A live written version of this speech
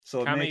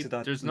So it Cammy, makes it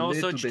that there's no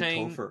little such bit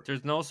thing. tougher.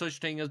 There's no such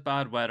thing as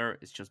bad weather.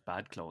 It's just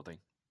bad clothing.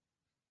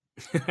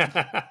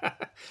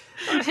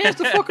 Here's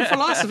the fucking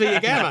philosophy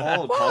again, man.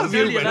 All What have you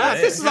positive, with yeah. that?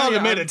 This is all the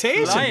I'm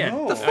meditation. flying.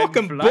 No. The I'm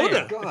fucking flying.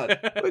 Buddha.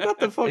 God. We got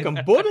the fucking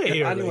Buddha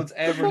here. Anyone's like.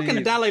 ever The fucking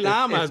needed, Dalai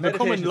Lama if has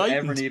become meditation's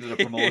ever enlightened. needed a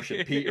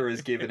promotion, Peter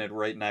is giving it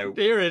right now.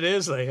 Here it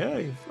is, like,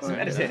 hey. He's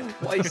meditated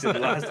twice in the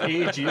last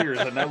 8 years,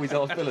 and now he's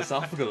all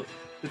philosophical.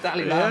 The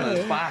Dalai Lama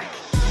is back.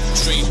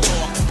 Straight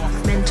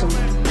talk, Mental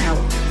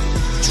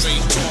health.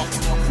 straight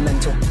talk,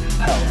 Mental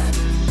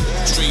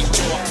health. straight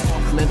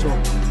talk. Mental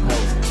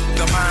health.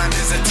 The mind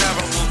is a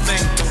terrible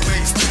thing to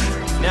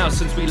waste. Now,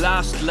 since we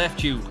last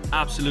left you,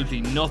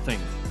 absolutely nothing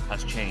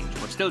has changed.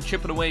 We're still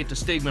chipping away at the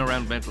stigma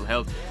around mental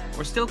health.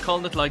 We're still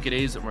calling it like it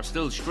is, and we're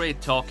still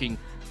straight talking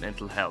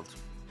mental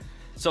health.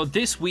 So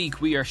this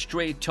week we are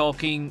straight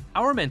talking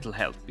our mental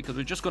health, because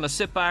we're just going to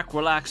sit back,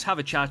 relax, have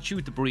a chat,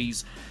 shoot the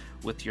breeze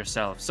with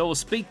yourself. So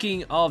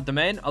speaking of the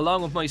men,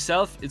 along with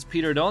myself, it's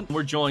Peter Dunn.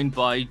 We're joined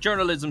by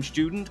journalism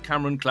student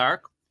Cameron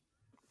Clark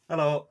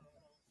Hello.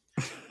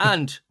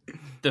 and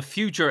the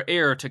future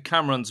heir to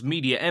Cameron's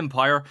media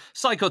empire,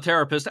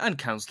 psychotherapist and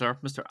counsellor,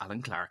 Mr.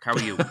 Alan Clark. How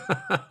are you?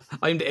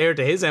 I'm the heir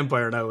to his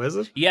empire now, is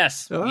it?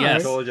 Yes, Oh, I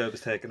yes. told you I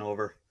was taking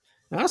over.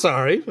 That's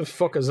all right.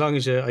 Fuck, as long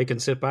as I can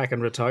sit back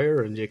and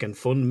retire and you can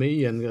fund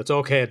me, and it's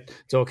okay.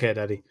 It's okay,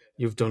 Daddy.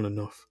 You've done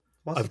enough.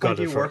 What's I've the got point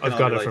it of you from- working I've all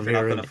got your it life from if you're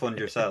here not in- going to fund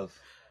yourself?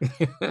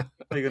 What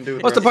are you going to do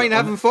with What's the rest point in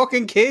of having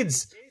fucking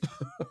kids?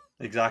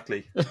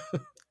 Exactly.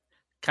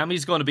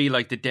 Cammy's going to be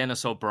like the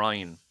Dennis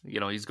O'Brien. You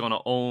know, he's going to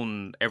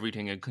own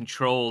everything and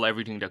control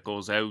everything that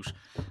goes out.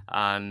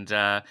 And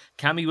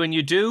Cammy, when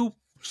you do,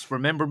 just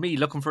remember me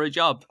looking for a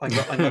job. I'm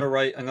gonna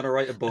write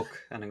a book,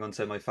 and I'm gonna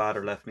say my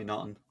father left me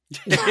nothing.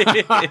 It's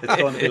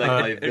going to be like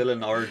my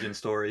villain origin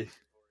story.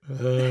 All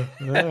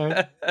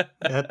right.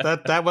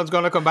 That one's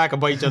going to come back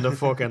and bite you in the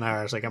fucking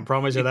arse. I can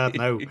promise you that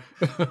now.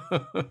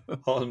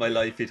 All my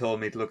life he told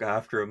me to look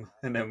after him,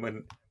 and then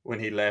when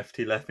he left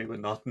me with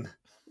nothing.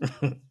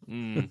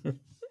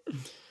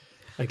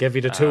 I gave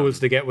you the tools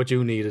to get what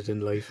you needed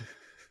in life.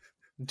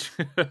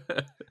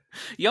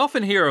 You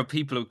often hear of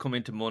people who come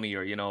into money,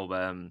 or, you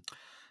know,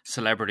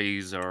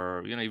 celebrities,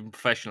 or, you know, even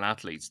professional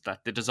athletes,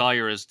 that the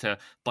desire is to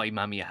buy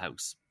mammy a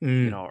house,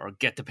 you know, or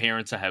get the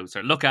parents a house,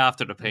 or look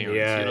after the parents.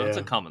 Yeah, you know, it's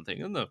a yeah. common thing,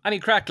 isn't it? Any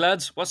crack,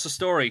 lads? What's the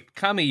story?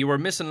 Cammy, you were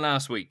missing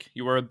last week.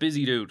 You were a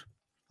busy dude.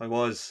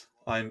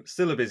 I'm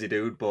still a busy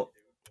dude, but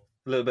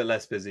a little bit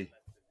less busy,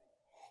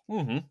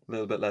 Mm-hmm. a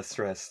little bit less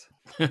stressed.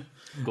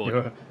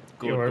 Good.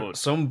 You were Good.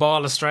 some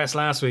ball of stress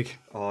last week.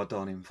 Oh,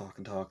 don't even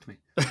fucking talk to me.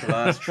 The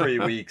last 3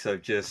 weeks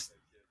I've just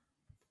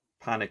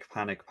panic.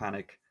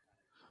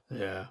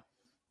 Yeah.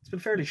 It's been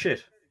fairly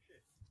shit.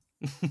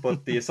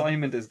 But the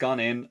assignment has gone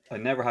in. I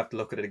never have to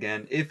look at it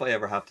again. If I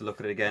ever have to look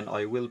at it again,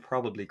 I will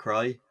probably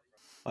cry.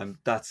 I'm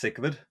that sick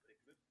of it.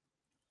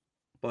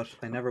 But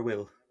I never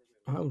will.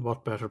 Well,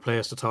 what better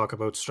place to talk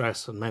about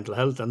stress and mental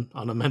health than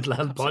on a mental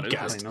health Absolutely.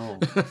 I podcast?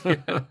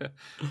 know.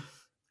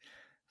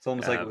 It's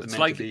almost like it was It's meant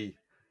like- to be.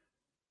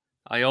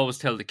 I always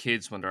tell the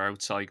kids when they're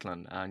out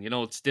cycling, and, you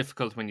know, it's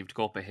difficult when you have to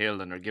go up a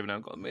hill and they're giving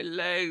out, my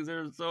legs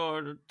are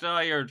sore, they're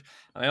tired.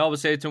 And I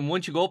always say to them,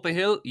 once you go up a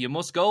hill, you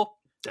must go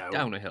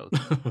down a hill.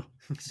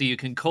 So you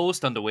can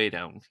coast on the way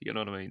down, you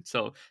know what I mean?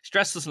 So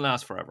stress doesn't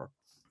last forever.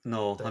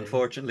 No,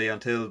 unfortunately,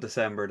 until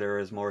December, there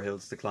is more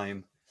hills to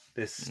climb.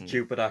 This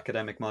stupid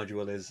academic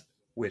module is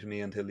with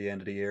me until the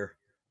end of the year.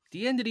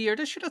 The end of the year,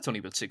 that's only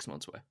about 6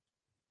 months away.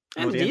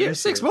 End of the the end year, of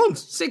this 6 year.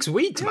 months, 6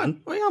 weeks,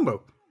 man. What are you on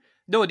about?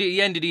 No,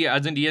 the end of the year,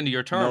 as in the end of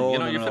your term. No, you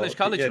know, no, you no. finish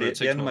college Yeah, for the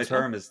 6 end of my months. no?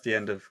 term is the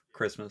end of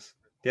Christmas.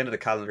 The end of the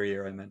calendar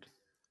year, I meant.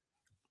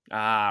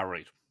 Ah,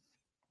 right.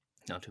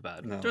 Not too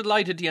bad. No. There's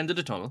light at the end of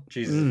the tunnel.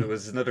 Jesus, if it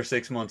was another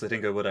 6 months, I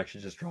think I would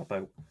actually just drop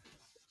out.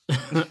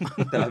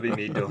 That'd be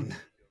me done.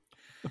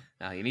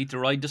 Now, you need to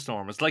ride the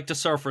storm. It's like the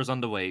surfers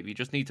on the wave. You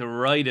just need to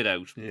ride it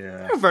out.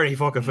 Yeah. You're very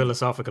fucking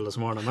philosophical this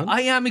morning, man.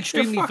 I am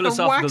extremely You're fucking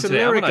philosophical waxing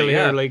today, haven't I? lyrical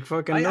Yeah. here, like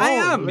fucking. I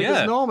am, like yeah.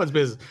 It's Norman's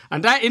business,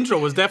 and that intro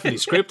was definitely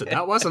scripted.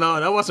 That wasn't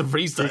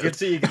freestyle. You can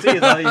see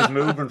his eyes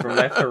moving from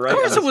left to right. Of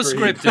course on it the was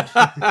screen. scripted.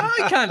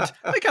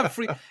 I can't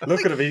free.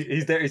 Look at him.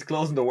 He's there. He's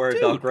closing the Word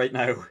doc right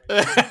now.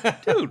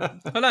 Dude,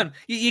 hold on.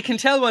 You can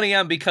tell when I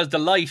am because the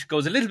light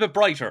goes a little bit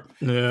brighter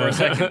for a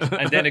second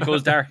and then it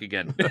goes dark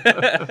again.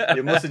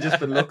 You must have just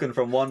been looking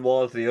from one wall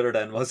to the other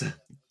then, was it?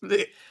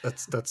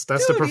 That's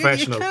the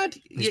professional.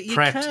 You He's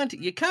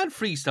prepped. can't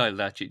freestyle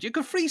that shit. You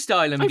can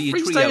freestyle and I be a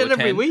 3 freestyle out it of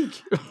 10. every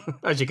week,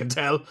 as you can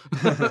tell.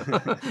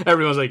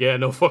 Everyone's like, "Yeah,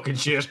 no fucking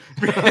shit."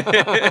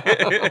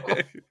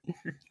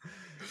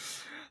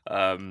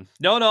 No,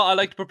 I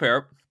like to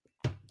prepare.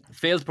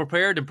 Fail to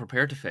prepare, then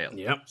prepare to fail.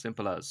 Yep.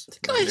 Simple as.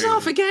 Guy's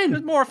off again.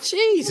 There's more,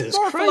 Jesus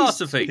more Christ.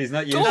 philosophy. He's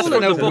not used Dolan to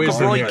and the the book of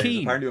wisdom Roy here.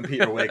 Keane. Apparently when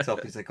Peter wakes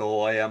up, he's like,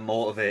 oh, I am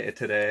motivated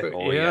today.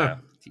 Oh, Yeah.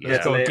 Gets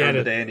Yeah. Go later get in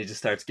the it. day and he just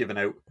starts giving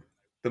out.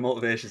 The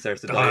motivation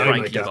starts to Oh, die. I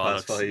Frankie like that.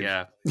 bollocks. Past 5.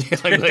 Yeah.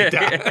 like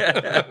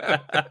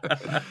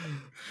that.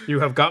 You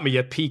have got me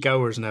at peak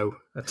hours now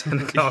at 10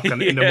 o'clock in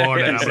the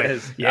morning. I'm like,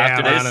 says, yeah,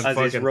 after man, this, I'm as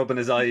he's fucking... rubbing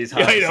his eyes.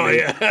 Yeah, I know,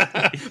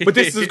 half asleep. yeah. But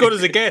this is as good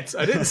as it gets.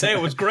 I didn't say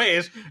it was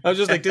great. I was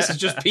just like, this is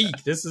just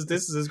peak. This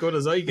is as good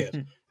as I get.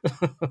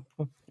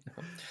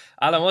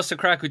 Alan, what's the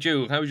crack with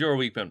you? How's your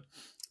week been?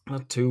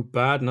 Not too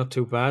bad.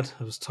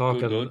 I was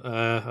talking. Good.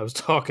 I was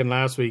talking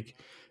last week.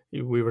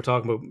 You were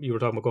talking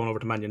about going over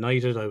to Man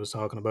United. I was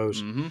talking about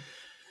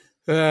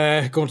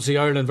going to see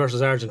Ireland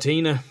versus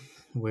Argentina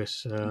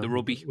with The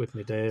rugby. with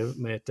my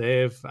mate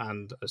Dave.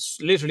 And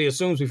literally as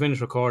soon as we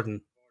finished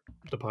recording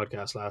the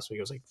podcast last week,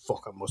 I was like,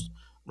 "Fuck!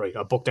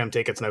 I'll book them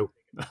tickets now."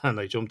 And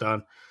I jumped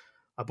on.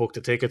 I booked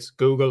the tickets.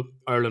 Google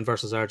Ireland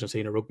versus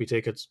Argentina rugby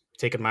tickets.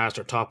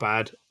 Ticketmaster top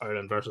ad.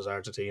 Ireland versus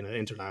Argentina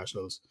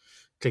internationals.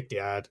 Click the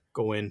ad.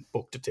 Go in.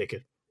 Book the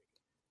ticket.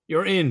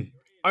 You're in.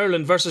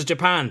 Ireland versus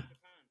Japan.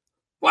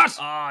 What?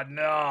 Oh,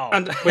 no.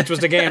 And which was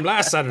the game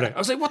last Saturday. I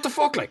was like, what the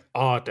fuck? Like,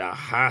 the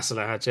hassle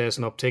I had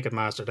chasing up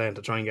Ticketmaster then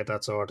to try and get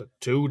that sorted.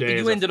 2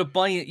 days. You ended up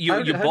buying. You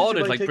How did bought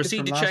you it. buy Like, tickets proceed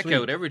from to last check week?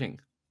 out everything.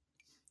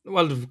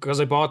 Well,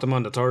 because I bought them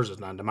on the Thursday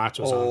and the match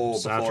was on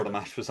Saturday. Before the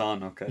match was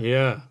on. Okay.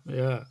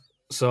 Yeah.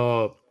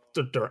 So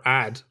their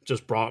ad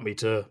just brought me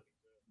to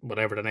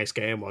whatever the next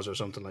game was or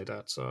something like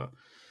that. So,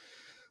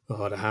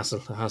 the hassle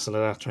of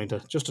that, try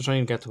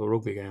and get to a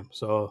rugby game.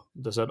 So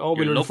they said, "Oh,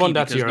 You're we'll lucky refund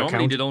that to because your normally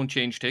account." they don't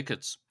change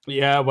tickets.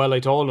 Yeah, well, I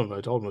told them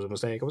it was a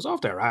mistake. It was off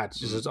their ad.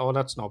 She says, "Oh,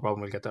 that's no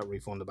problem. We'll get that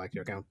refunded back to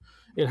your account."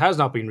 It has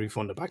not been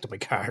refunded back to my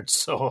card.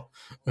 So,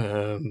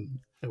 a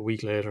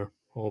week later,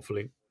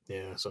 hopefully,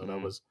 yeah. So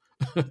that was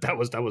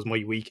that was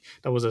my week.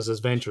 That was as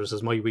adventurous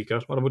as my week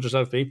got. What about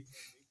yourself, Pete?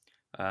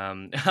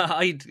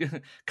 I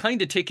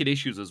kind of ticket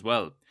issues as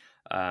well.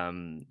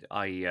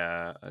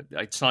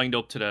 I signed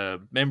up to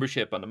the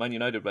membership on the Man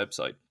United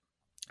website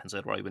and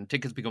said, right, when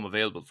tickets become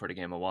available for the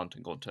game I want,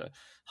 I'm going to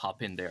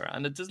hop in there.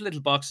 And there's a little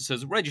box that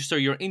says, register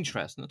your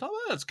interest. And I thought,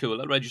 well, that's cool.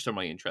 I'll register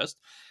my interest.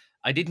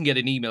 I didn't get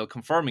an email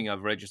confirming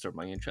I've registered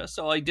my interest.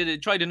 So I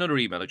tried another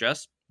email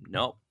address.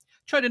 No.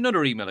 Tried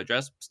another email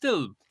address.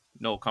 Still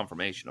no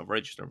confirmation of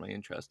registering my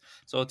interest.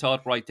 So I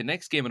thought, right, the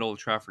next game at Old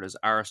Trafford is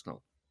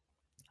Arsenal.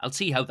 I'll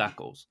see how that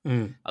goes.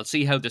 I'll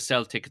see how they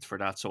sell tickets for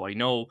that, so I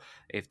know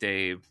if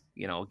they,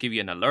 give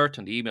you an alert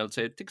and the email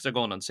say tickets are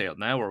going on sale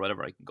now or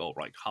whatever, I can go,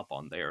 right, hop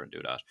on there and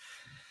do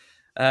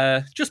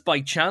that. Just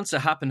by chance, I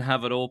happened to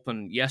have it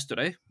open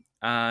yesterday,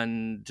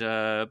 and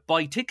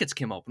buy tickets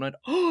came up, and I'd,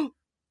 oh,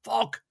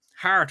 fuck,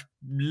 heart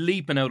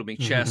leaping out of my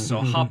chest. So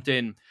I hopped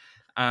in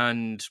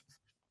and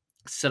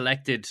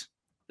selected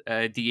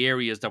the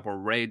areas that were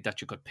red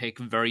that you could pick.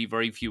 Very,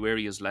 very few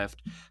areas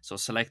left. So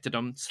selected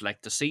them,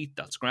 select the seat,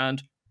 that's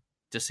grand.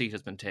 The seat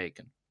has been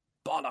taken.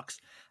 Bollocks.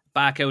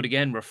 Back out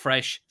again,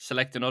 refresh,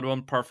 select another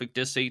one, perfect,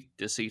 this seat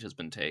has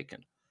been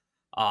taken.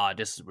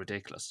 This is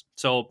ridiculous.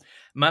 So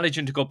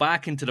managing to go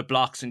back into the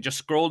blocks and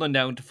just scrolling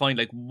down to find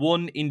like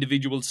one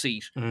individual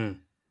seat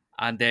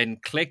and then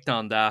clicked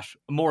on that,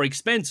 a more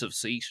expensive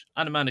seat,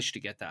 and I managed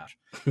to get that.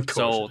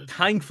 So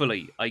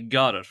thankfully I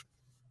got it.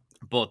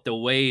 But the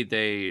way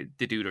they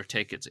do their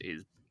tickets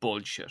is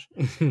bullshit.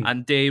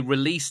 And they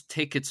released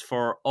tickets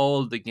for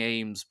all the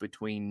games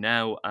between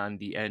now and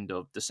the end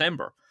of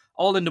December.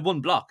 All in the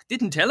one block.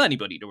 Didn't tell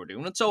anybody they were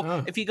doing it.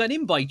 So if you got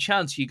in by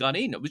chance, you got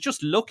in. It was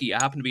just lucky you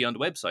happened to be on the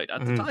website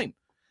at the time.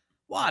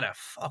 What a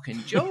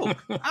fucking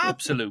joke.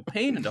 Absolute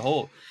pain in the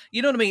hole.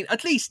 You know what I mean?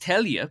 At least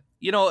tell you.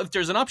 If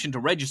there's an option to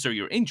register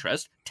your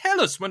interest,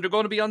 tell us when they're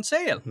going to be on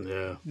sale.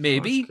 Yeah.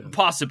 Maybe,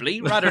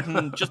 possibly, rather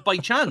than just by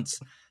chance.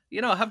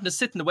 Having to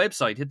sit in the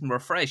website, hitting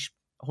refresh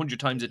 100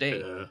 times a day.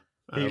 Yeah.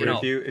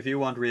 If you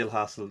want real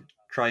hassle,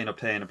 try and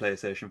obtain a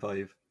PlayStation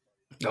 5.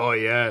 Oh,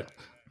 yeah.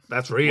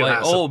 That's real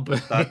hassle.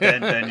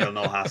 Then you'll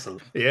know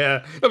hassle.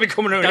 Yeah. They'll be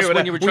coming around That's here when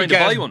with you were trying to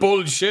buy one.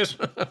 Bullshit.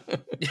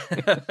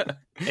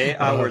 8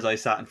 hours I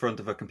sat in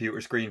front of a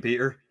computer screen,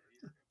 Peter.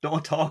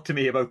 Don't talk to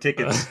me about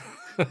tickets.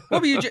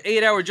 What were you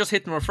 8 hours just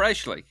hitting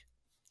refresh like?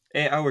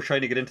 8 hours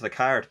trying to get into the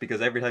cart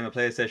because every time a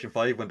PlayStation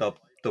 5 went up,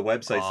 the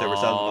websites they were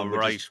selling them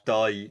would just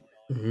die.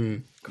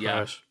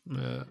 Crash.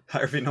 Yeah.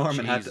 Harvey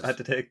Norman had Jesus.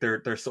 to take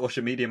their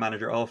social media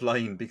manager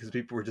offline because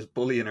people were just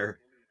bullying her.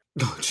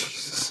 Oh,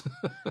 Jesus.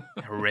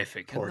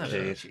 Horrific. Poor Isn't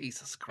it? Kate.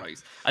 Jesus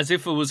Christ. As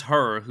if it was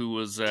her who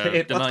was Kate,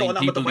 what's denying going on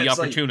with people the website?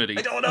 opportunity.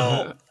 I don't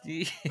know.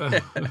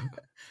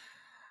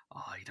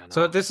 I don't know.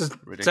 So this is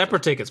Ridiculous.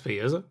 separate tickets, P,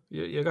 is it?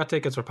 You got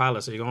tickets for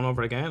Palace. Are you going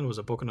over again? Was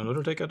it booking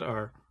another ticket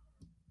or?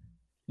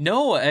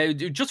 No,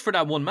 just for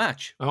that one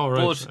match. Oh,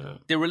 right.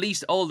 But they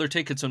released all their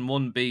tickets in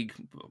one big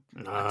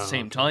at the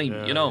same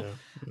time, yeah.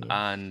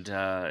 And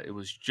it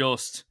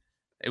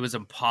was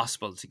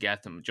impossible to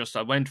get them.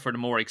 I went for the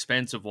more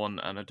expensive one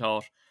and I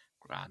thought,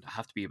 grand, I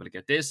have to be able to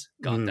get this.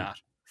 Got that.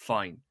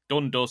 Fine.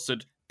 Done,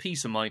 dusted.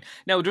 peace of mind.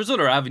 Now, there's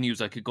other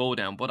avenues I could go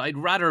down, but I'd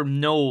rather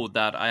know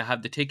that I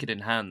have the ticket in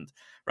hand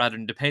rather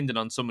than dependent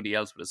on somebody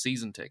else with a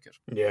season ticket.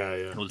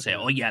 Yeah. Who'll say,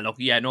 "Oh yeah, look,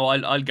 yeah, no,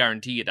 I'll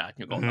guarantee you that." And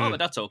you go, "Oh, but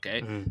that's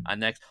okay." And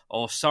next,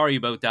 "Oh, sorry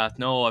about that.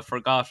 No, I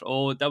forgot.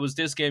 Oh, that was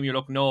this game you're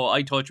looking. No,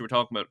 I thought you were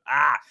talking about."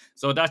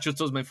 So that just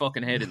does my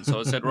fucking head in.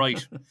 So I said,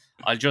 right,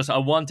 I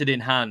want it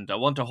in hand. I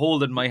want to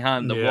hold it in my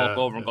hand and walk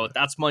over and go,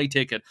 "That's my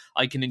ticket.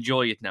 I can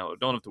enjoy it now. I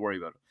don't have to worry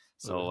about it."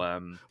 So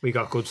we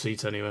got good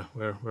seats anyway.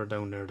 We're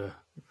down near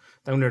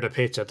the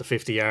pitch at the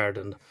 50-yard,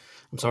 and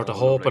I'm sort of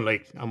hoping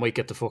like I might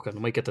get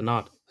the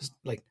nod.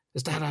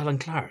 Is that Alan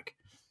Clark?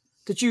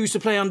 Did you used to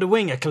play on the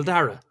wing at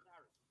Kildare? I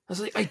was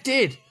like, I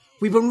did.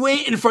 We've been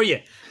waiting for you.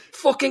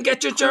 Fucking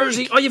get your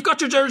jersey. Oh, you've got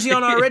your jersey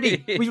on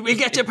already. We'll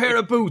get you a pair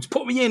of boots.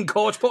 Put me in,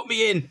 coach. Put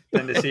me in.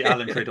 Then they see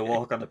Alan try to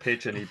walk on the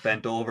pitch and he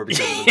bent over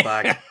because of his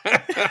back.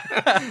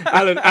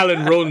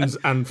 Alan runs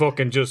and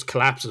fucking just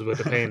collapses with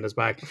the pain in his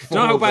back. Do you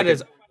know how bad it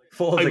is?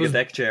 Falls like a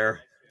deck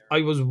chair.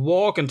 I was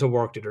walking to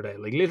work the other day,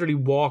 like literally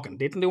walking.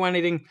 Didn't do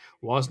anything,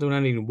 wasn't doing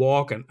anything,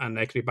 walking, and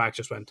next my back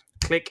just went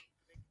click.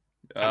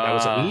 And I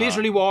was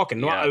literally walking.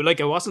 No,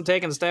 I wasn't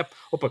taking a step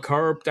up a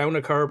curb, down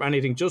a curb,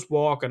 anything, just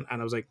walking.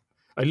 And I was like,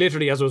 I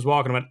literally, as I was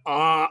walking,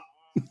 I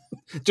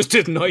went, just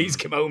this noise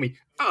came out of me.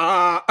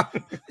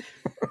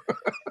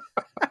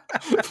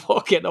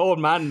 Fucking old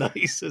man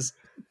noises.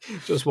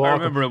 Just walking. I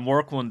remember in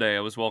work one day, I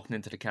was walking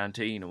into the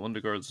canteen, and one of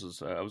the girls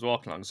was, I was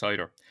walking alongside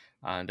her.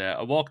 And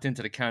I walked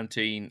into the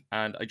canteen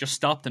and I just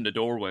stopped in the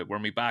doorway where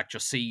my back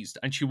just seized.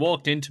 And she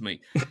walked into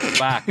me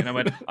back and I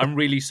went, "I'm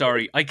really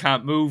sorry. I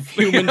can't move."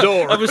 Human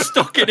door. I was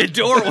stuck in a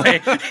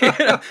doorway.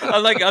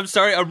 I'm like, "I'm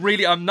sorry.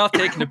 I'm not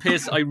taking a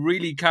piss. I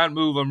really can't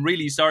move. I'm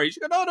really sorry."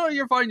 She goes, No,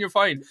 you're fine. You're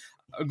fine.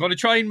 I'm going to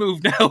try and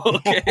move now.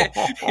 Okay.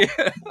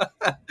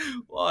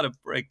 What a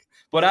prick.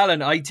 But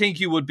Alan, I think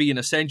you would be an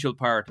essential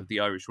part of the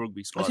Irish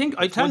rugby squad.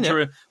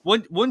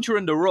 Once you're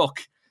in the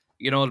ruck,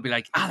 you know, it'll be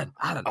like, Alan,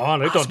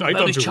 ask him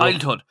about his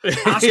childhood.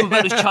 Ask him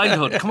about his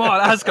childhood. Come on,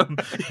 ask him.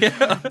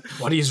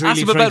 What he's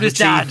really trying to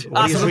achieve.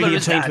 What he's really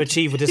trying to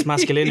achieve with this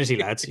masculinity,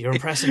 lads. You're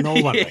impressing no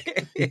one.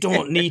 Like. You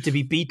don't need to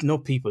be beating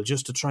up people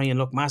just to try and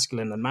look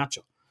masculine and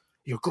macho.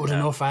 You're good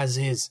enough as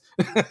is.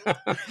 I'm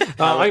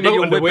out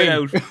in the wing.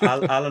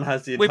 Alan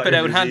has the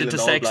entire New Zealand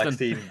All Blacks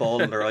team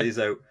bawling their eyes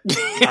out.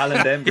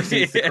 Alan then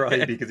proceeds to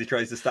cry because he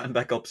tries to stand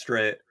back up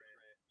straight.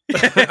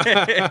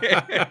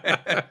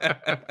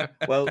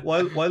 Well,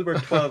 while we're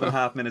 12 and a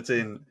half minutes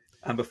in,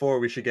 and before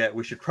we should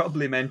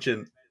probably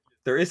mention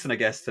there isn't a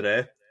guest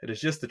today. It is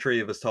just the three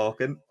of us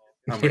talking,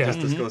 and we're just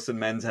discussing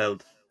men's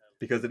health,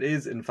 because it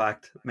is in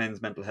fact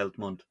Men's Mental Health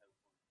Month,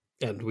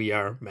 and we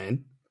are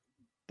men.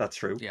 That's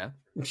true. Yeah.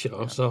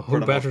 Sure. So who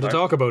better to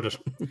talk about it?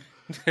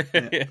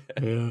 Yeah.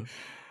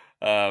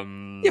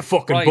 You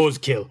fucking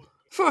buzzkill.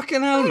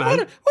 Fucking hell,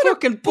 man.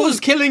 Fucking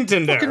Buzz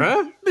Killington there,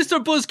 huh?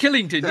 Mr. Buzz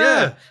Killington,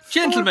 yeah.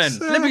 Gentlemen,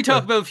 let me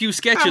talk about a few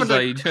sketches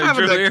I drew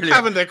earlier.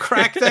 Having the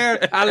crack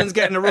there. Alan's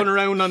getting a run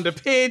around on the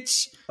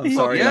pitch. I'm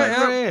sorry,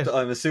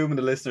 I'm assuming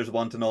the listeners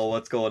want to know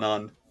what's going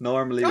on.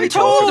 Normally, I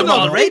told them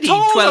already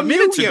 12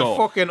 minutes ago. You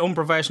fucking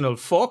unprofessional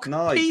fuck.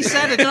 No, he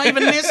said it, you're not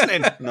even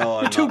listening. No,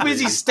 I'm You're too not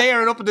busy really.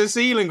 staring up at the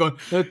ceiling going,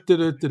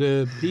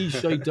 he's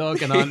shite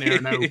talking on here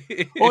now.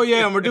 Oh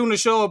yeah, and we're doing a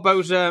show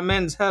about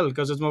men's health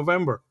because it's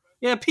November.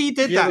 Yeah, Pete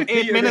did that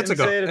 8 minutes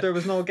ago. Say that there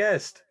was no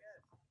guest.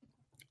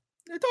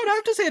 I don't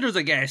have to say there's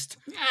a guest.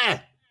 Yeah.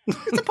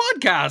 It's a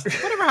podcast.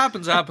 Whatever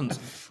happens, happens.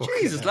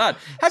 Jesus, lad.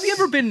 Have you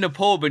ever been in a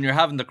pub and you're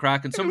having the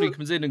crack and somebody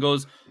comes in and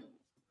goes,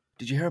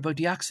 "Did you hear about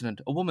the accident?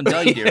 A woman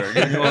died here."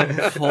 And you're going,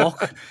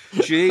 "Fuck.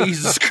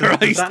 Jesus Christ."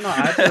 Does that not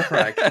add to the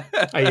crack?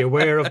 Are you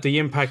aware of the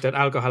impact that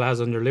alcohol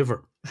has on your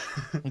liver?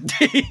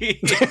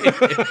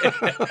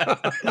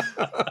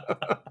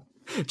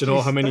 Do you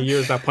know how many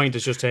years that pint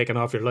has just taken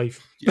off your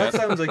life? That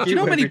sounds like Do you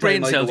know how many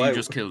brain cells you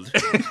just killed?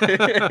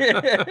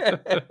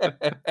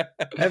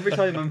 Every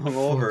time I'm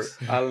hungover,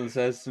 Alan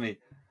says to me,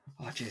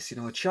 "Oh, jeez, you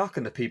know, it's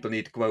shocking that people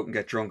need to go out and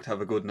get drunk to have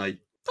a good night."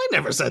 I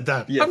never said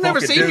that. You I've never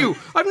fucking seen do. you.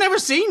 I've never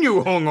seen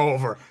you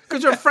hungover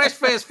because you're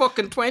fresh-faced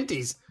fucking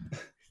 20s.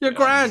 You're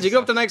grand. You get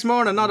up the next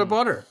morning, not a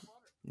bother.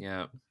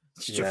 Yeah.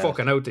 You're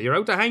fucking out there. You're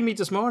out to hang me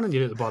this morning, you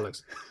little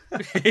bollocks.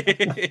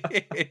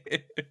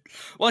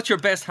 What's your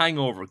best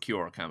hangover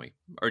cure, Cammy?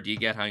 Or do you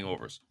get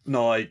hangovers?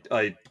 No,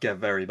 I get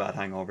very bad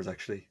hangovers,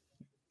 actually.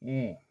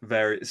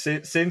 Very.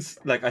 Since,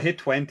 like, I hit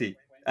 20,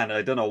 and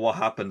I don't know what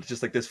happened.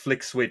 Just like this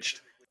flick switched.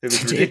 It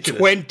was ridiculous.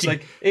 20.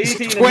 Like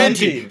 18 and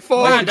 20. 19.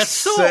 Man, that's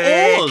so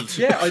old.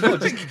 Yeah, I know.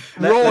 Just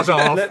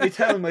let me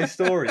tell my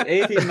story.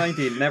 18 and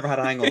 19, never had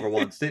a hangover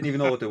once. Didn't even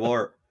know what they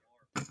were.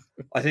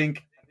 I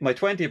think my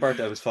 20th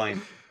birthday was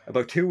fine.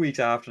 About 2 weeks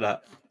after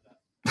that,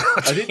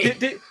 I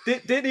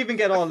didn't even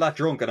get all that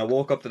drunk, and I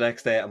woke up the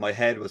next day and my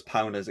head was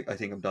pounding. I was like, I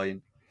think I'm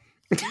dying.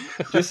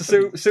 Just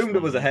assumed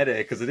it was a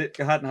headache because I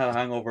hadn't had a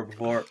hangover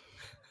before.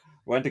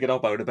 Went to get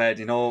up out of bed.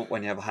 You know,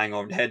 when you have a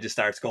hangover, the head just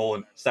starts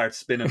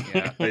spinning.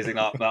 Yeah. I was like,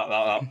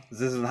 no,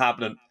 this isn't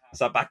happening. I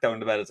sat back down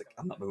to bed. I was like,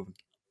 I'm not moving.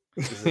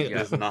 This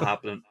is not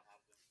happening.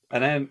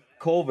 And then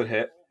COVID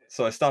hit,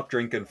 so I stopped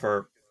drinking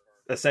for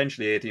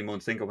essentially 18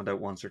 months. I think I went out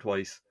once or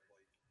twice.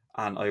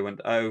 And I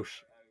went out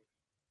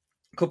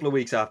a couple of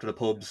weeks after the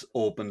pubs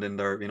opened in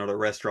their, their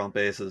restaurant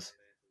bases.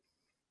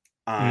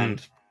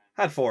 And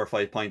had 4 or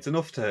 5 pints,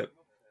 enough to,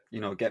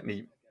 get me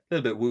a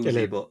little bit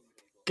woozy, but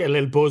Get a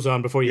little buzz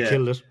on before you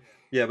killed it.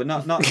 yeah, but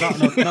not enough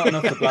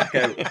to black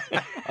out.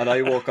 And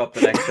I woke up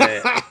the next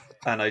day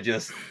and I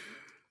just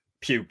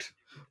puked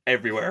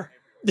everywhere.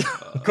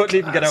 Couldn't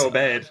even get out of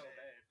bed.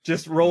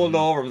 Just rolled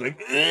over, was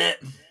like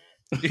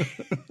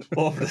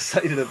over the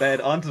side of the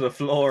bed onto the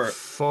floor.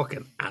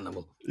 Fucking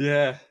animal.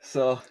 Yeah,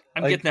 so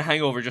I'm getting a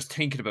hangover just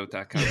thinking about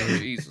that kind of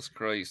Jesus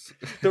Christ.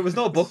 There was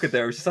no bucket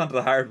there, it was just onto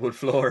the hardwood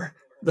floor.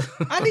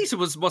 At least it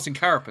wasn't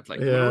carpet, like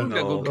Yeah, no,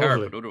 good lovely.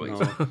 carpet otherwise.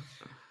 No.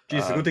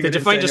 Jeez, the good thing Did I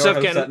you find didn't stay yourself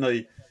in your house getting- that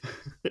night.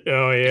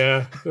 Oh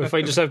yeah. You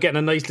find yourself getting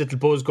a nice little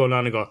buzz going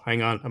on and go,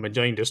 hang on, I'm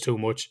enjoying this too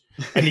much.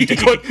 I need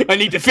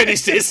to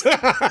finish this.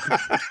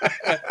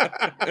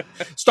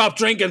 Stop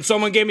drinking,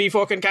 someone give me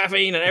fucking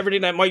caffeine and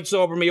everything that might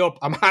sober me up.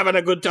 I'm having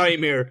a good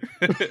time here.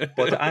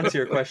 But to answer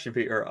your question,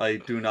 Peter, I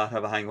do not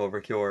have a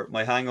hangover cure.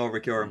 My hangover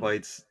cure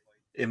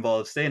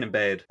involves staying in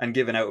bed and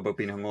giving out about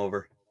being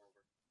hungover.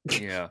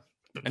 Yeah.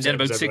 And then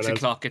about Everyone 6 else.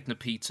 o'clock getting a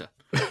pizza.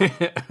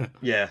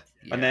 Yeah.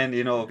 And then,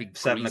 Big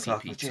 7 greasy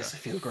o'clock, pizza. just I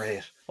feel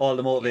great. All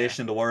the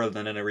motivation in the world,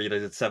 and then I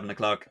realise it's 7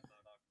 o'clock.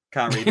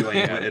 Can't really do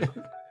anything with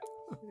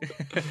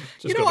it.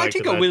 Just go I back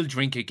think to I bed. will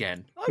drink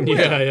again. I will.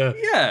 Yeah.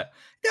 Yeah.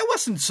 That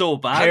wasn't so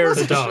bad. Hair was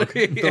the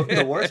it? dog.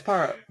 The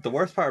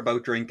worst part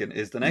about drinking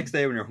is the next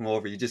day when you're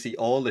hungover, you just eat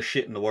all the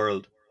shit in the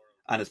world,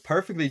 and it's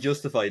perfectly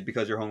justified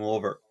because you're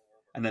hungover.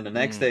 And then the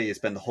next day you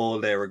spend the whole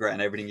day regretting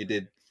everything you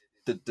did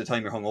the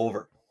time you're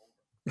hungover.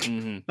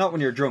 Mhm. Not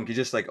when you're drunk. You're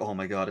just like, oh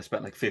my god, I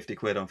spent like 50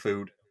 quid on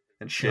food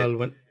and shit.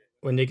 Well,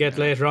 when you get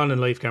later on in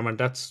life, Cameron,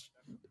 that's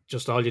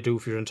just all you do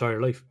for your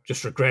entire life.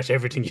 Just regret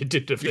everything you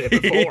did the day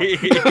before.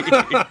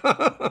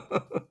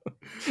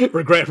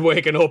 Regret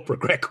waking up.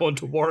 Regret going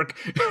to work.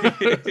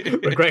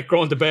 Regret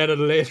going to bed at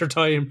a later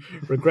time.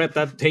 Regret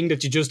that thing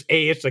that you just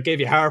ate that gave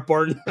you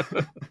heartburn.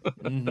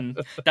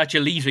 Mhm. That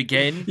you'll eat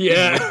again.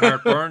 Yeah. With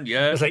heartburn,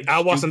 yeah. It's like,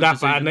 that wasn't that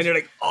Stupid bad. And then you're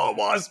like, oh, it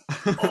was.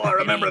 Oh, I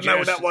remember it now.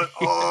 Yes. That was.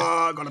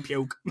 Oh, I'm going to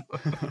puke. I'm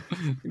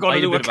I going had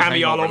to a do a bit of a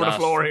cameo all hangover over the last-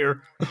 floor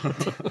here.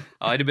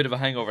 I had a bit of a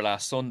hangover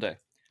last Sunday,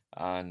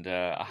 and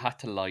I had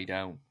to lie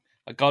down.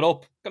 I got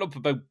up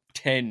about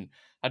 10.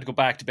 I had to go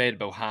back to bed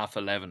about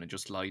 11:30 and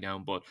just lie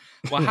down. But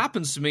what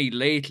happens to me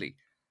lately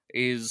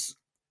is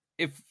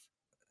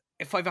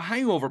if I have a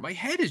hangover, my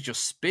head is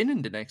just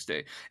spinning the next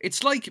day.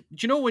 It's like, do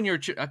you know when you're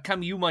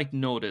Cam? You might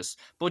know this,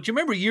 but do you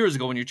remember years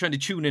ago when you're trying to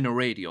tune in a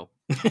radio?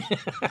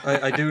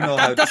 I do know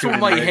how to That's tune what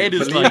in my radio. head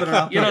is Believe like. it or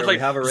not, You know, Peter, it's like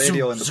we have a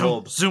radio in the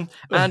zoom, pub. zoom,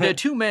 and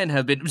 2 men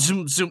have been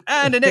zoom, zoom,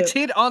 and the next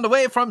hit on the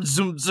way from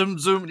zoom, zoom,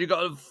 zoom. You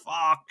go,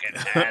 fucking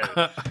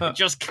hell! You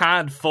just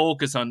can't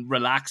focus on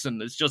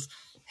relaxing. It's just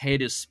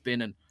head is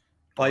spinning.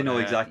 I know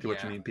But, exactly what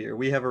yeah. you mean, Peter.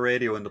 We have a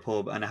radio in the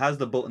pub, and it has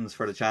the buttons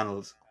for the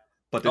channels.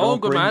 But they Oh,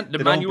 don't good bring, man. The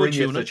they don't manual bring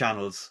you to the tuning.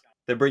 channels.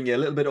 They bring you a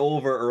little bit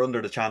over or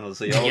under the channels,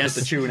 so you always Yes.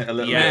 have to tune it a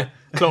little Yeah. bit.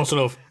 Close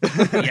enough.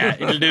 Yeah,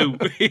 it'll do.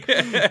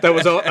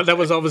 That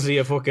was obviously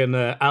a fucking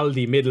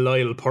Aldi middle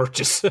aisle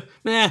purchase.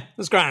 Nah,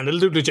 it's grand. It'll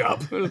do the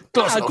job.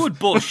 Close a enough.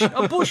 good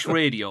a bush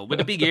radio with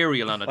a big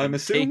aerial on it. I'm to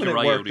assuming take your it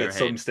eye out of worked your at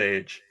some head.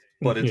 stage,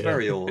 but it's Yeah.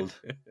 very old.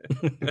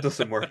 It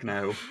doesn't work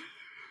now.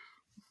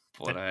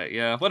 But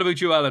yeah, what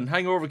about you, Alan?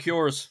 Hangover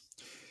cures.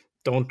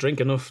 Don't drink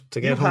enough to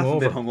You get haven't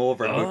been hungover.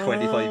 hungover in about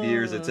 25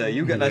 years. I'd say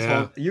you get less.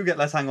 Yeah. You get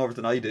less hangovers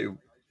than I do.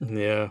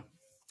 Yeah,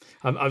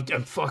 I'm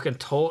fucking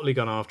totally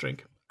gone off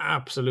drink.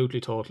 Absolutely,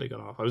 totally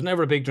gone off. I was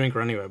never a big drinker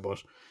anyway,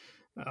 but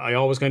I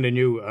always kind of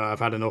knew I've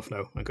had enough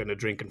now. I'm kind of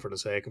drinking for the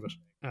sake of it.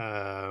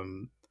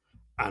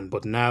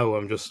 But now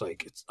I'm just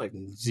like I've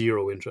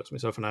zero interest.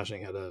 Myself and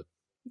Ashling had a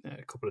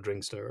couple of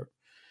drinks there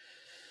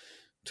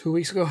 2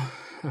 weeks ago,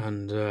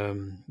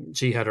 and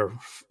she had her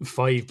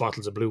 5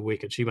 bottles of Blue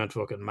Wicked. She went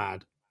fucking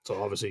mad. So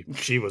obviously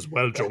she was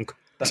well drunk.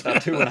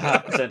 That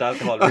 2.5%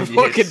 alcohol I really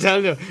fucking hits.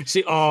 tell you,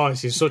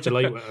 she's such a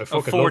lightweight. I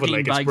fucking love it. 14 Like,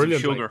 it's bags of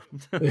brilliant. sugar.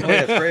 Oh,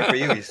 yeah, it's great for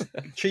you. He's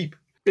cheap.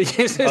 Like,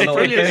 it's Oh, no,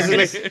 brilliant. in It's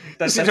fairness, like,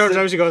 that's she turns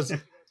around, she goes,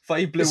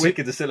 5 Blue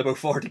Wicked is still about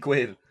 40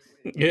 quid.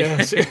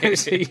 yeah.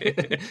 She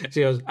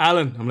goes,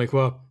 Alan. I'm like,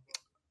 what?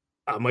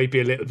 I might be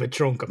a little bit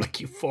drunk. I'm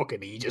like, you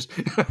fucking idiot.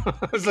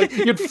 I was like,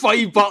 you had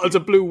 5 bottles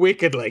of Blue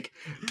Wicked. Like,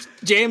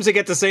 James would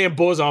get the same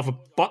buzz off a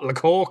bottle of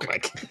Coke.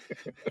 Like,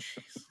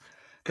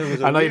 There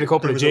was And I had a couple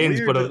there of was gins,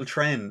 a weird but little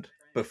trend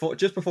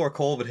just before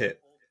COVID hit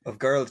of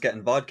girls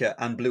getting vodka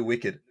and Blue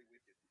Wicked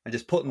and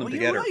just putting them Oh,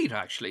 together. you're right,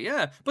 actually,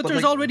 yeah. But But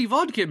there's like- already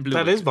vodka in Blue.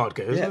 that Wicked. is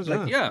vodka, isn't Yeah, it?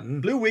 like, yeah.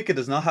 Blue Wicked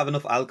does not have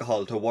enough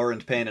alcohol to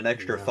warrant paying an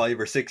extra €5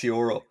 or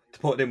 €6 to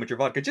put it in with your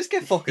vodka. Just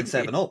get fucking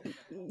 7-Up.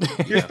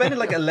 You're spending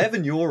like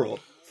 €11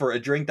 for a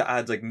drink that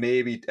adds like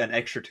maybe an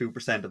extra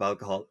 2% of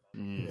alcohol.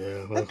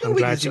 Yeah, well, That Blue I'm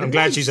glad, Wicked's I'm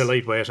glad nice. she's a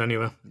lightweight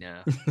anyway.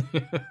 Yeah,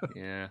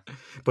 yeah.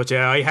 But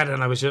yeah, I had it,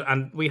 and I was just,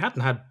 and we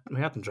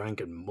hadn't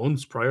drank in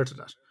months prior to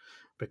that,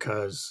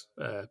 because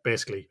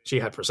basically she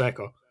had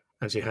prosecco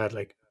and she had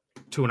like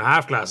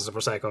 2.5 glasses of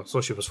Prosecco,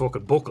 so she was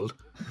fucking buckled.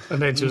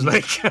 And then she was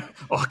like,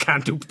 oh, I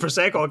can't do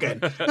Prosecco again.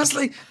 I was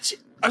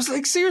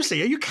like,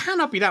 seriously, you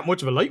cannot be that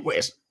much of a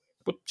lightweight.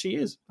 But she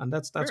is, and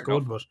that's Fair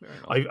good. enough,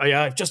 But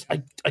I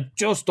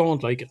just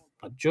don't like it.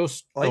 I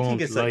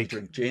think it's like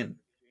drink gin.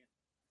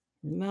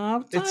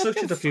 No, It's such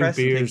a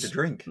depressing thing to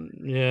drink.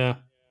 Yeah.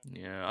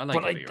 Yeah, I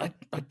like it. But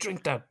I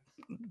drink that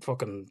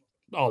fucking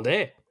all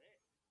day.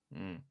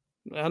 And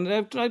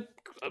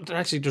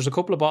actually, there's a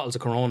couple of bottles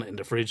of Corona in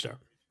the fridge there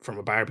from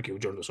a barbecue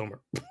during the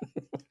summer.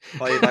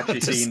 I've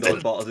actually seen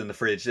those bottles in the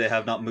fridge. They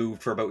have not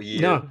moved for about a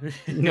year.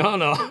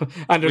 No.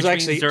 And there's Which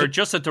actually means they're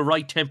just at the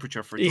right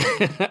temperature for you.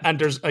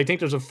 and I think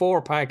there's a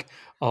 4-pack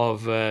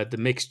of the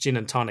mixed gin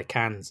and tonic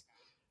cans,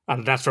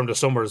 and that's from the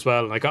summer as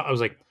well. And I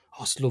was like,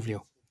 oh, it's lovely.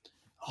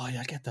 Oh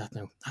yeah, I get that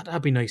now.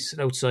 That'd be nice. Sit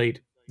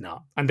outside.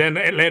 No, and then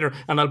later,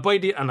 and I'll buy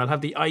I'll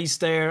have the ice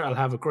there. I'll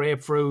have a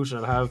grapefruit.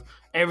 I'll have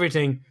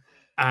everything,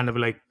 and I'll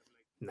be like,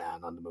 nah,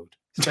 I'm not in the mood.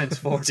 Spends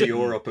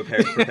 €40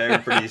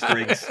 preparing for these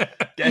drinks.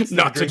 Gets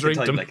Not to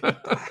drink them. Like,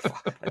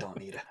 fuck, I don't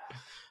need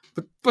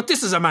it. But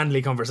this is a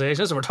manly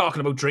conversation, so we're talking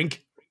about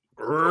drink.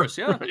 Of course,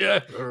 yeah. Yeah.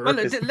 Well,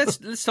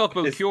 let's talk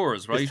about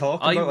cures, right? Is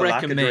talking about a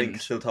lack of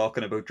drink still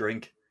talking about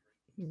drink?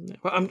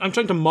 Well, I'm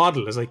trying to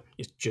model. It's like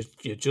you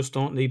just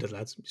don't need it,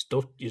 lads.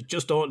 You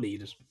just don't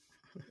need it.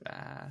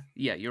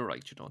 Yeah, you're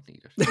right. You don't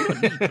need it. You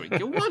don't need drink.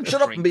 You want Shut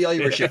drink. up and be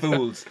Irish, you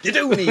fools. You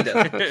do need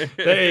it.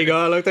 There you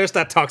go. Look, there's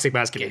that toxic Get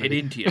masculinity.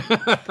 it into you.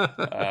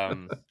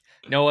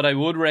 Now, what I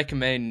would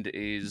recommend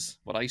is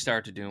what I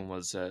started doing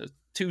was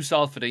 2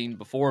 Solfidine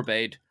before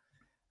bed,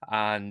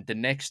 and the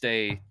next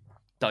day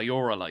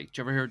Diorolite.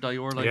 Do you ever hear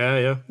Diorolite?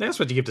 Yeah. That's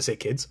what you give to sick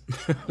kids.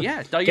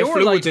 Yeah, fluids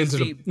Diorolite is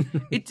into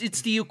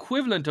it's the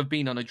equivalent of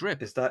being on a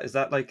drip. Is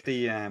that like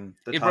the It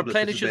tablets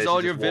replenishes which is all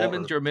basically your just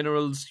vitamins, water? your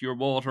minerals, your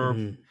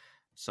water.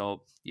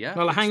 So yeah.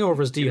 Well, a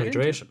hangover is get into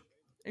it. dehydration.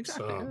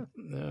 Exactly. So,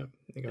 Yeah.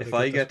 you gotta If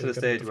I that- get to the gotta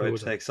stage the where I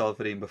fluids in. take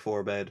Solfidine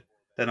before bed,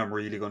 then I'm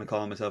really going to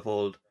call myself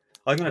old.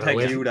 I'm going to text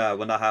wait. you that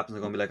when that happens.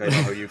 I'm going to be like, I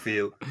know how you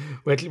feel.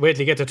 Wait till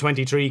you get to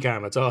 23,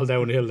 Cam. It's all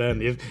downhill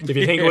then. If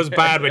you think it was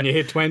bad when you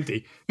hit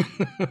 20,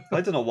 I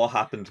don't know what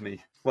happened to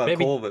me. Well,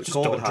 maybe COVID just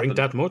don't happened. drink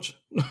that much.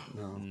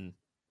 No.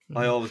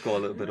 I always go a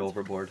little bit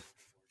overboard.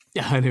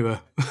 Yeah, anyway.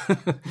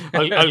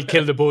 I'll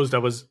kill the buzz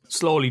that was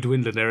slowly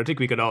dwindling there. I think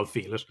we could all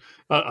feel it.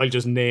 I'll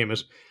just name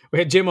it. We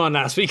had Jim on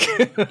last week.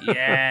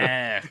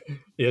 Yeah.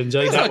 You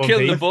enjoyed That's that not one,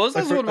 killing the Pete? buzz.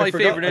 That's one of my I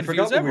favourite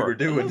forgot interviews what ever. we were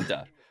doing. I love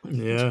that.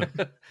 Yeah.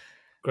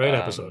 Great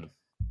episode.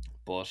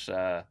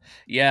 But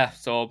yeah,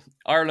 so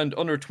Ireland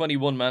under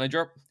 21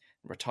 manager,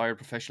 retired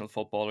professional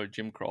footballer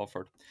Jim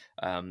Crawford.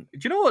 Do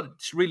you know what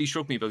really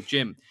struck me about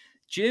Jim?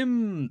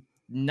 Jim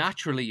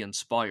naturally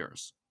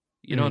inspires.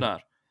 You know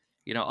that.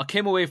 You know, I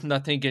came away from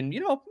that thinking,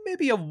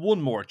 maybe I have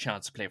one more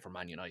chance to play for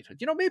Man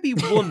United. Maybe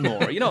one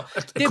more. They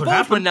both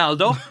happen.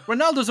 Ronaldo.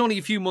 Ronaldo's only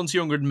a few months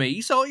younger than me.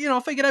 So,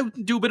 if I get out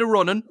and do a bit of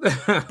running,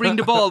 bring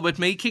the ball with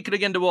me, kick it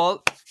against the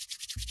wall,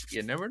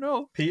 you never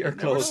know. Peter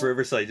Close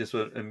Riverside just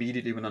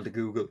immediately went on to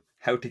Google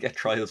how to get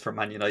trials for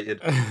Man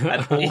United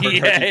at over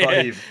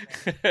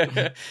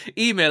 35.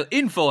 Email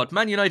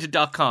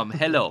info@manunited.com.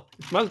 Hello.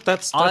 Well,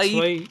 that's I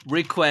why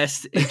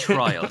request a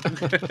trial.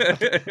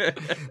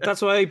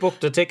 that's why I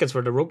booked the tickets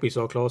for the rugby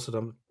so close to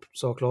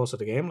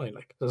the game line.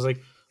 Like, I was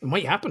like, it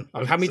might happen.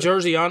 I'll have my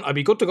jersey on. I'll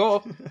be good to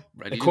go.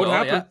 Ready It to could go,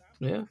 happen.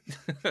 Yeah.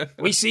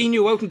 We seen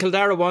you out in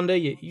Kildare one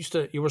day.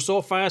 You were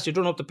so fast. You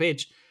run up the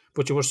pitch,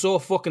 but you were so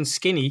fucking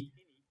skinny.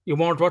 You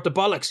weren't worth the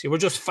bollocks. You were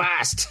just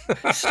fast.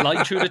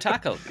 Slide through the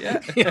tackle. Yeah.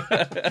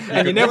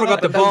 And you never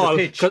got the ball.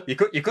 You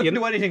couldn't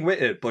do anything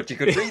with it, but you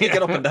could really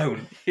get up and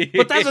down.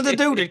 But that's what they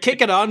do. They'd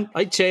kick it on.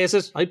 I'd chase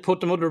it. I'd put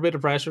them under a bit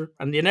of pressure.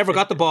 And you never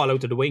got the ball out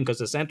to the wing because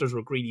the centres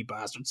were greedy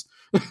bastards.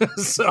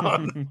 So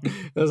I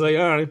was like,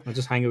 all right, I'll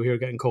just hang out here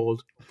getting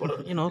cold.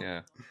 But,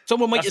 Yeah.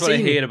 someone might That's have what I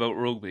seen hate me. about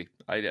rugby.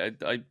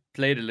 I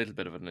played a little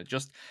bit of it, and it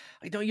just,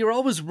 you're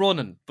always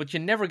running, but you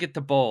never get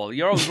the ball.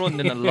 You're always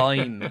running in a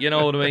line, you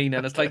know what I mean?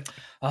 And it's like,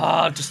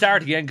 to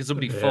start again because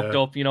somebody fucked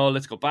up,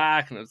 let's go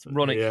back, and it's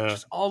running. Yeah.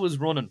 Just always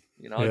running,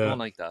 I don't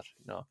like that,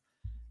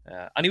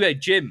 Anyway,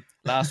 Jim,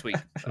 last week,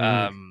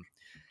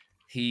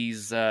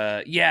 he's,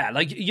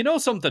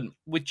 something,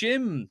 with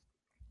Jim,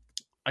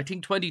 I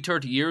think 20,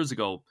 30 years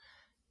ago,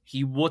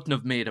 he wouldn't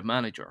have made a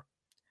manager.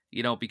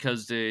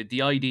 Because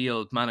the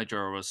ideal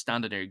manager was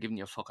standing there giving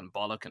you a fucking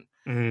bollocking.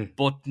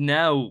 But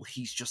now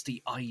he's just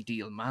the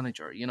ideal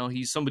manager.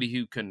 He's somebody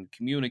who can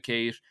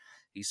communicate.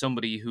 He's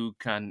somebody who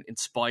can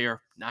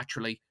inspire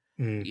naturally,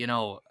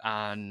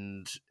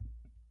 and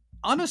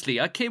honestly,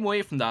 I came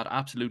away from that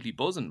absolutely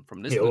buzzing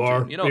from listening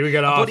to him. We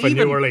got off and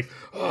you were like,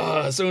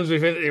 as soon as we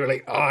finished, you were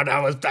like,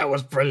 that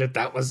was brilliant.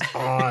 That was,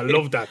 I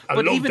love that. I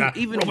love that.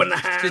 Rubbing the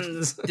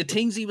hands. The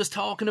things he was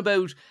talking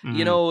about,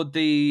 he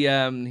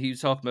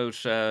was talking about,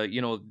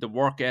 the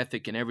work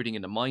ethic and everything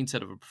and the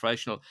mindset of a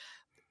professional.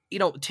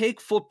 Take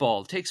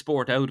football, take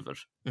sport out of it.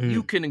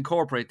 You can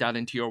incorporate that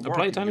into your work,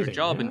 into your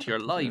job, into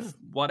your life,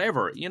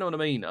 whatever. You know what I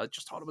mean? I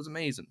just thought it was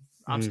amazing.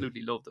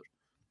 Absolutely loved it.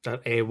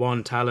 that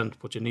A1 talent,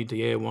 but you need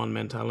the A1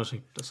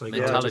 mentality. That's like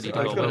Mentality I to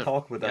was go going with to it.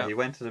 talk about that. Yeah. He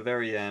went to the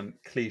very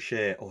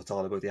cliche. Oh, it's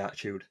all about the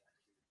attitude.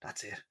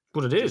 That's it.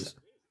 But it is.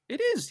 It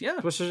is, yeah.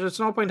 But it's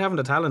no point having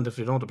the talent if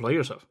you don't apply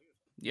yourself.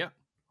 Yeah,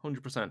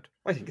 100%.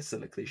 I think it's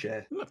still a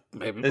cliche.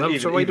 Maybe. Even- Well,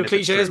 so why even do if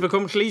it's cliches true.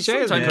 become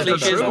cliches? Sometimes Because they're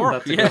cliches true.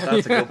 work.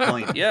 That's a good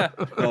point. Yeah.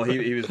 No,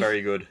 he was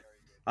very good.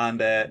 And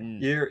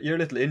your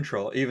little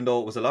intro, even though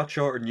it was a lot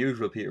shorter than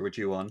usual, Peter, with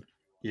you on,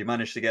 you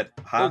managed to get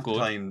half the good.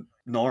 time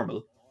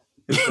normal.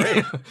 It was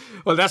great.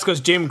 Well, that's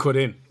because Jim cut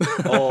in.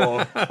 Oh, I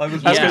was That's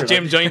wondering, because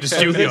Jim joined the I was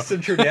studio.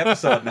 listening through the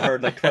episode and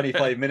heard like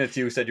 25 minutes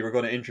you said you were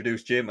going to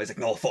introduce Jim. I was like,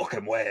 no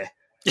fucking way.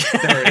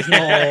 There is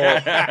no...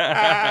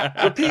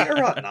 But Peter,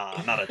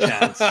 nah, not a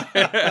chance.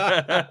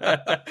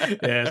 Yeah,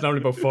 it's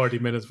normally about 40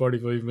 minutes,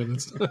 45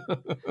 minutes.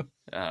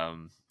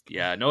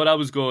 Yeah, no, that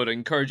was good. I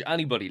encourage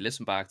anybody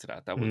listen back to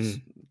that. That was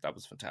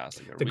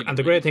fantastic. I really, And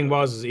the really great thing enjoyed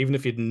was, is even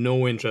if you had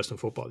no interest in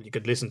football, you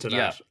could listen to that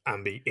Yeah.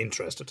 and be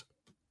interested.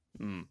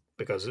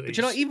 Because it. But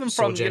you know, even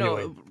from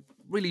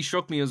really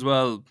struck me as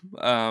well.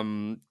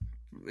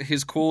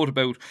 His quote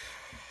about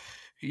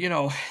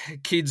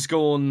kids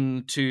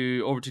going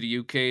over to the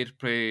UK to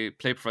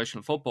play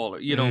professional football.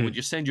 You know, would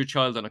you send your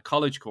child on a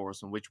college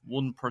course in which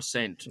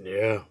 1%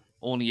 yeah,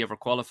 only ever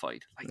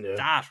qualified? Like Yeah.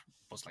 that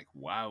was like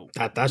wow.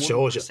 that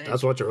shows you. 1%.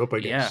 That's what you're up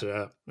against.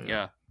 Yeah,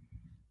 Yeah.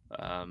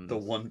 The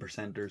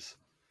 1%ers.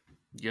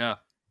 Yeah.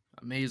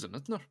 Amazing,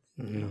 isn't it?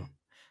 Yeah.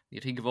 You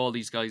think of all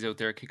these guys out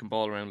there kicking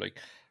ball around, like,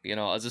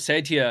 as I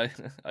said to you,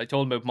 I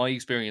told him about my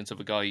experience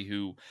of a guy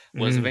who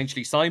was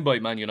eventually signed by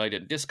Man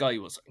United. This guy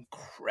was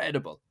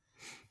incredible,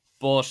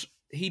 but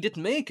he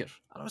didn't make it.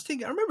 And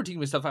I remember thinking to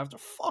myself after,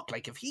 fuck,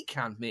 like, if he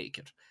can't make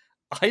it,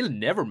 I'll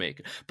never make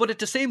it. But at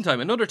the same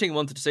time, another thing I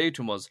wanted to say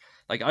to him was,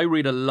 like, I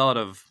read a lot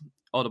of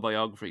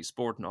autobiographies,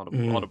 sporting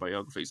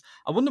autobiographies.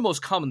 And one of the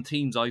most common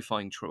themes I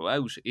find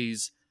throughout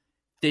is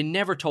they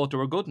never thought they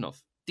were good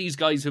enough. These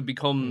guys who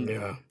become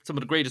some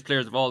of the greatest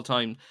players of all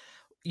time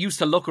used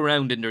to look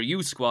around in their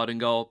youth squad and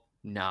go,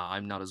 nah,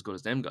 I'm not as good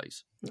as them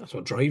guys. That's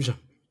what drives you.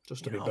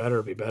 Just to be better.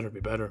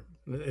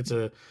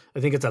 I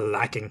think it's a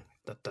lacking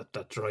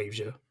that drives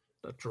you.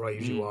 That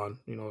drives you on.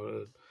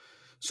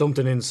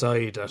 Something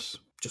inside that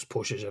just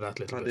pushes you that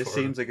little bit This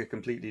further. seems like a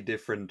completely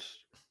different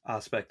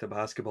aspect of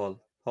basketball.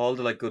 All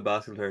the good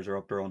basketball players are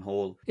up their own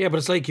hole. Yeah, but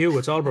it's like you.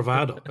 It's all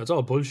bravado. It's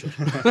all bullshit.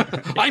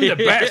 I'm the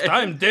best.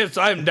 I'm this.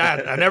 I'm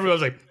that. And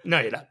everyone's like, no,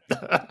 you're not.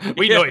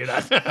 We know you're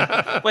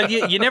not. Well,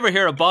 you never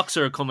hear a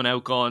boxer coming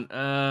out going,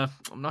 I'm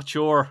not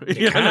sure.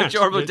 I'm not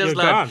sure about this You're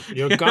lad. gone.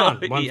 You're gone.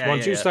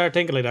 Once you Yeah. start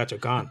thinking like that, you're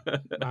gone.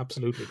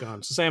 Absolutely gone.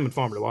 It's the same in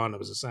Formula One. There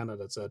was a senator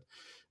that said,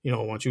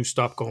 once you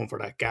stop going for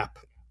that gap,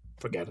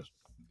 forget it.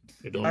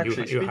 You don't.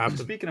 Actually, you have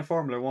to. speaking of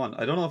Formula One,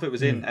 I don't know if it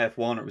was in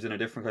F1 or it was in a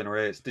different kind of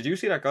race. Did you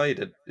see that guy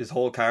that his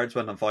whole cards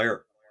went on fire?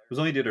 It was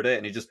only the other day,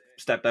 and he just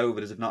stepped out of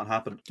it as if nothing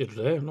happened. The other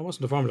day, no, it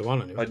wasn't the Formula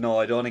One anyway.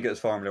 I don't think it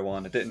was Formula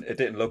One. It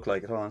didn't look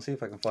like it. Hold on, see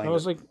if I can find It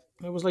was it.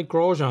 like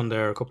Grosjean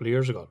there a couple of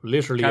years ago,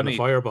 literally in a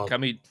fireball.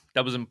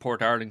 That was in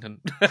Port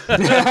Arlington.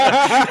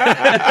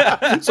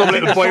 Some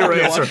little boy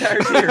racer.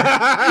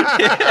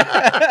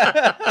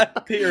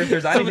 Peter, if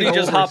there's anything Somebody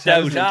just over hopped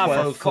out.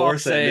 2012 For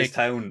course fuck's in this sake.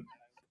 town,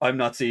 I'm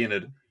not seeing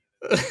it.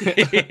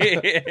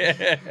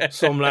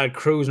 Some lad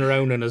cruising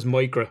around in his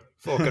Micra,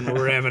 fucking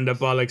revving the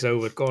bollocks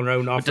out with going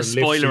around offering The lifts to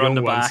spoiler on young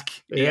the ones. back.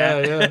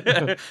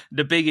 Yeah.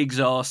 The big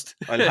exhaust.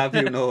 I'll have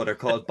you know they're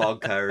called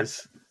bog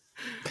cars.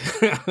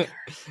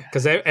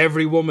 Because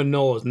every woman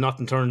knows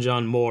nothing turns you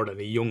on more than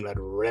a young lad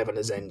revving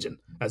his engine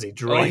as he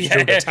drives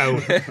through the town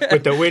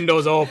with the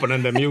windows open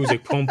and the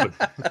music pumping.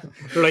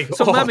 They're like,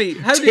 So, Mammy,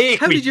 how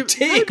did you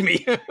take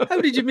me? How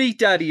did you meet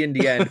Daddy in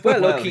the end? Well,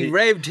 Well, look, he he-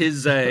 revved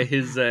his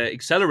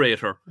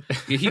accelerator.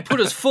 He put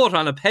his foot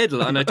on a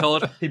pedal, and I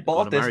thought He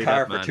bought "Gonna this marry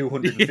car that for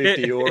man."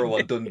 €250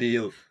 on done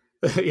deal.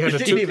 Yeah, It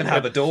didn't even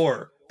have a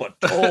door, but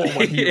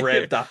when he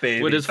revved that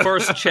baby. with his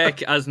first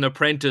check as an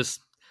apprentice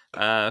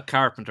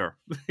carpenter.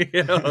 He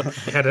had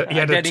a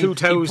And then he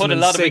 2006 put a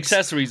lot of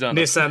accessories on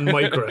it. Nissan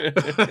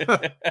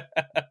Micra.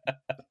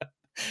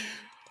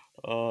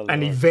 Oh,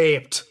 And he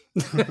vaped.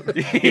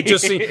 You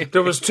just see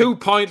there was two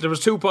piles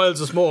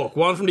of smoke,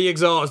 one from the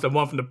exhaust and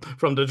one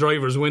from the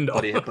driver's window.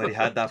 But he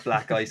had that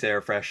black ice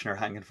air freshener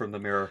hanging from the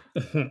mirror.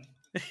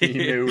 He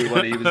knew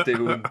what he was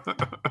doing.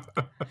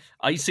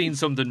 I seen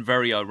something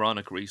very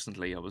ironic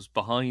recently. I was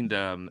behind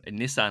a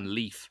Nissan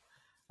Leaf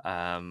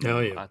at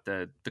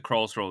the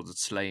crossroads at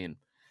Slane.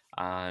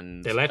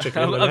 And The electric-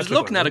 I the was electric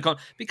looking one, at it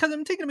because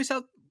I'm thinking to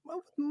myself, I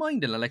wouldn't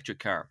mind an electric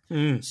car.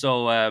 Mm.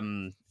 So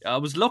I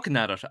was looking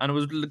at it and I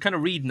was kind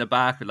of reading the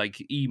back with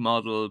like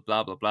E-model,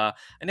 blah, blah, blah.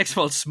 And next of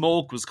all,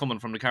 smoke was coming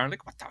from the car. I'm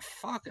like, what the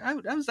fuck?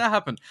 How's that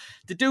happen?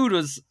 The dude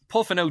was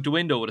puffing out the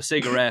window with a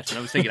cigarette. And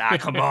I was thinking,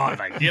 come on.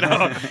 Like,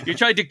 you're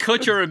trying to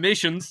cut your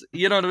emissions.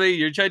 You know what I mean?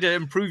 You're trying to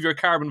improve your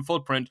carbon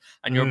footprint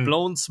and you're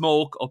blowing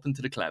smoke up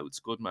into the clouds.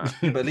 Good man.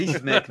 But at least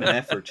he's making an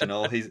effort,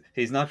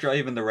 He's not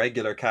driving the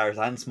regular cars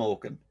and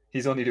smoking.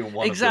 He's only doing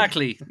one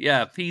Exactly.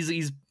 Yeah.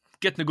 He's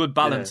getting a good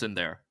balance in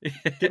there.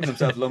 Giving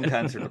himself lung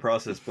cancer in the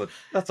process, but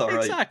that's all right.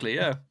 Exactly,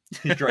 yeah.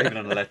 He's driving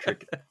on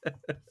electric.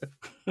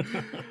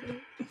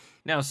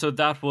 Now, so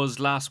that was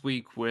last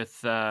week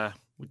with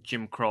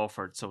Jim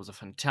Crawford. So it was a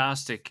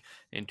fantastic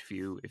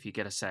interview. If you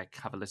get a sec,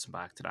 have a listen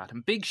back to that.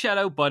 And big shout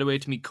out, by the way,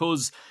 to me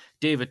cuz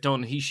David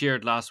Dunn. He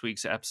shared last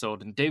week's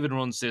episode, and David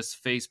runs this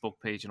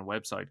Facebook page and a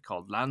website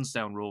called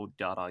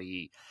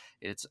lansdownroad.ie.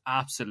 It's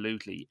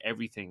absolutely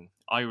everything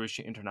Irish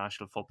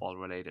international football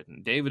related.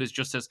 And David is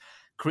just this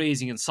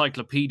crazy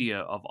encyclopedia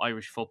of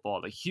Irish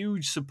football, a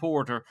huge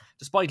supporter.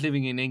 Despite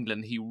living in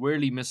England, he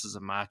rarely misses a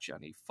match,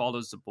 and he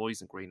follows the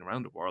boys in green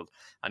around the world,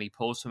 and he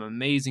posts some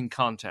amazing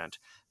content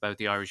about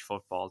the Irish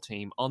football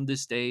team. On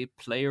this day,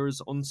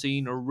 players,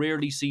 unseen or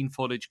rarely seen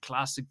footage,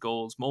 classic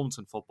goals, moments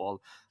in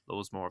football,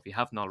 loads more. If you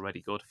haven't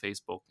already, go to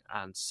Facebook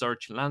and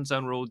search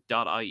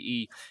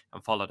lansdownroad.ie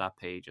and follow that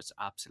page. It's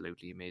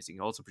absolutely amazing.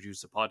 He also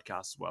produces a podcast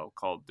as well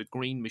called The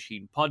Green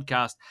Machine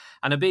Podcast.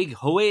 And a big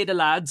Hoé the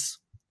lads.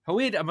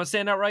 Hoé, am I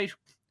saying that right?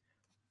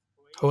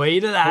 Hoé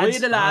the lads.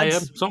 Hoé the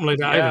lads. Something like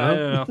that, Yeah, I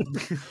don't know.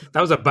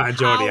 That was a bad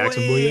Geordie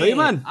accent, boy.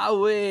 Man.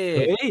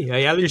 Hoé.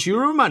 Hey, Alan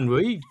Shearer, man,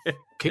 we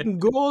kicking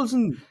goals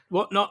and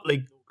whatnot,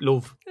 like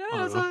love.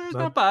 Yeah, it's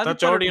not bad. That's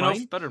Geordie enough.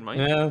 Better than mine.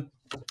 Yeah.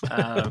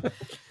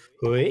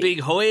 Big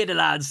hoy the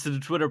lads to the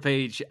Twitter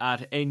page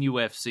at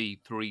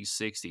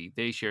NUFC360.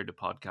 They shared the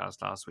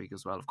podcast last week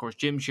as well. Of course,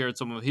 Jim shared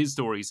some of his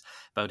stories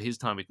about his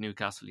time at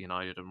Newcastle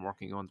United and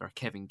working under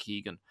Kevin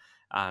Keegan.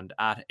 And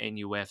at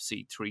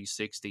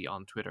NUFC360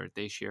 on Twitter,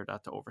 they shared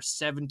that to over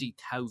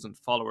 70,000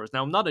 followers.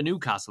 Now, I'm not a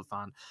Newcastle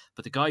fan,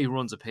 but the guy who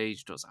runs a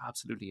page does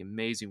absolutely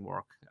amazing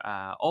work.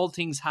 All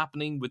things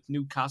happening with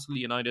Newcastle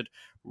United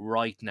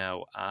right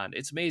now. And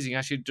it's amazing.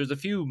 Actually, there's a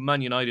few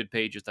Man United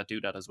pages that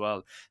do that as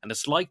well. And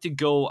it's like to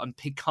go and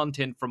pick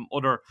content from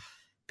other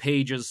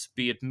pages,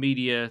 be it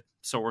media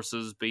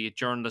sources, be it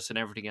journalists and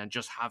everything, and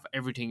just have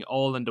everything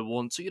all into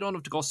one. So you don't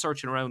have to go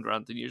searching around or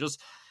anything. You just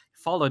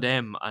follow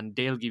them and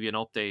they'll give you an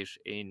update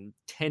in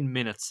 10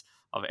 minutes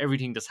of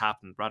everything that's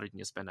happened rather than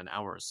you spending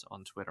hours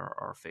on Twitter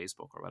or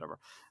Facebook or whatever.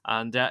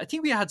 And I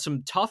think we had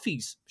some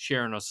toffees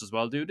sharing us as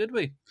well, did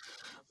we?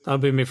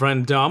 That'd be my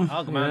friend Dom.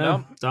 Oh, come on,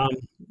 Dom. Dom,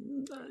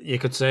 you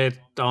could say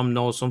Dom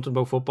knows something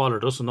about football or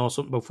doesn't know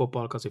something about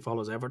football because he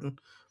follows Everton.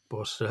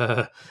 But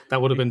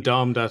that would have been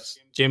Dom that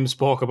Jim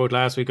spoke about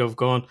last week of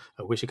going,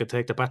 I wish I could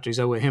take the batteries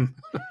out with him.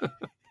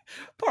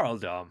 Poor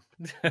old Dom.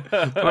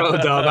 Poor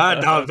old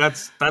Dom. Dom,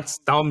 that's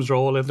Dom's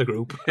role in the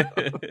group.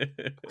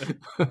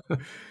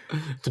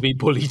 To be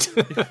bullied.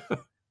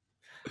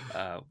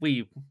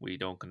 We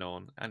don't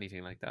condone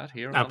anything like that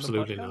here.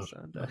 Absolutely on not.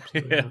 the podcast.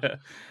 Absolutely not.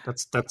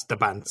 That's the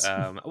bands.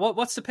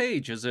 What's the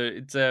page? It's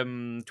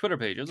Twitter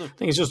page, is it? I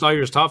think it's just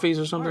Irish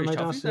Toffees or something Irish like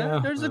toffees, that. yeah.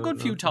 Yeah. There's a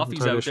good few toffees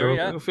entirely out there,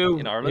 yeah. A few,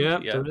 in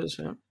Ireland. Yeah, there is,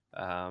 yeah.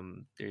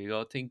 There you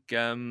go. I think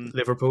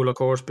Liverpool, of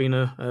course, being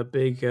a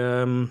big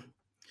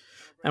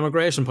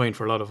emigration point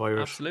for a lot of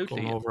Irish.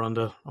 Absolutely. Going over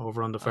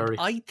on the ferry.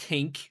 I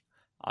think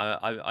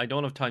I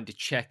don't have time to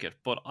check it,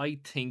 but I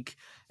think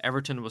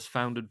Everton was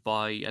founded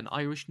by an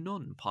Irish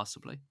nun,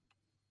 possibly,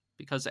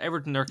 because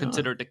Everton are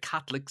considered the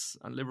Catholics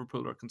and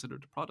Liverpool are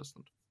considered the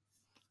Protestant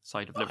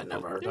side of Liverpool. I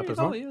never heard There that you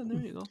before. go, yeah, there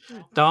you go.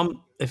 Yeah.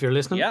 Dom, if you're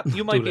listening, Yeah,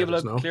 you might do be let able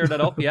us to know. clear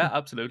that up. Yeah,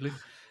 absolutely.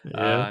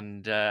 Yeah.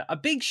 And a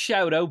big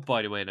shout out,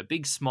 by the way, and a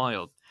big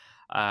smile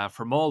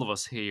from all of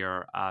us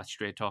here at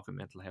Straight Talking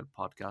Mental Health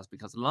Podcast,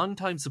 because a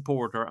long-time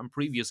supporter and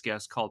previous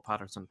guest, Carl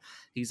Patterson,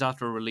 he's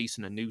after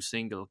releasing a new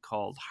single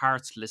called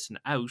Hearts Listen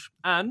Out,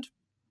 and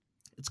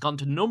it's gone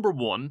to number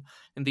 1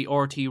 in the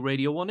RT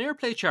Radio 1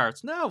 airplay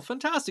charts. Now,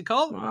 fantastic,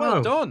 Carl.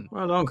 Well done.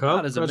 Well done, Carl.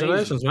 That is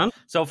Congratulations, man.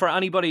 So for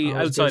anybody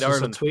outside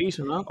Ireland, tweet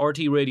and that.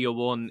 RT Radio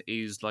 1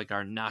 is like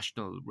our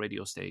national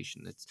radio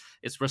station.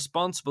 It's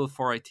responsible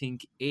for, I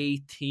think,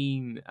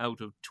 18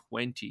 out of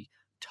 20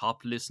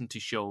 top listened to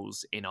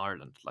shows in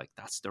Ireland. Like,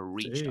 that's their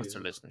reach, that's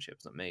their listenership.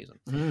 It's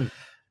amazing.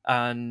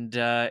 And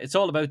it's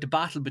all about the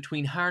battle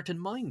between heart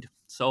and mind.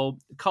 So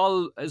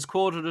Carl is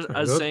quoted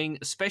as saying,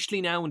 especially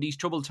now in these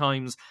troubled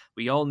times,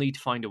 we all need to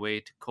find a way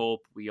to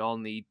cope. We all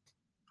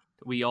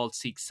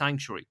seek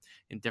sanctuary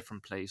in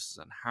different places,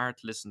 and Heart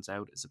Listens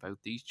Out is about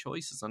these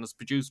choices. And it's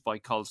produced by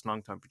Carl's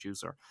longtime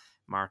producer,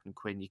 Martin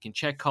Quinn. You can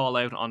check Carl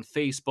out on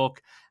Facebook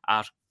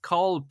at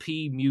Call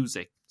P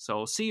Music.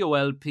 So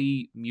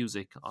COLP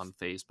Music on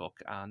Facebook,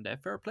 and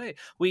fair play.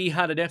 We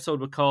had an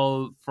episode with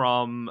Carl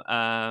from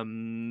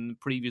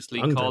previously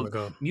called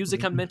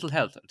Music and Mental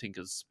Health, I think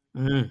is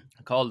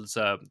Carl's.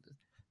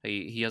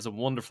 He has a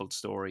wonderful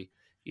story.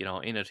 You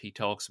know, in it he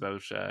talks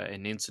about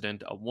an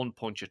incident, a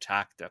one-punch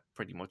attack that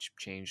pretty much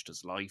changed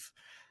his life.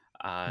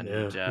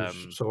 And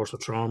source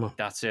of trauma.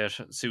 That's it.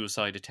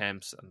 Suicide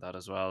attempts and that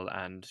as well.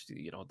 And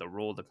you know, the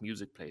role that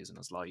music plays in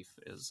his life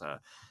is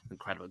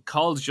incredible.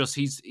 Carl's just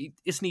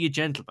isn't he a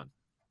gentleman?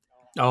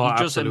 Oh, he's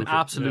just absolutely. an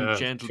absolute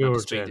gentleman to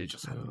speak to.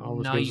 Just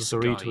always nice gives us a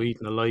retweet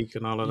and a like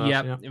and all of that.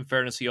 Yeah, in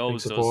fairness, he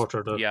always big supporter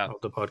of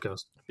the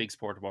podcast. Big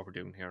supporter of what we're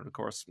doing here, and of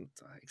course,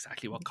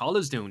 exactly what Carl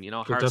is doing. You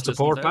know, get that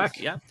support back.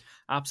 Yeah,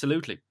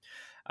 absolutely.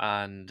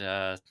 And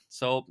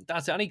so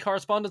that's any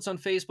correspondence on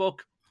Facebook.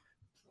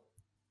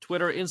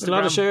 Twitter, Instagram. A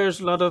lot of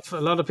shares. A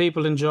lot of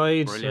people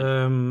enjoyed.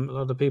 Brilliant. A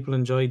lot of people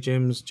enjoyed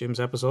Jim's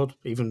episode.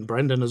 Even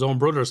Brendan, his own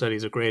brother, said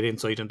he's a great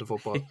insight into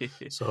football.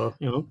 So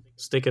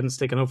sticking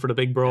up for the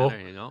big bro.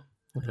 There you go.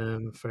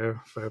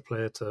 Fair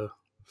play to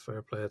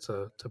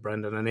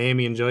Brendan, and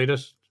Amy enjoyed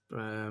it.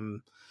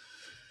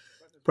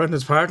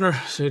 Brendan's partner,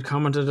 she had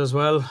commented as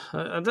well.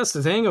 And that's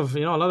the thing of a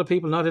lot of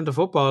people not into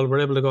football were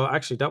able to go,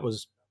 actually that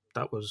was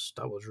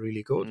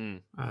really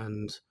good.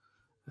 And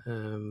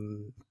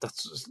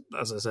that's,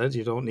 as I said,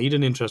 you don't need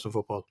an interest in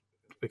football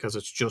because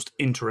it's just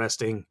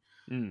interesting.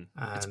 And,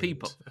 it's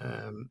people.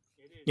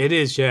 It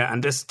is, yeah.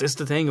 And this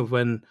the thing of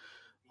when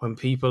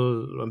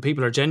people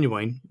are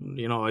genuine,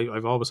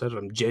 I've always said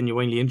I'm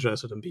genuinely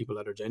interested in people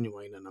that are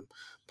genuine, and I'm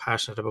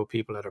passionate about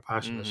people that are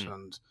passionate.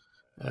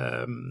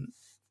 And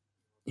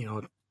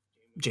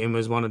Jim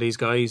is one of these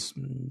guys.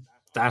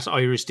 That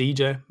Irish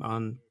DJ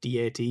on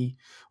DAT_Irish_DJ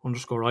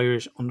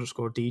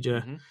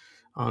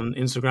on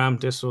Instagram.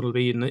 This will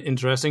be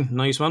interesting.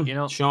 Nice one.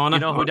 Shauna. You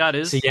know who that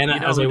is? Sienna,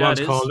 as I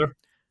once called her.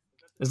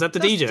 Is that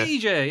that's DJ?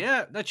 DJ,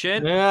 yeah, that's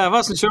Shane. Yeah, I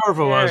wasn't sure if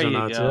it was or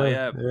not.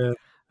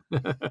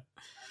 Yeah.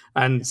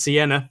 And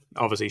Sienna,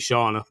 obviously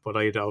Shauna, but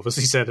I'd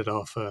obviously set it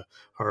off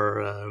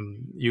her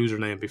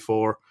username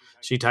before.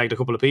 She tagged a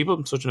couple of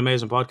people. Such an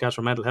amazing podcast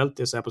for mental health.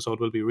 This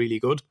episode will be really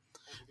good.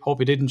 Hope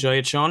you did enjoy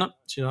it, Shauna.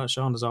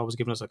 Shauna's always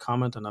given us a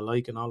comment and a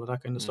like and all of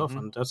that kind of stuff,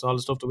 and that's all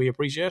the stuff that we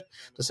appreciate.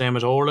 The same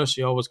as Orla,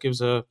 she always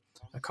gives a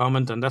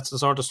comment, and that's the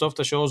sort of stuff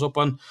that shows up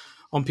on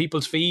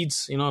people's feeds.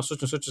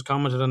 Such and such has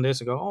commented on this,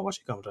 and go, oh, what's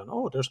she commented on?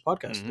 Oh, there's a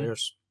podcast.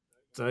 There's,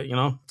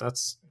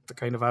 that's the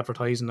kind of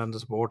advertising and the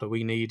support that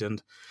we need,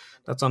 and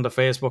that's on the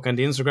Facebook and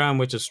the Instagram,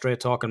 which is Straight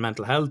Talking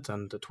Mental Health,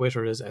 and the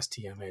Twitter is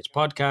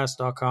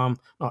stmhpodcast.com.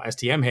 No,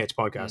 STMH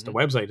Podcast. The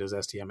website is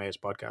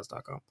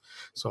stmhpodcast.com.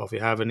 So if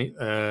you have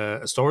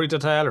a story to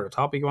tell or a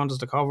topic you want us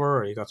to cover,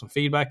 or you got some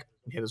feedback,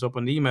 hit us up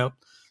on the email.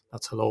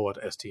 That's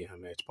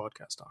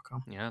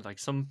hello@stmhpodcast.com. Yeah, like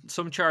some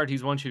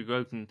charities want you to go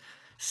out and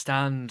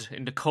stand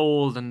in the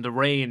cold and the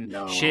rain,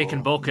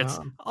 shaking buckets.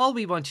 No. All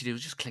we want you to do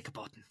is just click a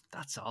button.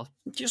 That's all.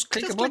 Just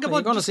click a button.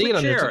 You're going to see it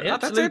on share. Yeah,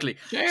 absolutely.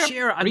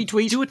 Share and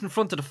retweet. Do it in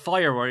front of the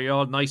fire where you're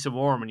all nice and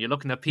warm and you're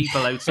looking at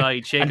people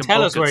outside shaking and tell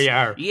buckets. us where you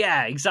are.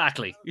 Yeah,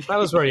 exactly. Tell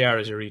us where you are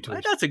as you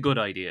retweet. That's a good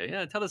idea.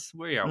 Yeah, tell us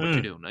where you are, what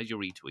you're doing as you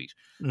retweet.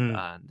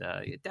 And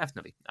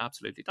definitely,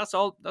 absolutely. That's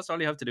all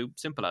you have to do.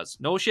 Simple as.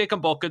 No shaking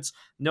buckets,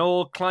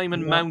 no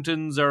climbing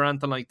mountains or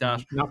anything like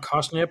that. Not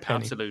costing you a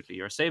penny. Absolutely.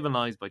 You're saving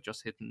lives by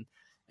just hitting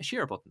a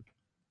share button,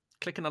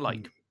 clicking a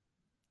like,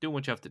 doing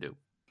what you have to do.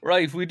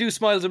 Right, we do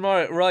Smiles and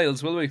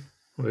Riles, will we?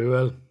 We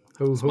will.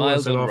 Who Smiles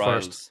wants to and go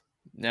Riles. first?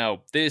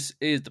 Now, this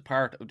is the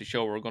part of the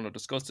show where we're going to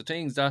discuss the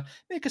things that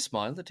make us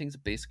smile, the things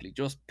that basically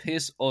just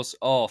piss us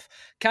off.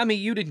 Cammy,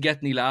 you didn't get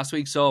any last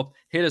week, so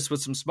hit us with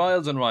some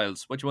Smiles and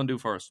Riles. What do you want to do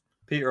first?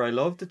 Peter, I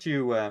love that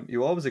you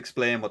always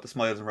explain what the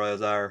Smiles and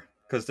Riles are,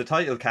 because the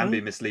title can be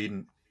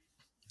misleading.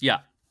 Yeah.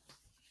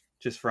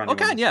 Just for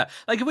anyone. Okay, yeah.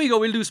 Like if we go,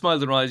 we'll do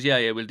Smiles and Riles.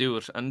 Yeah, we'll do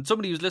it. And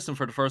somebody who's listening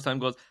for the first time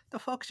goes, the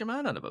fuck's your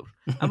man on about?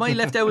 Am I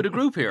left out of the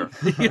group here?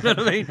 You know what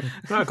I mean?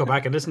 I'll go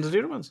back and listen to the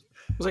other ones.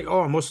 I was like,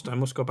 oh, I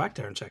must go back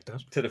there and check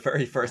that. To the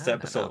very first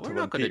episode. We're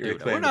not going to do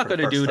that. We're not going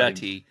to do that,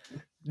 T.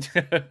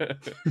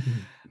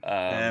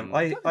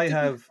 I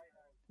have...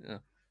 Yeah.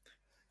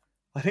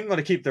 I think I'm going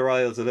to keep the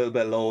Riles a little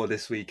bit low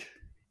this week.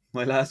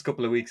 My last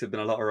couple of weeks have been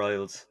a lot of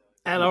Riles.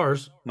 And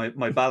ours. My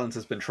balance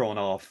has been thrown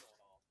off.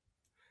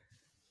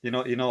 You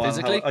know,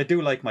 I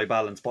do like my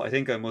balance, but I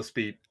think I must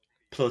be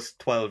plus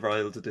 12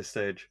 Riles at this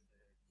stage.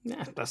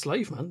 Yeah, that's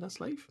life, man.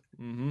 That's life.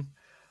 Mm-hmm.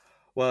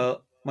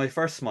 Well, my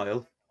first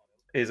smile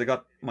is I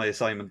got my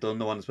assignment done,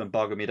 the one that's been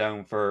bogging me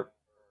down for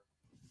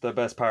the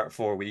best part of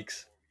 4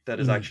 weeks. That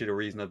is actually the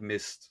reason I've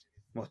missed,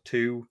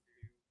 2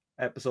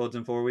 episodes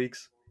in 4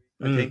 weeks?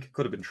 I think.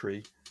 Could have been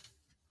 3.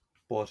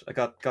 But I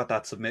got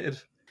that submitted.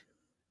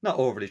 Not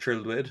overly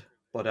thrilled with it,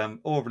 but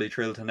I'm overly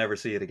thrilled to never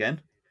see it again.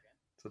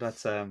 So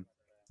that's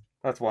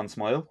one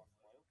smile.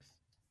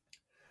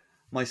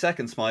 My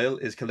second smile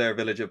is Kildare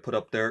Village have put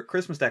up their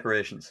Christmas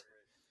decorations.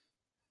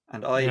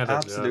 And I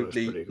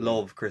absolutely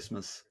love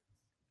Christmas.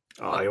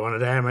 Oh, you one of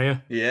them, are you?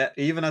 Yeah,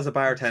 even as a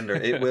bartender,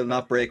 it will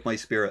not break my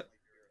spirit.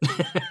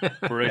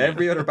 Brilliant.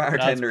 Every other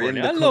bartender in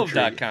the country love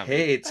that, Cam.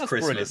 hates That's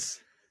Christmas brilliant.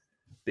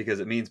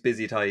 because it means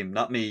busy time,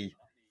 not me.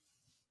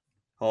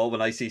 Oh,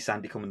 when I see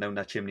Sandy coming down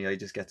that chimney, I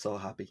just get so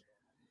happy.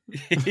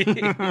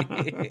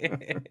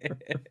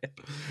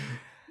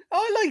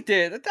 I like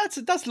that.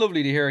 That's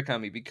lovely to hear,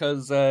 Cammy,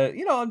 because I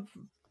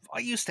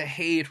used to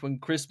hate when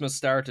Christmas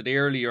started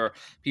early or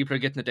people are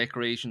getting the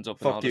decorations up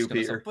and Fuck all this you, kind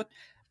Peter. of stuff.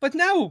 But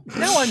now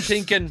I'm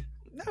thinking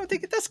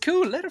that's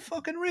cool. Let her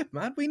fucking rip,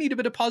 man. We need a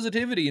bit of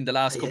positivity in the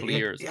last couple of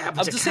years. Yeah, I but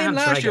was you the same can't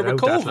last drag year it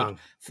with out that COVID. long.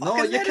 No,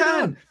 Fucking you let it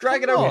can. on.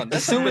 Drag it Come out. on,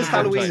 As soon as have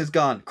Halloween time. is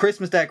gone,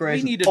 Christmas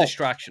decorations. We need a up.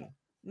 distraction.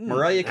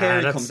 Mariah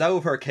Carey that's- comes out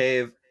of her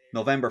cave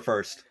November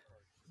 1st.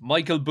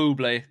 Michael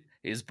Bublé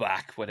is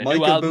back with a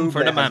Michael new album Bublé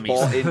for the has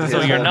bought into mammies. So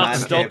his you're whole not man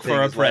stuck cave for thing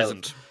a as well.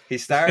 present. He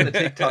started a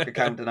TikTok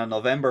account, and on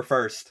November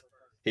 1st,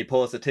 he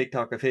posted a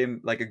TikTok of him,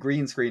 like a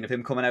green screen of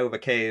him coming out of a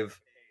cave,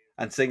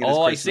 and singing his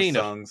Oh, I Christmas seen it.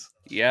 songs.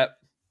 Yep.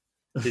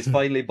 He's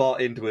finally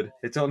bought into it.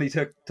 It's only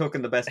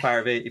taken the best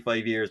part of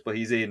 85 years, but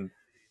he's in.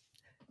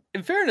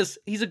 In fairness,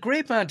 he's a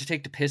great man to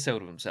take the piss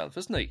out of himself,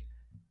 isn't he?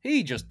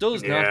 He just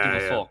does not Yeah, give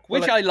a yeah. fuck,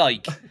 which Well, I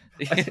like.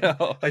 You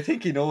know? I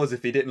think he knows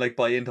if he didn't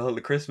buy into all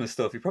the Christmas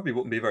stuff, he probably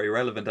wouldn't be very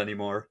relevant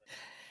anymore.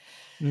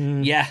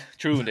 Yeah,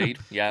 true indeed.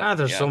 Yeah.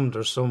 There's yeah.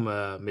 some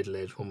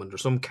middle-aged woman.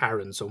 There's some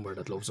Karen somewhere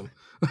that loves him.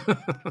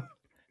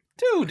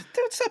 Dude,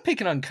 stop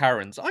picking on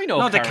Karens. I know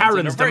No, the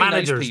Karens, and Karens, they're the very nice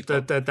managers,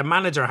 people. the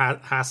manager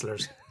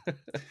hasslers.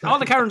 All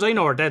the Karens I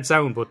know are dead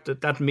sound, but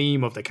that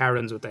meme of the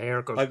Karens with the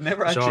haircut, I've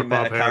never short actually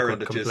met bob a Karen haircut,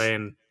 that just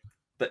complain.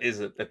 that is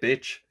a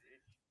bitch.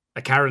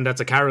 A Karen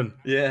that's a Karen.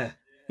 Yeah.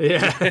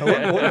 Yeah.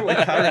 I wonder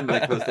what Karen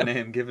was the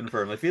name given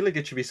for him. I feel like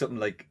it should be something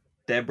like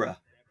Deborah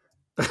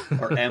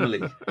or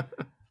Emily.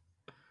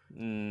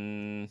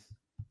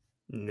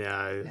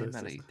 Yeah,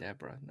 Emily,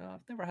 Deborah. No,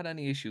 I've never had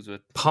any issues with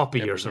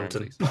Poppy or Deborah's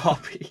something. Emily's.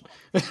 Poppy.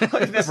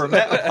 I've never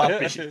met a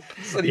Poppy.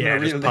 It's not even Yeah, a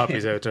there's real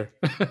poppies name. out there.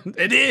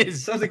 It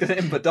is. Sounds like the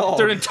name of a dog.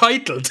 They're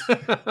entitled.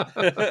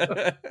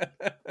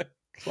 It's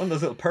one of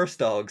those little purse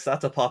dogs.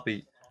 That's a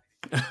Poppy.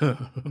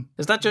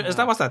 Is that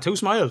what's that? 2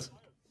 smiles.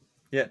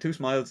 Yeah, 2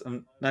 smiles.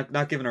 I'm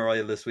not giving a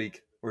Royal this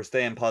week. We're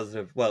staying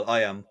positive. Well,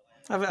 I am.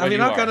 Have you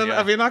not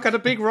got a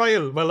big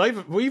Royal?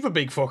 Well, we've a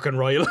big fucking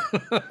Royal.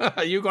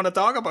 Are you going to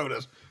talk about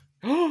it?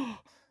 I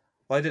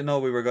didn't know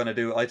we were going to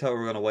do. I thought we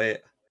were going to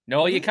wait.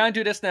 No, you can't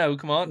do this now.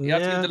 Come on. You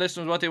have to Yeah. give the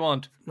listeners what they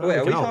want. Well, Wait, we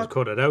are can we always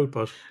cut it out,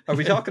 but Are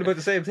we talking about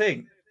the same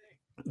thing?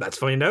 let's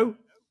find out.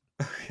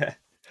 Yeah.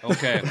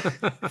 Okay.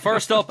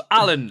 First up,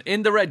 Alan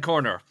in the red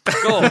corner.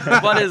 Go.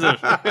 What is it?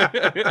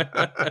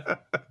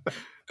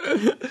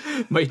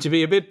 Might you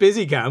be a bit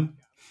busy, Cam?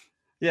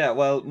 Yeah,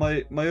 well,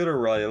 my other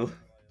Royal.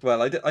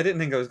 Well, I didn't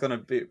think I was going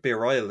to be a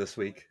Royal this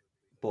week,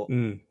 but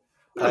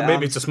Well,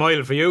 maybe it's a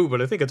smile for you,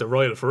 but I think it's a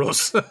Royal for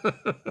us.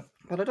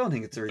 but I don't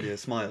think it's really a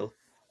smile.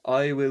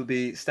 I will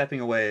be stepping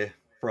away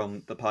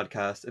from the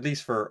podcast, at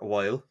least for a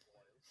while.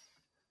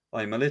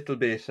 I'm a little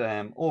bit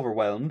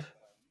overwhelmed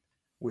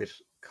with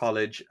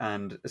college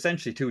and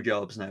essentially 2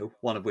 jobs now,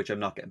 one of which I'm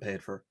not getting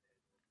paid for.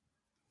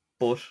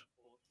 But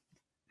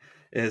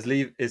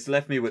it's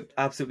left me with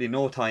absolutely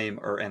no time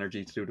or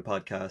energy to do the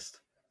podcast.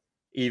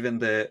 Even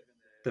the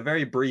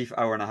very brief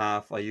hour and a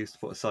half I used to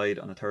put aside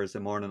on a Thursday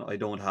morning, I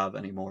don't have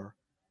anymore.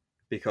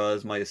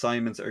 Because my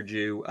assignments are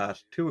due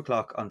at 2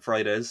 o'clock on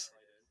Fridays,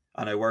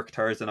 and I work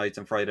Thursday nights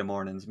and Friday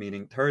mornings,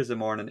 meaning Thursday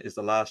morning is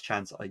the last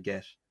chance I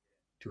get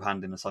to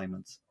hand in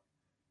assignments.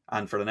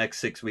 And for the next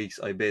 6 weeks,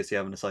 I basically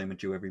have an assignment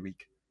due every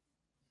week.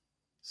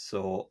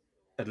 So,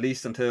 at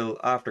least until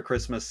after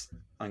Christmas,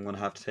 I'm going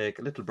to have to take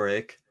a little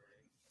break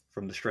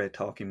from the Straight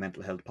Talking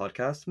Mental Health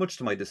podcast, much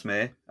to my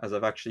dismay, as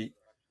I've actually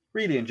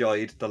really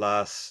enjoyed the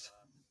last,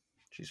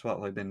 what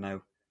have I been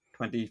now?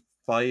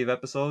 25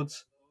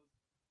 episodes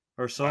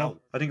or so. Wow.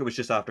 I think it was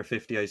just after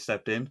 50 I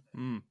stepped in.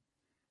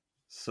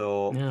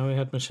 So, Yeah, we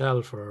had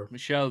Michelle for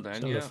Michelle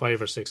then, yeah.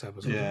 5 or 6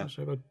 episodes. Yeah.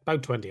 So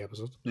about 20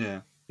 episodes.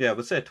 yeah,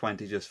 but say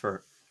 20 just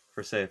for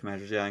safe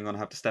measures. Yeah, I'm going to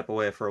have to step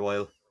away for a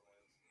while.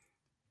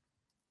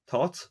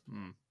 Thoughts?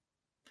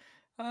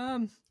 Are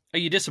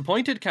you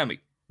disappointed, Cammy?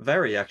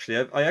 Very,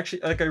 actually. I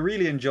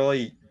really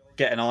enjoy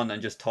getting on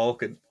and just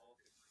talking,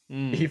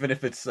 even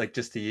if it's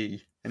just to you.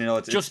 And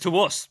it's Just to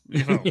us,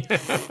 you know.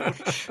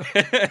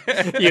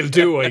 You'll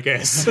do, I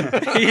guess.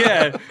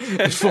 Yeah.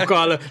 Fuck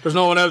all. There's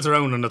no one else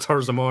around on a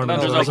Thursday morning.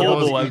 And there's So I a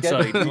suppose hobo you get-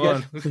 outside. you Come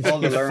on. get all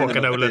the learning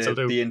Fucking of outlets will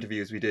do. the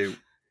interviews we do,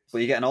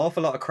 but you get an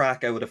awful lot of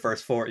crack out of the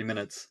first 40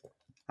 minutes,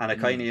 and it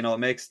kind of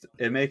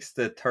it makes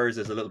the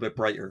Thursdays a little bit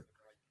brighter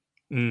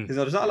because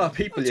there's not a lot of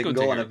people That's you can good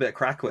to go on hear. a bit of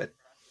crack with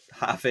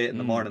 8:30 in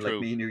the morning true.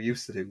 like me and you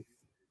used to do.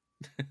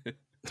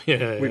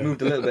 Yeah, We yeah.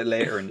 moved a little bit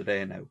later in the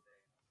day now.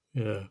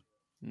 Yeah.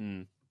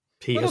 Well,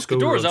 look, the school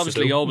door is runs to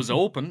obviously do. always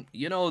open.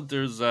 You know,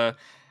 there's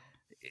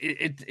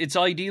it's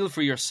ideal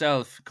for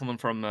yourself coming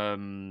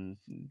from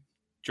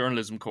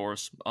journalism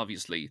course,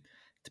 obviously,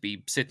 to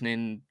be sitting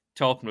in,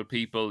 talking with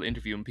people,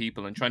 interviewing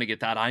people, and trying to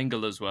get that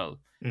angle as well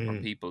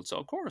from people. So,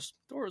 of course,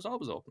 door is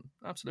always open.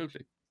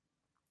 Absolutely.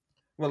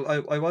 Well,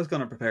 I was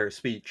going to prepare a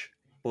speech,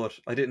 but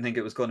I didn't think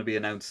it was going to be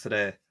announced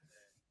today.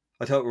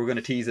 I thought we were going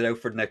to tease it out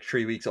for the next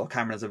 3 weeks. Oh,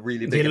 Cameron has a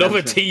really big You love a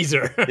announcement.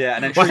 teaser. Yeah,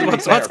 and then What- 3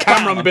 what's weeks later,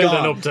 Cameron bam,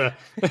 building gone. up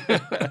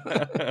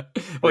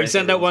to? Well, he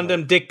sent out one of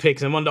them dick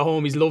pics, and one of the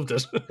homies loved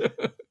it.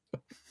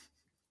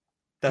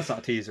 That's not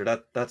a teaser.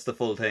 That's the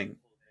full thing.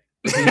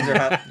 The teaser,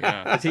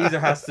 Yeah. the teaser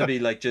has to be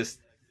just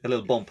a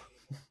little bump.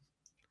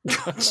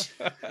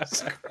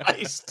 Jesus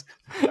Christ.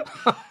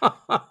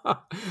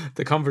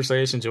 The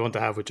conversations you want to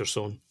have with your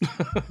son.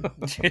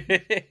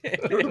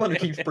 You're the one who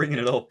keeps bringing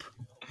it up.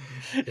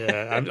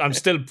 Yeah, I'm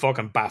still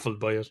fucking baffled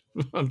by it.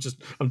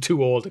 I'm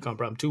too old to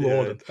comprehend. I'm too Yeah,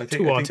 old and I think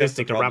too that's the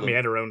autistic to wrap my problem.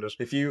 head around it.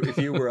 If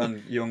you were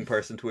on young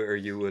person Twitter,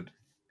 you would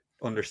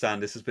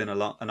understand this has been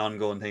an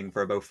ongoing thing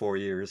for about 4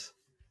 years.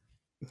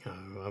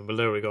 Well,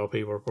 there we go,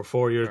 people. We're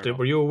 4 years. Fair enough.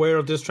 Were you aware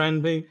of this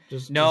trend, B?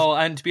 No,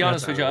 and to be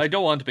honest with you, alright. I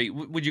don't want to be.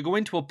 Would you go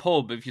into a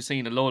pub if you've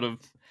seen a load of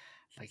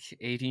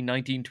 18,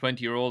 19,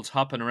 20-year-olds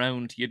hopping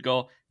around? You'd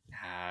go,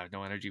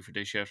 No energy for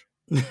this shit.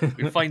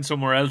 We'll find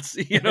somewhere else.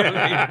 You know what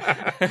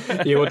I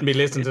mean? You wouldn't be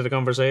listening to the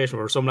conversation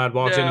where some lad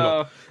walks in and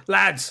No. goes,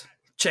 lads,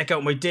 check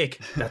out my dick.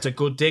 That's a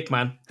good dick,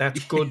 man.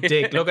 That's good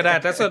dick. Look at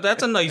that.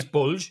 That's a nice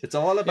bulge. It's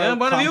all about Yeah,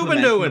 what have you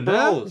been complimenting doing, the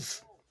huh?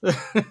 bros.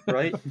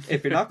 Right?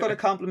 If you're not going to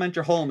compliment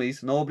your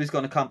homies, nobody's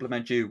going to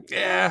compliment you.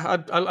 Yeah,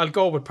 I'll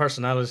go with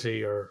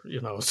personality or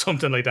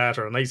something like that,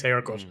 or a nice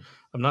haircut.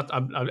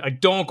 I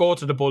don't go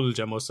to the bulge.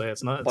 I must say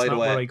it's not. It's By the not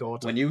where I way, go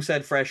to. when you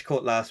said fresh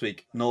cut last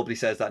week, nobody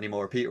says that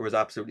anymore. Peter was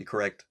absolutely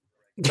correct.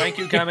 Thank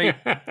you, Cammy.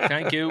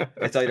 Thank you.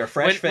 It's either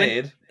fresh When-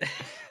 fade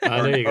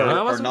There you go. I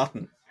or wasn't-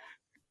 nothing.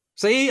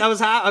 See, I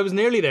was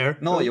nearly there.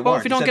 No, you Well,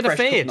 weren't. if you don't You get said a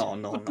fresh cut. fade,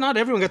 No. But not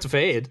everyone gets a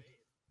fade.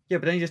 Yeah,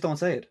 but then you just don't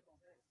say it.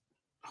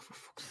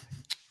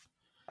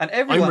 And I'm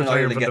everyone in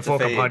retiring Ireland from the gets a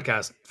fucking fade.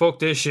 podcast. Fuck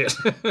this shit.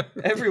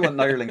 Everyone in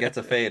Ireland gets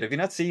a fade. Have you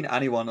not seen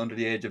anyone under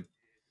the age of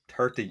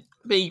 30?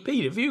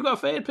 Pete, have you got a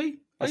fade, Pete?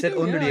 I said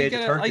do, under the I age of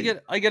get 30.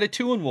 I get a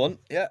 2-in-1.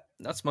 Yeah,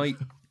 that's my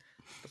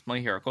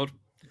haircut.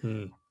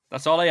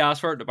 That's all I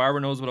ask for. The barber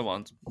knows what I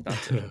want.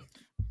 That's it.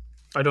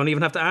 I don't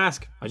even have to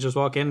ask. I just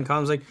walk in and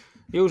Colin's like,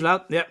 "Huge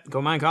lad, yeah,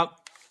 go man, Col."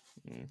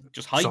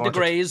 Just hide Sorted. the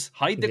greys.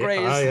 Hide the greys.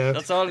 Yeah.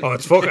 That's all. Oh,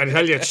 it's fucking, I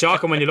tell you, it's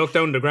shocking when you look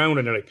down the ground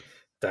and you're like,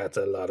 that's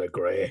a lot of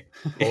grey.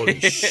 Holy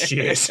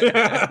shit.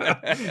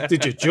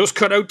 Did you just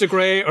cut out the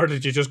grey or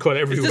did you just cut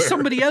Is everywhere? this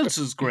somebody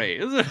else's grey?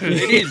 Is it?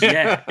 It is,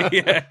 yeah.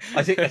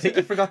 I think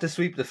you forgot to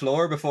sweep the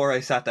floor before I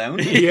sat down.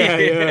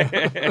 Yeah.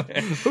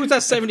 Who's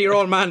that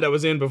 70-year-old man that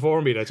was in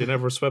before me that you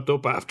never swept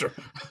up after?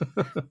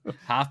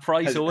 Half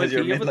price Has your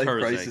OLP of a midlife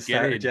Thursday. crisis Get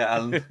started in. yet,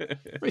 Alan?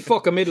 My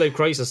fucking midlife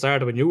crisis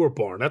started when you were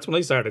born. That's when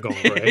I started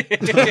going grey.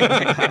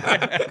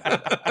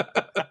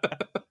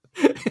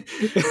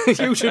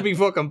 You should be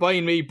fucking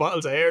buying me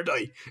bottles of hair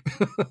dye.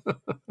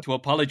 To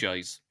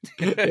apologise.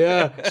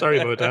 Yeah, sorry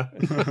about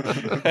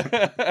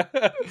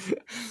that.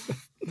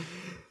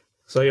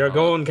 So you're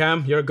going,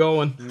 Cam. You're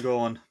going. I'm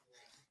going.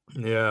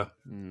 Yeah.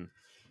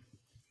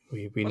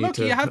 We Well, need look,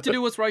 to. you have to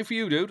do what's right for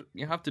you, dude.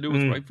 You have to do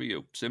what's right for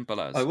you. Simple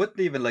as. I wouldn't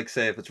even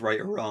say if it's right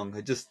or wrong.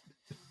 I just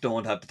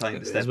don't have the time to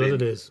It is step what in.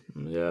 it is.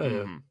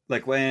 Yeah.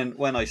 Like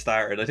when I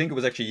started, I think it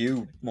was actually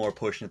you more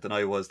pushing it than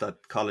I was,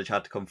 that college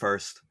had to come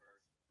first.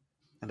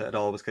 And that it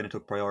always kind of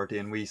took priority.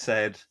 And we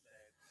said,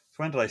 so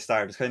when did I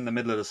start? It was kind of in the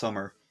middle of the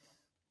summer.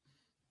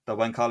 That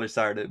when college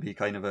started, it'd be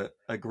kind of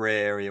a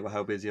grey area with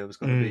how busy I was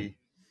going to be.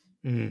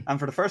 And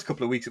for the first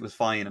couple of weeks, it was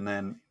fine. And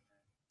then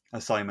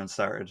assignments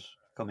started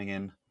coming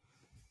in.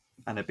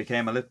 And it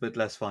became a little bit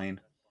less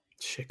fine.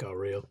 Shit got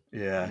real.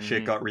 Yeah,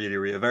 shit got really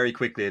real. Very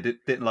quickly. I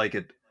didn't like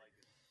it.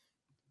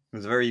 It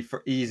was a very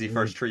easy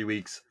first 3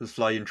 weeks. I was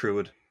flying through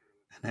it.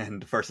 And then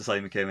the first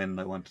assignment came in and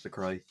I wanted to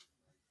cry.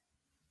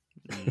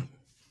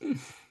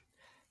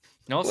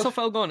 No, it's tough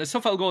out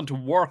going to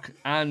work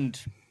and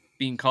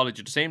being college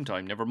at the same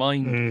time. Never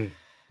mind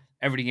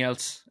everything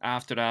else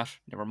after that.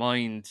 Never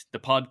mind the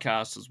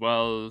podcast as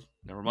well.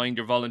 Never mind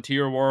your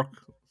volunteer work.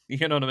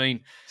 You know what I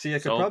mean? See, I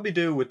could probably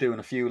do with doing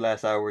a few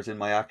less hours in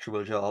my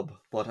actual job,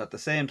 but at the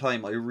same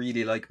time, I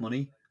really like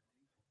money.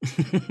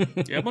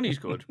 Yeah, money's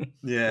good.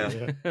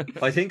 Yeah.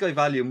 I think I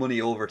value money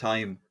over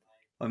time.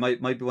 I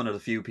might be one of the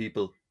few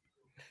people.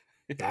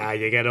 You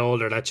get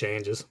older, that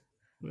changes.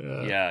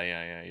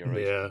 Yeah, you're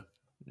right. Yeah.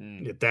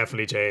 It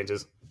definitely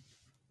changes.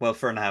 Well,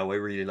 for now, I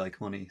really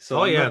like money. So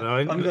Oh, I'm yeah, gonna, no,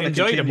 I'm going to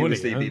enjoy the money,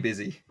 continuously yeah. be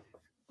busy.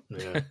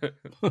 Yeah.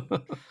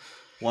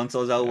 Once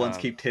those out ones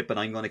keep tipping,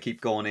 I'm going to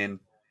keep going in.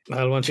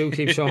 Well, once you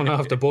keep showing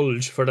off the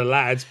bulge for the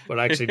lads, but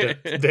actually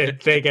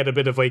they get a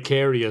bit of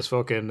vicarious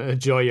fucking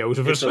joy out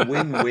of it. It's a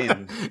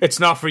win-win. It's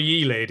not for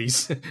ye,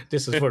 ladies.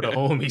 This is for the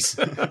homies.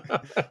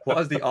 What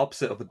is the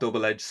opposite of a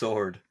double-edged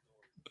sword?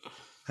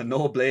 A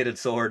no-bladed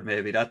sword,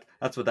 maybe.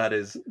 That's what that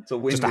is. It's a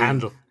win-win. Just a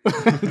handle.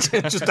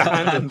 Just a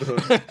handle.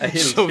 A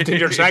hilt. Shoved in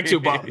your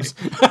tracksuit bottoms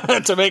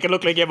to make it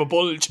look like you have a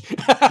bulge.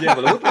 Yeah,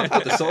 well, I wouldn't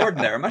have put the sword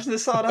in there. Imagine they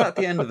saw that at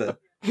the end of it.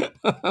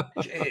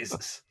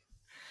 Jesus.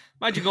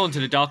 Imagine going to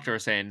the doctor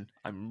saying,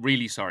 "I'm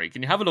really sorry.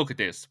 Can you have a look at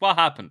this? What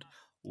happened?"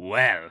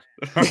 Well,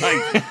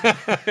 right.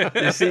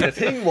 You see, the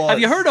thing was... Have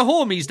you heard of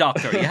homies,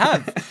 doctor? You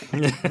have.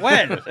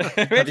 Well,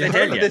 Have you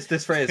heard of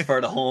this phrase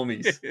for the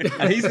homies?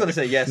 And he's going to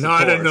say yes,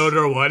 Not of course.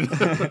 another one.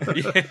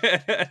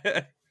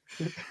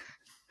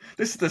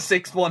 This is the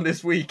 6th one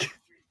this week.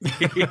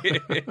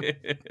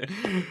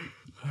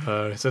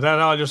 So that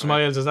all your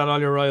smiles? Is that all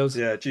your riles?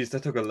 Yeah, geez,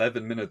 that took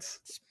 11 minutes.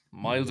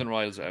 Miles and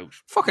miles out.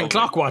 Fucking Lovely.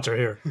 clock watcher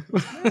here.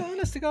 Oh,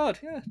 honest to God,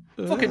 yeah.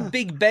 Fucking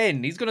Big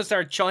Ben. He's going to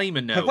start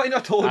chiming now. Have I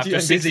not told after you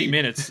I'm 60 busy?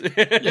 minutes.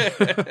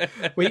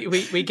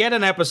 We get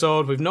an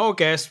episode. We've no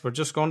guest. We're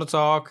just going to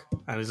talk.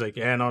 And he's like,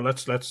 "Yeah, no,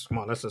 let's come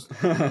on, let's just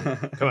come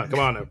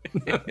on now."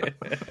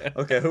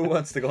 Okay, who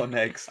wants to go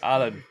next?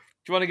 Alan, do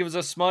you want to give us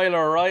a smile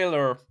or a rile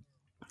or?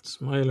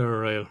 Smile or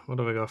rail? What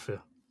have I got for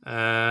you?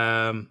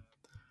 On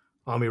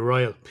me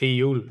Royal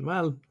PU.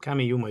 Well,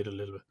 Cammy, you might a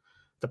little bit.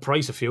 The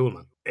price of fuel,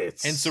 man.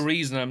 It's Hence the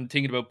reason I'm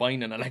thinking about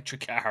buying an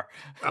electric car.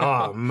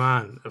 oh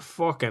man,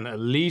 a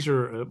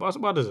liter.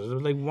 What is it?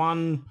 Like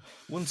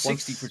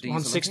 160 for diesel.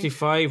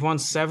 165,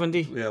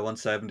 170 Yeah,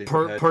 170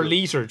 per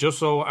liter. Just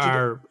so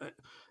our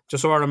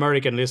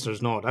American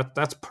listeners know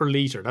that's per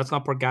liter. That's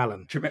not per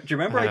gallon. Do you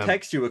remember I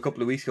texted you a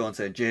couple of weeks ago and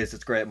said, "Jeez,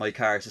 it's great. My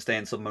car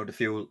sustains some amount of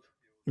fuel."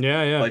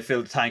 Yeah. I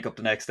filled the tank up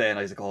the next day, and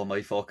I was like, "Oh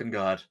my fucking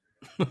god,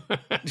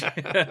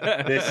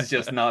 this is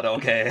just not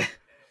okay."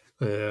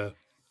 Yeah.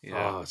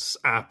 Yeah. Oh, it's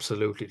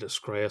absolutely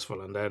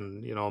disgraceful. And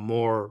then,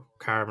 more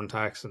carbon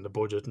tax in the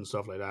budget and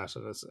stuff like that.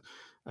 And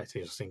I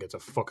just think it's a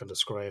fucking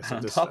disgrace. On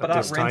top of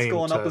that, rent's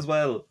going up as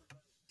well.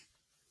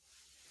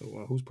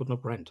 Well, who's putting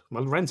up rent?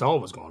 Well, rent's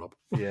always going up.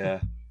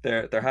 Yeah,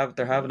 they're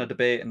having a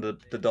debate in the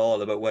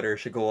Dáil about whether it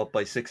should go up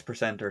by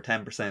 6% or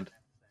 10%.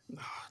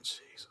 Oh,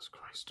 Jesus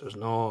Christ! There's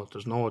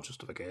no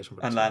justification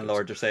for this. And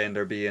landlords are saying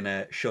they're being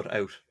shut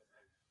out.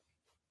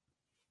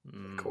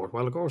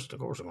 Well, of course, they're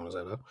going to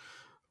say that.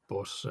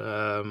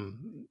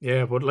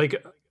 But but like,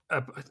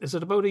 is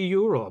it about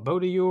 €1?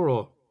 About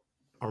 €1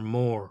 or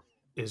more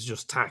is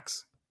just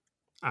tax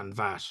and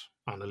VAT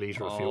on a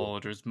litre of fuel. Oh,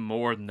 there's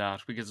more than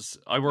that, because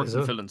I worked Is in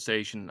the it? filling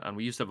station and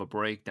we used to have a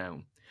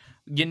breakdown.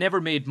 You never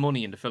made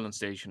money in the filling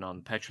station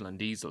on petrol and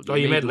diesel. Oh,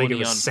 you made like it money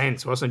was on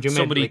cents, wasn't it? You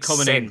somebody made like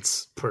coming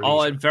cents in. per Oh,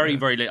 litre. very, Yeah.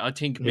 very late. I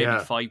think maybe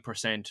Yeah.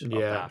 5% of Yeah,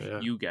 that yeah.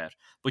 you get.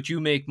 But you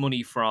make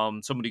money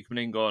from somebody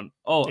coming in going,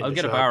 oh, In I'll the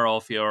get a shop. bar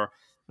off you, or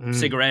Mm.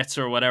 cigarettes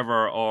or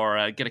whatever,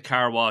 or get a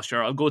car wash,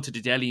 or I'll go to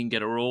the deli and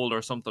get a roll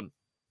or something.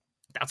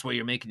 That's where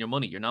you're making your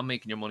money. You're not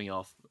making your money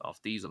off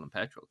diesel and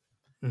petrol.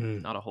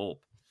 Mm. Not a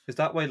hope. Is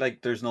that why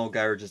there's no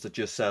garages that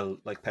just sell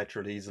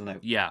petrol diesel now?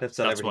 Yeah, They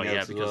sell that's why.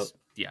 everything Yeah, else as because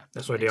yeah,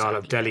 That's why they all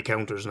have exactly. deli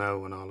counters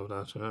now and all of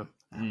that. Yeah.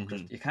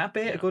 Mhm. You can't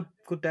beat a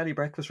good deli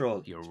breakfast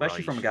roll, You're especially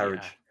right, from a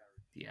garage.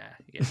 Yeah.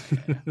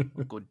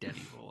 A good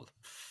deli roll.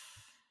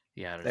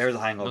 Yeah, There's a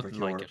hangover nothing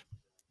cure. like it.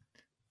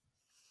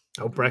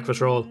 Oh,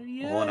 breakfast roll.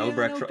 Oh, no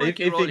breakfast. If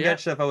you can get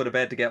yourself out of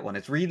bed to get one,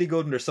 it's really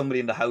good. And there's somebody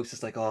in the house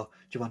that's like, "Oh,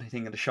 do you want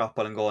anything in the shop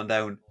while I'm going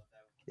down?"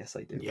 Yes,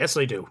 I do. Yes,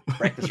 I do.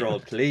 Breakfast roll,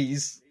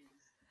 please.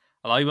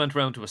 Well, I went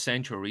round to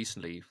Essentia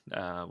recently when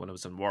I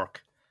was in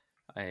work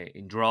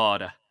in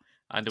Drogheda,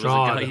 and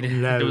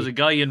there was a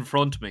guy in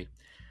front of me,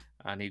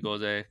 and he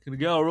goes, "Can I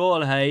get a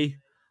roll, hey?"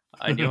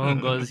 And your mum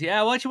goes,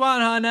 "Yeah, what you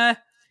want,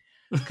 Hannah?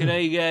 Can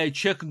I get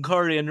chicken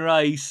curry and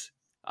rice?"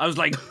 I was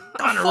like,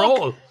 On a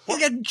roll. You're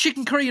getting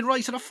chicken curry and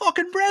rice on a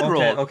fucking bread Okay,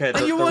 roll. okay, And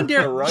the- you the-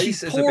 wonder, the rice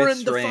she's is a bit pouring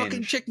the strange.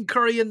 fucking chicken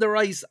curry and the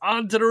rice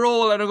onto the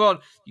roll, and I'm going,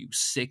 "You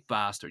sick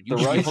bastard. You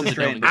The should be rice is hunted down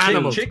strange. and The chicken,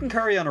 Animal. chicken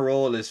curry on a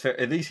roll is fair,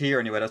 at least here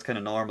anyway. That's kind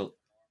of normal.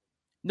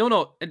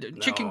 No,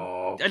 chicken,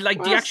 No. like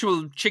the What?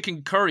 actual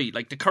chicken curry,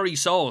 like the curry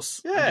sauce,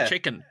 and Yeah. the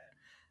chicken.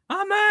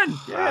 Oh man,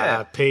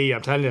 Yeah. P,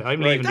 I'm telling you, I'm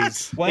Right, leaving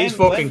that's- these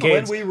fucking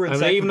kids. when we were in I'm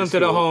leaving them to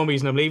the secondary school- homies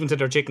and I'm leaving to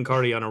their chicken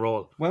curry on a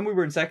roll. When we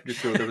were in secondary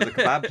school, there was a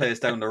kebab place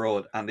down the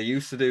road, and they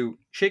used to do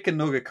chicken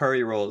nugget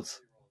curry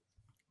rolls.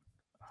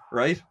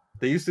 Right?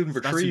 They used to do them for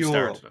That's €3. who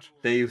started it.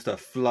 They used to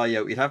fly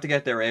out. You'd have to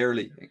get there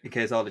early in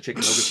case all the chicken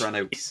nuggets ran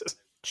out.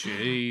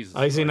 Jesus.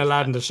 I seen a Christ.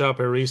 lad in the shop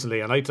here recently,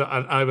 and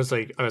I was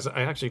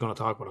actually going to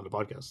talk about it on the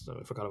podcast, so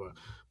I forgot about it.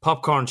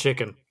 Popcorn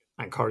chicken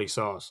and curry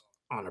sauce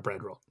on a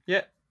bread roll.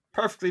 Yeah,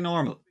 perfectly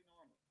normal.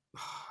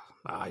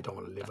 I don't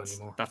want to live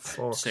anymore. That's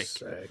Fuck's sick.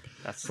 sake.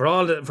 That's For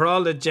all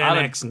the Gen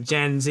Alan. X and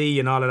Gen Z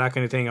and all of that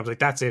kind of thing, I was like,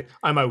 that's it.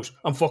 I'm out.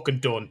 I'm fucking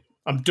done.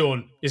 I'm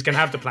done. You can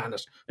have the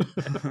planet.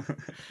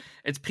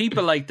 it's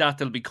people like that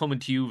that'll be coming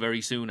to you very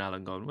soon,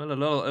 Alan, going, "Well,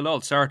 it all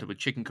started with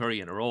chicken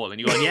curry and a roll," and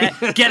you go, "Yeah,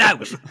 get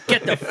out,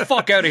 get the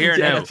fuck out of here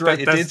Yeah, now." that's right.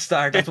 It That's- did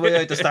start. That's why I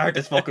had to start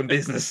this fucking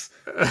business.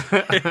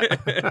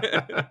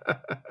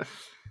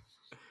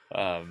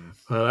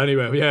 Well,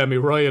 anyway, yeah, I mean,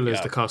 Royal is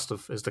Yeah. the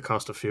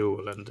cost of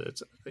fuel, and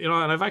it's and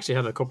I've actually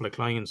had a couple of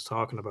clients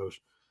talking about,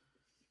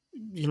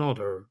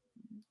 they're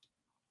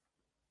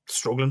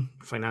struggling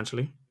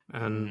financially,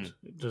 and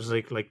there's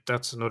like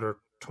that's another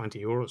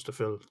 €20 to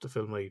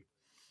fill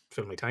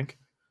my tank,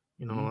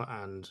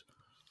 and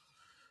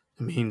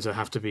it means I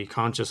have to be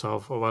conscious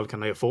of, well,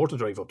 can I afford to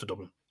drive up to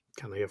Dublin?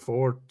 Can I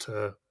afford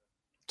to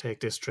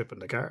take this trip in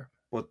the car?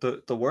 But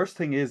the worst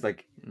thing is,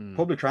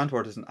 public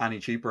transport isn't any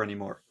cheaper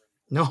anymore.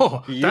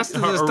 No, You- that's the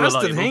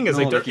reliable. thing. Is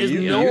No, like there like, is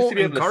you no used to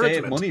be able to save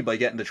encouragement. money by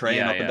getting the train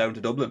Yeah, up and yeah. down to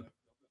Dublin.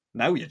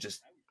 Now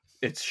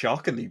it's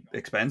shockingly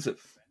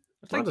expensive.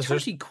 It's like Well, there's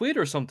 30 quid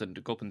or something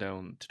to go up and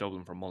down to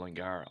Dublin from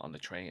Mullingar on the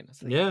train.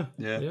 It's like, Yeah,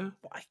 Yeah. yeah.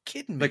 are you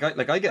kidding me?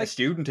 I get a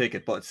student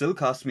ticket, but it still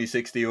costs me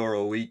 €60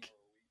 a week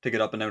to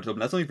get up and down to Dublin.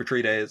 That's only for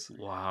 3 days,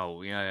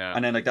 Wow, yeah.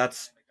 and then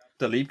that's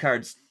the leap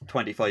card's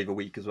 25 a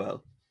week as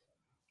well.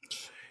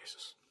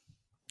 Jesus.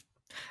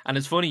 And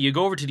it's funny, you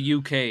go over to the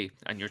UK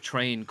and your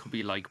train could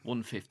be like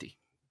 150,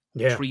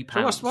 Yeah. £3.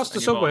 So what's the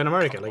and you're subway going, in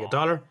America? "Come Like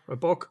on." $1, a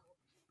buck?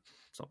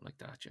 something like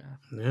that. Yeah,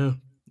 Yeah,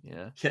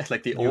 yeah. Yeah,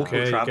 like the UK,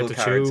 Opal travel get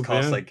the cards tube,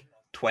 cost yeah. like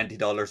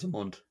 $20 a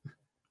month.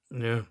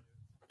 yeah.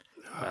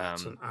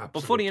 It's an But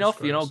absolute funny enough,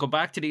 disgrace. go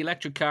back to the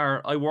electric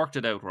car. I worked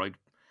it out, right?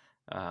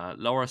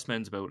 Laura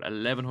spends about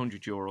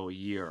 €1,100 a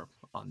year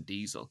on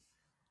diesel.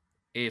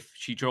 if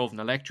she drove an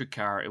electric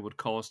car, it would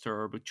cost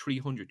her about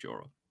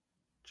 €300.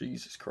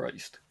 Jesus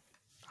Christ.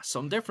 That's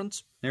some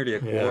difference. Nearly a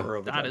quarter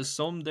of it. That is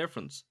some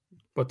difference.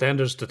 But then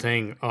there's the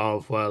thing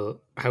of,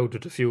 well, how do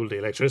they fuel the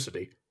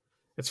electricity?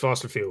 It's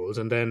fossil fuels,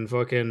 and then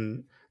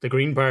fucking the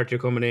Green Party are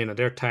coming in and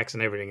they're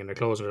taxing everything and they're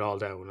closing it all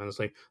down. And it's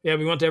like, yeah,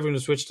 we want everyone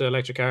to switch to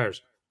electric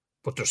cars,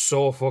 but they're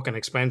so fucking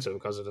expensive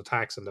because of the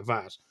tax and the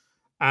VAT.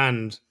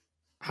 And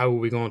how are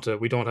we going to?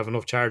 We don't have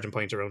enough charging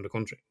points around the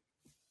country.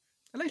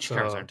 Electric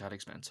cars aren't that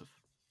expensive.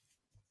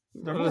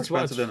 They're more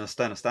expensive than a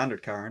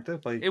standard car,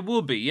 aren't they? It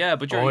would be, yeah,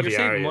 but you're they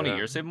saving are, money. yeah.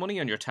 You're saving money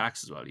on your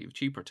tax as well. You have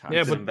cheaper tax.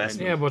 Yeah, an but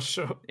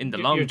investment. In the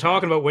long you're term.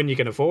 talking about when you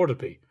can afford it,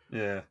 Pete.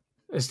 Yeah.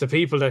 It's the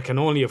people that can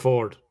only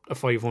afford a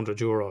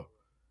 €500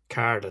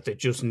 car that they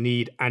just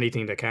need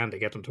anything they can to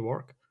get them to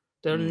work.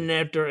 They're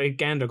never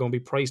again. They're going to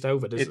be priced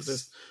out.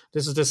 This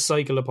is this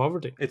cycle of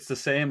poverty. It's the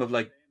same of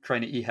like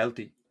trying to eat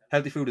healthy.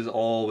 Healthy food is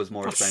always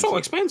more It's expensive. so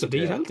expensive to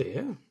eat healthy.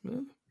 Yeah.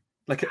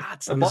 Like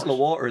a bottle of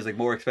water is like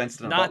more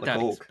expensive than a Not bottle that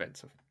of Coke.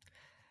 expensive.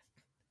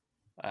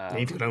 You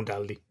need to go down to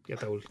Aldi. Get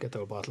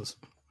those bottles.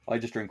 I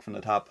just drink from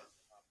the tap.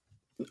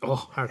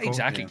 Oh, hardcore.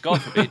 Exactly.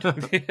 God forbid.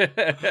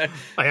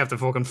 I have to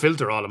fucking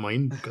filter all of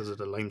mine because of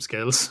the lime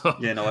scales. So.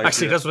 Yeah, no, I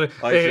actually, do that's that.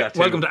 what. I do that too.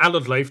 Welcome to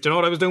adult life. Do you know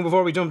what I was doing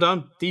before we jumped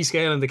on?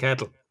 Descaling the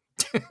kettle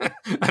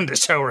and the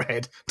shower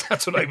head.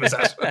 That's what I was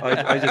at.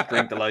 I just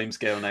drink the lime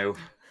scale now.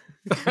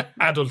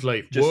 Adult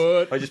life.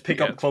 I just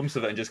pick up clumps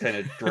of it and just kind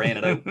of drain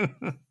it out.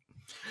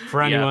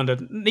 For anyone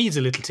that needs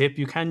a little tip,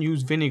 you can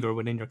use vinegar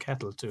within your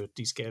kettle to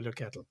descale your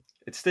kettle.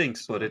 It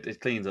stinks, but it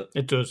cleans it.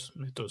 It does.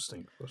 It does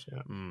stink. But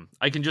yeah.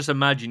 I can just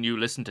imagine you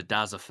listen to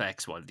Daz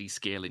Effects while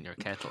descaling your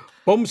kettle.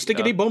 Bum,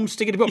 stickety bum,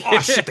 stickety bum. Oh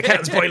shit, the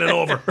kettle's boiling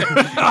over.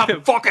 Oh,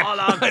 fuck it.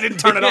 I didn't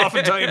turn it off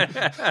in time.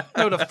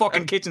 Now the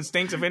fucking kitchen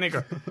stinks of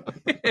vinegar.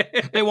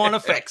 They want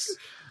effects.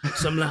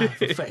 Some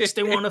laugh effects.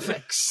 They want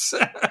effects.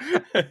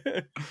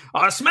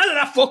 Oh, smell of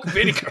that fucking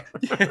vinegar.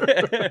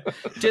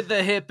 Did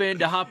the hip in,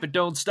 the hop and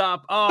don't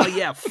stop. Oh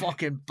yeah,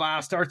 fucking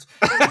bastards.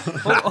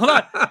 Hold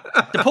on.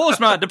 The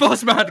postman.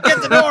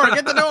 Get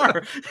the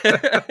door.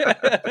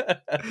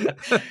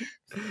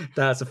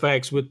 That's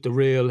effects with the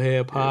real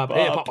hip hop.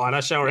 Oh,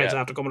 that shower head's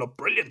after coming up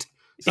brilliant.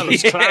 That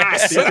looks Yeah.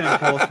 class. Speaking of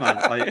postman,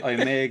 I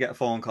may get a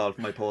phone call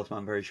from my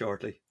postman very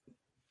shortly.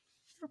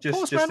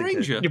 Postman in rings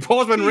case. you. Your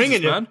postman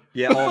ringing you. Man.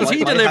 Yeah, What's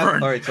he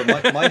delivering? All right, so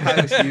my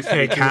house used to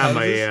Hey be two Cam,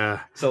 houses,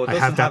 so it I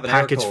doesn't have that an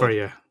air package code. for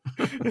you.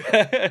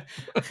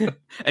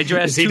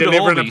 Address Is he to the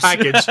delivering a homies.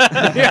 package?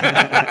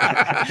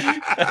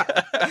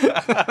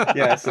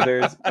 Yeah, so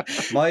there's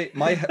my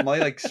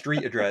like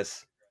street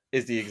address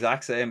is the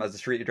exact same as the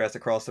street address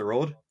across the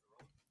road.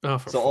 Oh,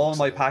 for So all fuck's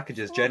my sake.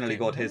 packages generally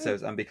go to his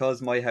house, and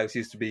because my house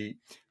used to be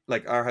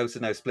like our house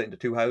is now split into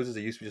two houses,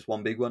 it used to be just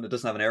one big one. It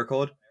doesn't have an air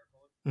code.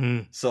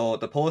 Mm. So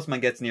the postman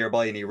gets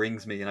nearby and he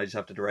rings me, and I just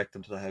have to direct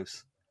him to the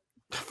house.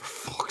 For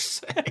fuck's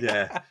sake.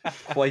 Yeah,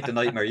 quite the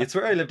nightmare. You'd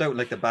swear I lived out in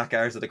like the back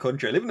hours of the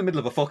country. I live in the middle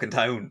of a fucking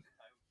town.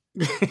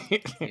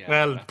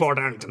 Well, Port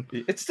Arlington.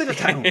 It's still a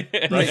town,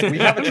 right? We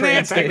have a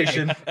train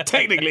station.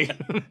 Technically.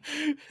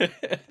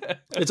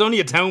 It's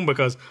only a town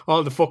because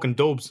all the fucking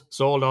dubs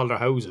sold all their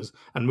houses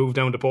and moved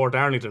down to Port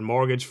Arlington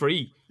mortgage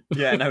free.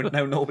 Yeah, now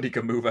nobody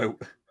can move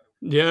out.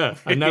 Yeah,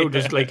 and now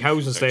there's like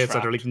housing estates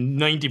that are like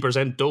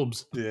 90%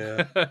 dubs.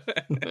 Yeah,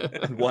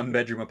 and one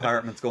bedroom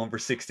apartments going for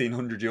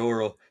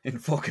 €1,600 in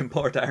fucking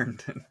Port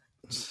Arlington.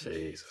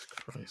 Jesus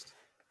Christ.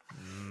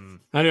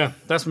 Anyway,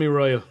 that's me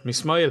royal. Me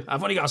smile.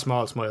 I've only got a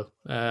small smile.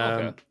 Okay.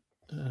 Have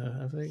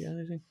I got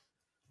anything?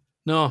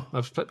 No,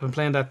 I've been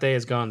playing that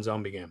Days Gone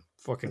zombie game.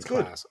 Fucking It's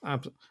good. class.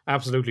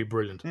 Absolutely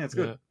brilliant. Yeah, it's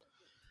good.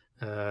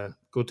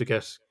 Good to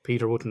get.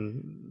 Peter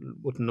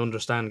wouldn't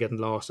understand getting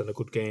lost in a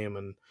good game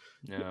and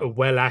Yeah. a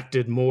well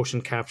acted,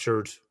 motion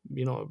captured.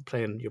 You're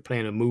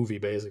playing a movie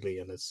basically,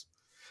 and it's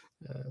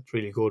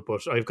really good.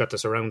 But I've got the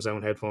surround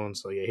sound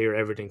headphones, so you hear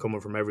everything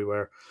coming from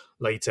everywhere.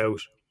 Lights out.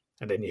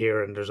 And then you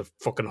hear, and there's a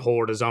fucking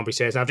horde of zombie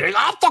chasing after you.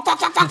 Oh,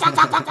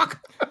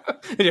 fuck.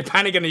 And you're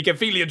panicking, and you can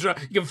feel the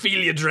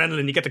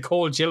adrenaline. You get the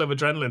cold chill of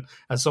adrenaline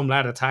as some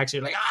lad attacks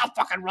you. You're like,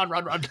 fucking run.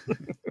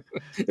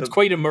 It's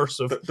quite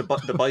immersive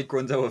The bike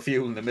runs out of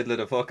fuel in the middle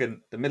of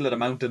the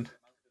mountain.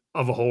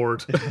 of a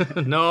horde.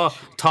 No,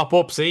 top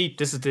up. See,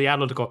 this is the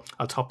adult to go,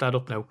 I'll top that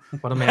up now.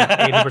 What am I at?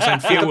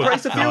 80% fuel. The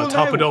price of No, fuel I'll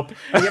top now. it up.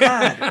 Are you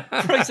mad?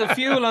 Price of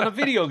fuel on a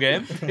video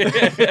game.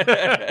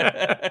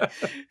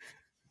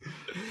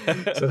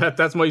 So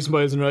that's my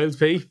smiles and riles,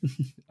 P.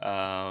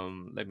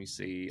 Let me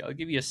see. I'll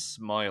give you a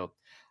smile.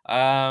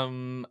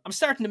 I'm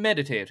starting to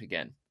meditate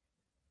again.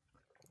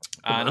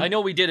 And I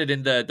know we did it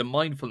in the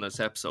mindfulness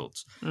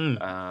episodes,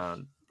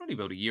 probably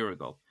about a year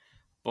ago.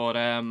 But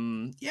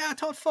yeah, I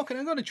thought, fucking,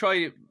 I'm going to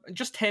try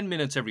just 10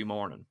 minutes every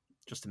morning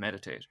just to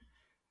meditate.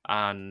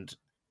 And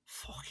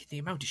fuck, the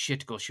amount of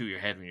shit that goes through your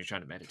head when you're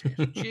trying to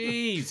meditate.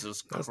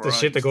 Jesus That's Christ. the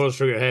shit that goes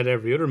through your head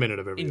every other minute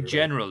of every In day.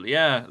 general,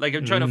 yeah. Like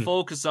I'm trying to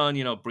focus on,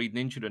 breathing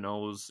in through the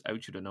nose,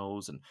 out through the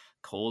nose, and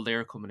cold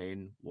air coming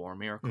in,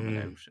 warm air coming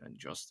out, and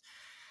just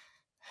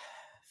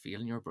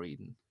feeling your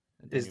breathing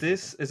And then Is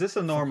you this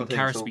a normal fucking thing?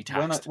 cars So be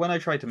when taxed. I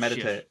try to Shit.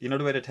 meditate, you know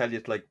the way they tell you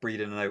to like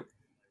breathe in and out.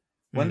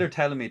 When they're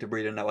telling me to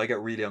breathe in and out, I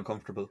get really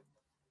uncomfortable.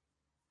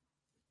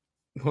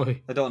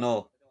 Why? I don't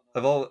know.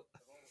 I've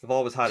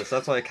always had it, so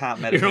that's why I can't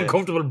meditate. You're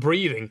uncomfortable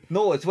breathing.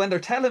 No, it's when they're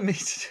telling me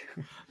to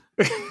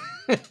do.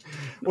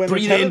 When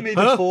Breathe they're telling in. me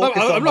to Huh?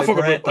 focus I'm on not my fucking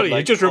breath, breathing. I'm You're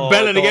like, just oh,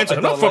 rebelling I don't- against it. I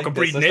I'm not don't fucking like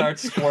this. breathing in. I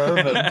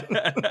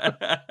start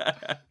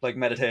squirming. Like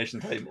meditation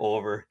time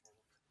over.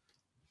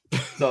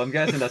 So I'm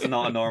guessing that's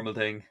not a normal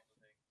thing.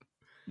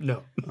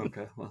 No.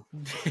 Okay, well.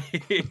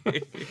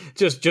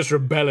 Just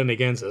rebelling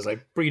against it. It's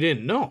like, breathe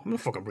in. No, I'm not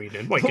fucking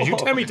breathing in. Why? Because you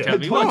tell me to. Tell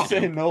me I'm what.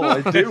 saying no,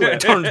 I do It it.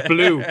 turns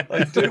blue.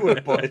 I do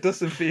it, but it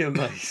doesn't feel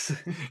nice.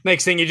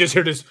 Next thing you just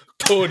hear this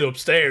thud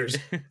upstairs.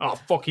 Oh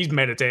fuck, he's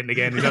meditating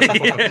again.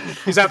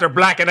 He's after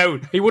blacking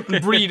out. He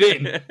wouldn't breathe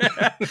in.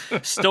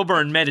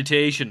 Stubborn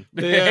meditation.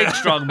 Yeah.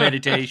 Headstrong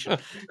meditation.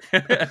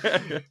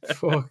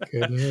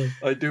 Fucking hell.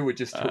 I do it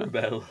just to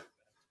rebel.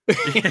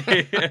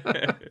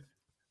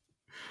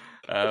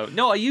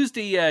 No, I used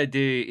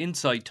the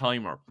Insight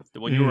Timer, the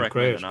one you were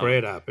recommending.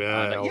 Great app.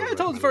 Yeah, And, I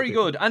thought it was very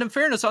good. And in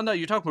fairness on that,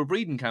 you're talking about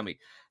breathing, Cammy.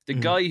 The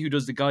guy who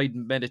does the guided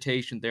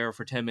meditation there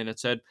for 10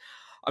 minutes said,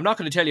 I'm not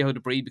going to tell you how to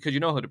breathe because you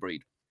know how to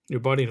breathe.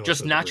 Your body knows.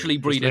 Just how to naturally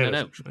breathe in and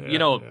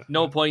out.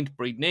 No point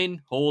breathing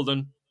in,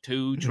 holding,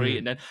 2, 3,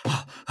 and then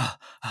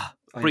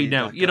breathe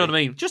out. You know what I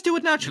mean? Just do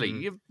it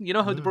naturally. You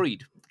know how to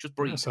breathe. Just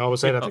breathe. So I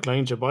always say that to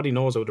clients, your body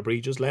knows how to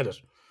breathe. Just let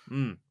it.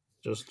 Mm.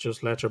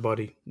 Just let your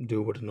body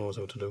do what it knows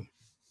how to do.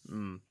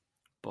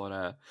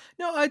 But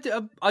no,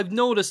 I've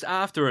noticed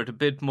after it a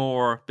bit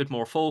more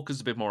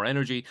focus, a bit more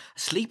energy,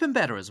 sleeping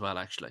better as well.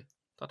 Actually,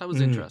 thought that was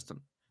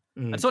interesting.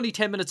 It's only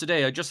 10 minutes a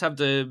day. I just have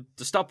the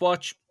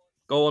stopwatch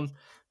going,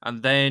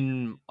 and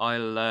then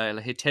I'll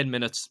hit 10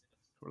 minutes,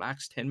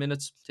 relax 10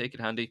 minutes, take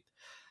it handy,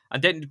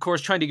 and then of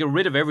course trying to get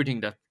rid of everything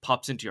that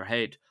pops into your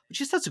head. Which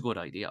is that's a good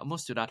idea. I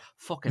must do that.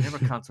 Fuck, I never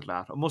cancelled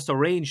that. I must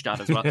arrange that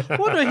as well.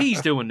 What he's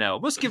doing now? I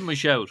must give him a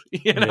shout.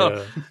 You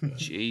know,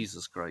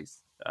 Jesus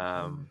Christ.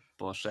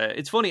 But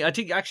it's funny. I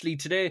think actually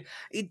today,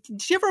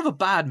 did you ever have a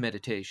bad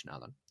meditation,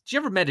 Alan? Did you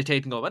ever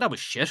meditate and go, "Well, that was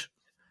shit"?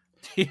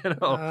 You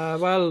know.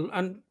 Well,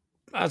 and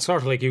that's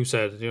sort of like you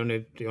said. The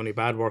only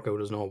bad workout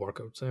is no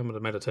workout. Same with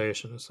the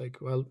meditation. It's like,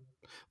 well,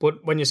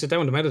 but when you sit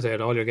down to meditate,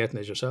 all you're getting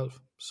is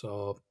yourself.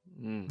 So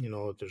you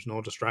know, there's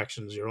no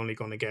distractions. You're only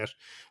going to get.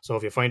 So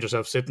if you find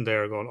yourself sitting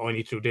there going, "Oh, I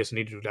need to do this, I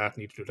need to do that, I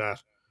need to do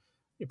that,"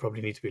 you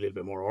probably need to be a little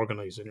bit more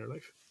organized in your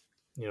life.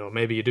 You know,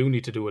 maybe you do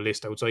need to do a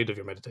list outside of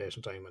your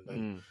meditation time and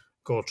then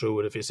go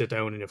through it. If you sit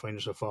down and you find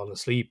yourself falling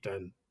asleep,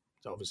 then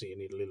obviously you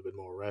need a little bit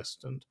more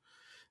rest. And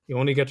you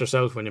only get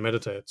yourself when you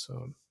meditate.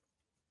 So,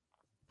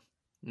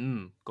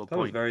 Good That was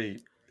point. very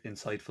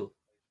insightful.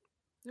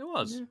 It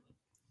was. Yeah.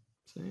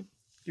 See?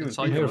 You and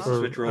Insightful. Peter Here must for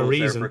switch a roles there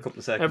reason. for a couple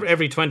of seconds.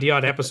 Every 20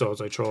 odd episodes,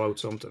 I throw out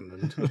something,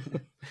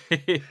 and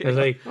it's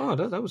like, oh,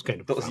 that was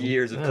kind of Those profound.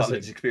 years of Yeah, it's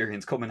college like-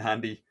 experience come in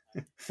handy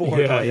 4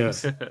 Yeah,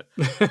 times.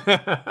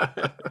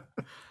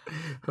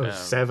 yeah.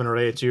 7 or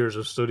 8 years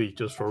of study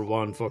just for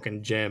one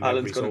fucking gem. Alan's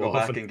every going to so go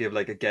back often. and give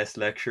like a guest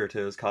lecture to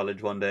his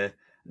college one day, and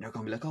they're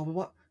going to be like, "Oh,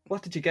 well,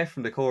 what did you get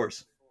from the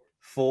course?"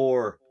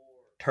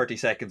 30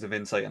 seconds of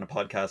insight on a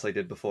podcast I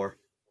did before.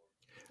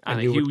 and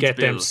a you would huge get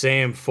them bill.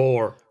 same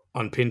 4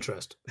 on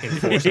Pinterest in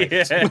 4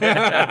 seconds.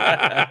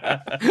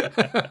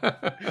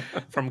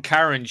 From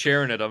Karen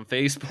sharing it on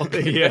Facebook.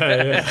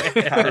 yeah.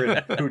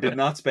 Karen, who did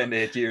not spend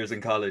 8 years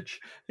in college.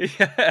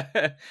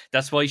 Yeah.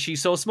 That's why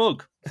she's so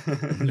smug.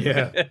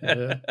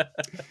 yeah.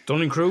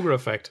 Dunning-Kruger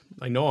effect.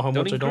 I know how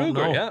much I don't know.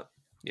 Dunning-Kruger,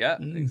 yeah,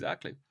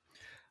 exactly.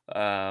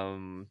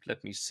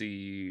 Let me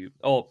see.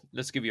 Oh,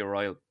 let's give you a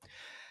rile.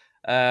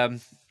 I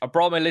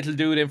brought my little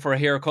dude in for a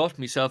haircut.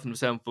 Myself and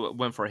himself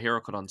went for a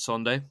haircut on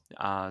Sunday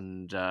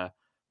and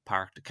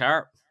parked the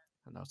car,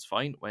 and that's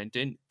fine. Went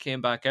in,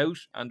 came back out,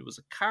 and there was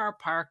a car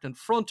parked in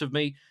front of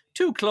me,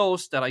 too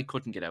close that I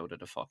couldn't get out of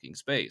the fucking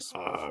space.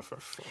 Ah, for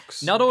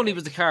fuck's Not only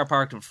was the car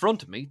parked in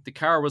front of me, the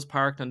car was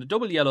parked on the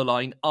double yellow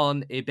line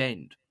on a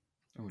bend.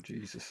 Oh,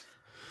 Jesus.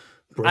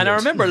 And I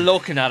remember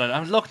looking at it. I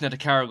was looking at the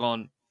car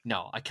going,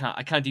 no, I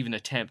can't even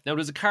attempt. Now,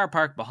 there's a car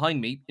parked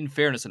behind me, in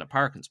fairness, in a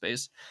parking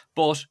space,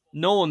 but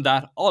knowing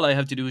that all I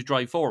have to do is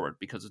drive forward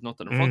because there's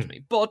nothing in front of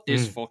me. But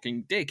this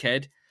fucking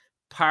dickhead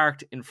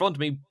parked in front of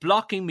me,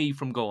 blocking me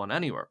from going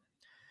anywhere.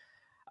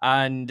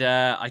 And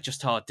I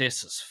just thought,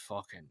 this is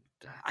fucking...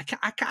 I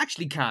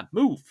actually can't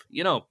move,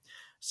 you know.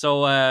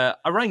 So I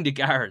rang the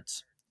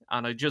guards,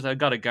 and I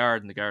got a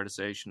guard in the guard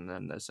station,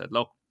 and I said,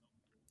 look,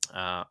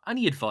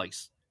 any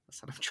advice? I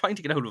said, I'm trying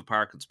to get out of a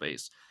parking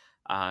space,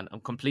 and I'm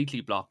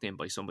completely blocked in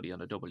by somebody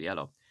on a double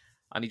yellow.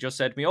 And he just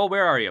said to me, oh,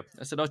 where are you?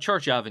 I said, oh,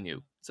 Church Avenue.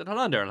 I said, hold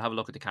on there, I'll have a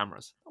look at the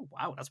cameras. Oh,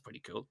 wow, that's pretty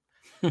cool.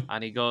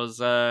 And he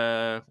goes,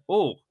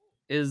 oh,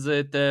 is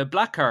it the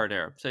black car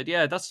there? I said,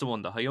 yeah, that's the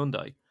one, the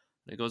Hyundai. And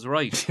he goes,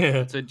 right.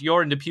 I said,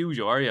 you're in the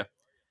Peugeot, are you?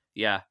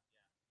 Yeah.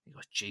 He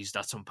goes, geez,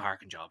 that's some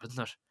parking job,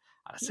 isn't it?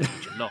 And I said,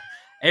 would you look?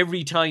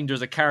 Every time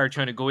there's a car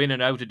trying to go in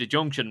and out of the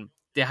junction,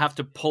 they have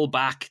to pull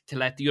back to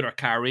let the other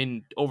car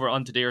in over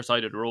onto their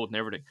side of the road and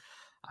everything.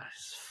 And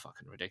it's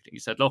fucking ridiculous. He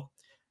said, look,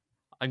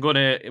 I'm going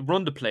to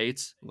run the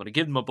plates. I'm going to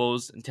give them a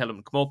buzz and tell them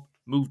to come up,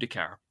 move the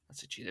car. I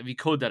said, "Geez, if you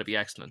could, that'd be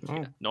excellent." Oh.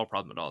 Yeah, no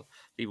problem at all.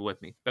 Leave it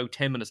with me. About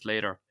 10 minutes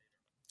later,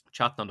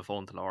 chatting on the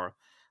phone to Laura.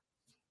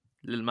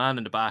 Little man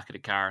in the back of the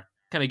car,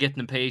 kind of getting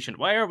impatient.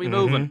 Why are we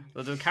moving?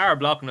 There's a car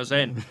blocking us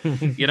in.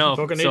 You know,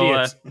 Fucking so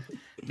idiots.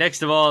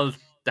 next of all,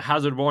 the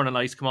hazard warning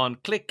lights come on,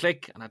 click,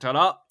 click, and I thought,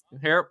 oh,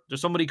 here,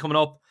 there's somebody coming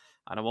up,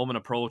 and a woman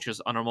approaches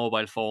on her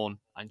mobile phone,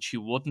 and she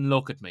wouldn't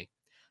look at me.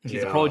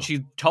 She's approached,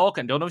 she's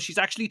talking, don't know if she's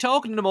actually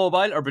talking to the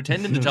mobile or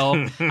pretending to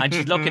talk, and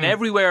she's looking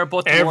everywhere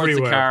but towards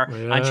the car,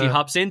 and she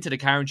hops into the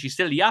car, and she's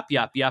still yapping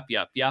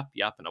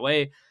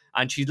away,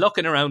 and she's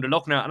looking around and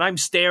and I'm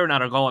staring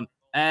at her going,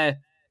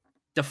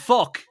 the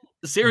fuck?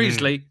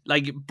 Seriously?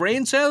 Like,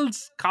 brain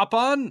cells? Cop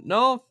on?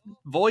 No?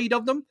 Void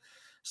of them?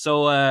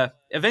 So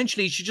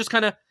eventually she just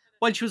kind of,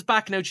 while she was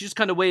backing out, she just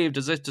kind of waved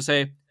as if to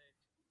say,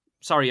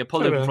 sorry, I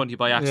pulled out in front of you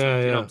by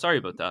accident. You know, sorry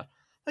about that.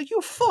 Like,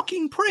 you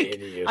fucking prick.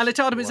 Idiot. And I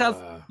thought to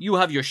myself, you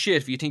have your shit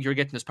if you think you're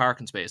getting this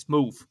parking space.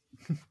 Move.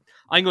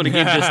 I'm going to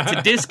give this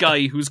to this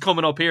guy who's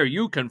coming up here.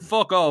 You can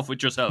fuck off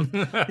with yourself.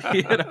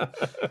 You know?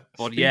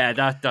 But yeah,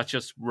 that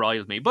just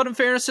riled me. But in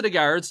fairness to the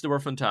guards, they were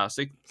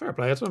fantastic. Fair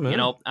play to them, man. You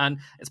know, and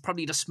it's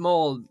probably the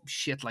small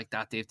shit like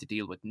that they have to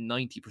deal with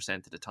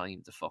 90% of the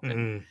time. The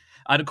fucking,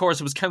 and of course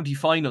it was county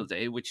final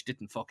day, which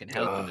didn't fucking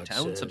help in the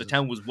town. So the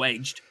town was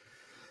wedged.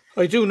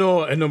 I do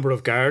know a number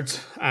of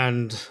guards,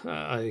 and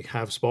I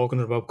have spoken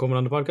about coming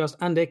on the podcast,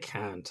 and they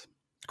can't.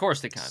 Of course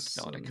they can't.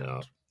 No, they can't.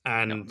 No.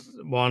 And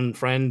one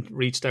friend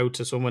reached out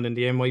to someone in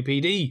the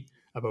NYPD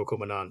about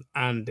coming on,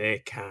 and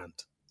they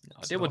can't. No,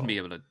 they wouldn't be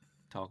able to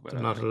talk about it.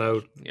 They're not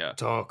allowed to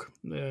talk.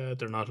 They're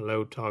not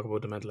allowed to talk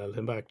about the mental health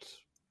impact.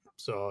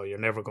 So you're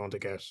never going to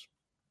get,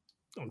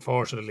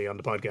 unfortunately, on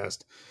the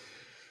podcast,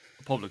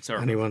 public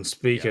service. Anyone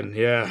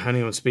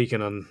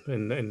speaking on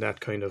in that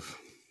kind of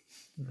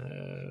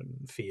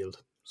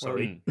field.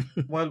 Sorry.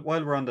 While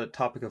we're on the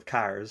topic of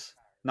cars,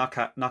 not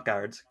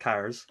guards,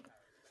 cars,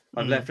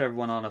 I've left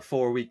everyone on a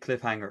 4-week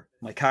cliffhanger.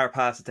 My car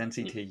passed at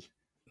NCT.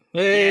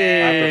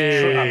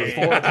 Hey!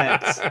 After 4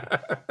 attempts.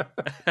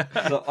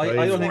 So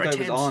I don't think I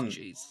was on.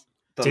 Jeez.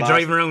 They're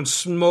driving around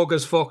smug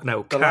as fuck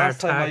now. The car last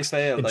time I tax,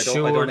 failed, I don't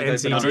insured, think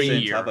I've been on NCT.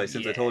 since, have I?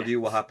 Since I told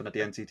you what happened at the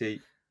NCT.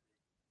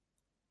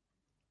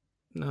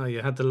 No,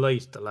 you had the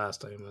light the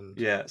last time, and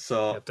Yeah,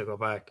 so you had to go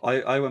back.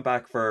 I went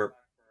back for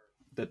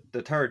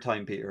the third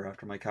time, Peter,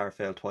 after my car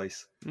failed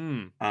twice,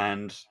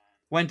 and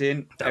went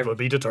in. That would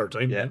be the third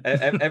time. Yeah,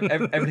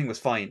 everything was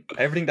fine.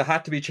 Everything that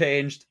had to be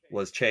changed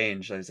was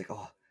changed. I was like,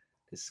 oh,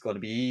 this is going to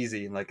be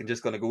easy. And like, I'm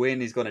just going to go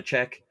in. He's going to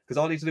check, because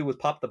all he had to do was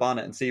pop the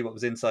bonnet and see what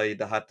was inside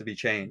that had to be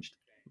changed.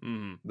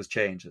 Was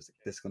changed. I was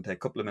like, this is going to take a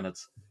couple of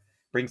minutes.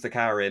 Brings the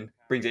car in,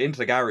 brings it into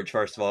the garage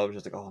first of all. I was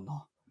just like, oh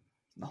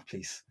no,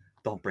 please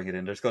don't bring it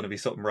in. There's going to be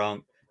something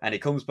wrong. And he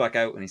comes back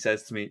out and he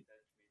says to me,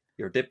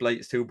 your dip light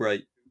is too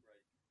bright.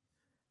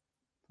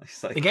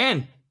 Like,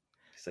 Again?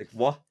 He's like,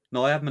 what?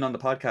 No, I haven't been on the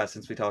podcast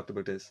since we talked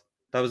about this.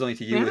 That was only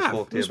to you I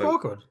spoke to you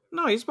about.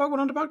 No, you spoke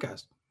on the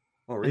podcast.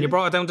 Oh, really? And you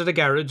brought it down to the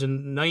garage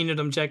and 9 of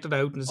them checked it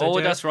out and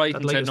said, that's right. That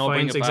And light said, is no, fine.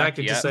 bring It's it back.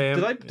 exactly the same.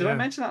 Did I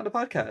mention that on the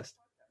podcast?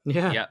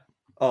 Yeah. Yeah.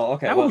 Oh,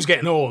 okay. That was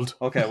getting old.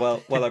 Okay,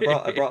 well,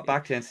 I brought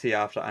back to NCT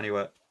after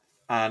anyway,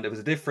 and it was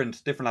a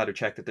different lad who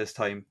checked it this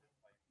time.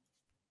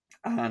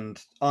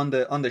 And on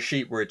the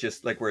sheet where it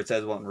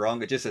says what's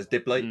wrong, it just says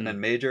dip light and then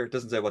major. It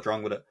doesn't say what's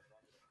wrong with it.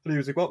 And he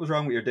was like, "What was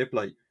wrong with your dip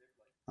light?"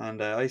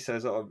 And I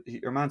says, "Oh,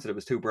 your man said it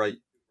was too bright."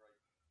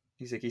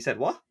 He's like, "He said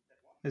what?"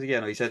 I was like,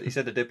 "Yeah, no, he said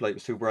the dip light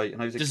was too bright." And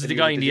I was like, "This is the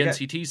guy in the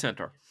NCT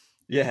centre."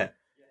 Yeah.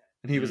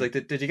 And he was like,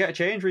 "Did you get a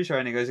change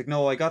recently?" And I was like,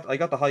 "No, I got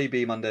the high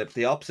beam on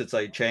the opposite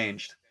side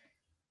changed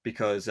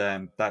because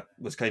that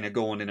was kind of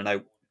going in and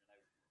out."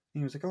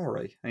 And he was like, "All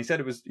right." And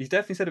he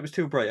definitely said it was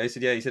too bright. I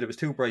said, "Yeah." He said it was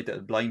too bright that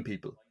it'd blind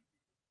people.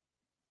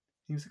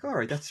 He was like, "All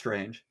right, that's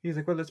strange." He was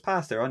like, "Well, it's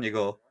past there, on you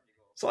go."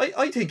 So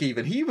I think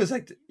even he was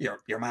like,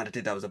 your man that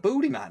did that was a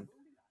booty man.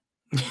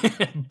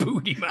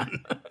 Booty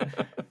man.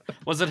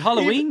 Was it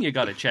Halloween you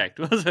got it checked?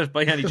 Was it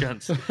by any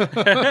chance?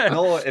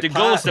 No, the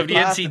ghost of the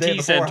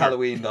NCT centre.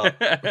 Halloween, though.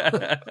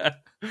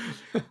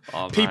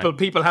 Oh,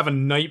 people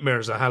having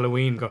nightmares of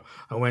Halloween.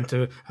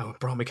 I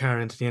brought my car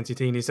into the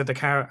NCT and he said the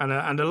car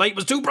and the light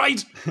was too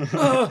bright.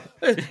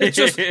 It's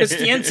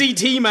the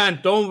NCT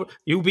man. Don't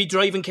you be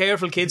driving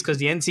careful, kids, because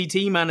the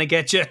NCT man will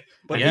get you.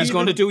 But he's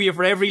going to do you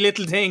for every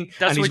little thing.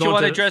 That's what you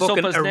want to dress up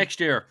as next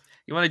year.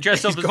 You want to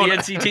dress up as the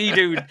NCT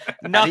dude,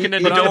 knocking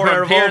at the door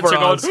and parents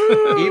are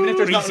going, even if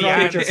there's nothing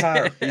wrong with your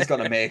car, he's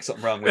going to make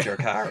something wrong with your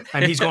car.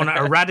 And he's going to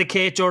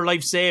eradicate your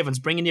life savings,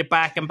 bringing you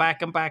back and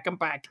back and back and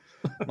back.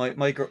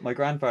 My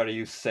grandfather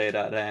used to say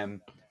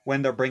that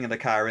when they're bringing the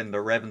car in,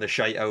 they're revving the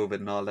shite out of it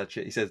and all that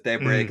shit. He says they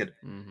break it.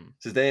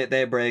 He says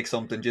they break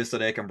something just so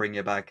they can bring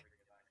you back.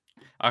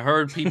 I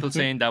heard people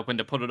saying that when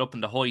they put it up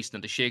in the hoist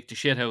and they shake the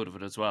shit out of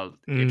it as well,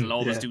 it'll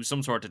always do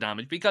some sort of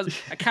damage because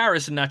a car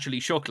isn't naturally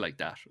shook like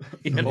that,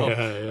 you know,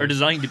 or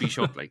designed to be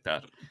shook like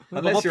that.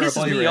 Unless what you're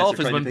pisses a boy me off is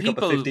trying when to pick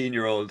people up a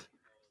 15-year-old,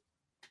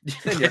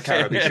 then your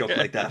car will be shook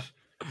like that.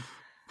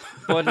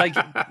 But like,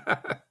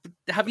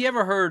 have you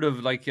ever heard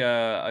of like?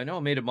 I know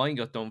a mate of mine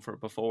got done for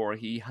it before.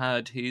 He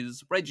had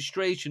his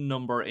registration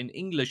number in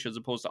English as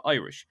opposed to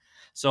Irish.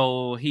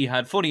 So he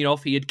had, funny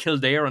enough, he had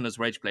Kildare on his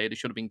reg plate. It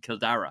should have been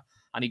Kildara,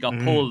 and he got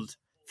pulled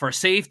for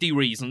safety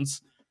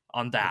reasons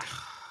on that.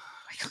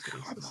 Like,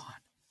 come on.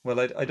 Well,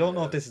 I don't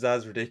know if this is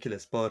as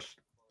ridiculous, but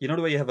you know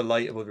the way you have a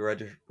light above your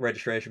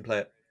registration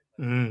plate?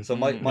 So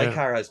my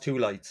car has 2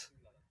 lights.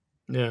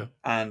 Yeah.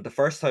 And the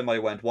first time I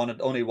went,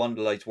 only one of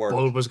the lights worked.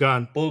 Bulb was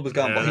gone.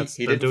 But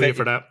he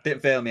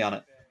didn't fail me on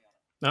it.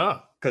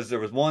 Oh. Because there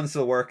was one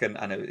still working,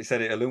 and he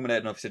said it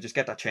illuminated enough. He said, just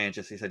get that changed.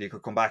 He said, you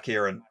could come back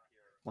here, and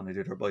when I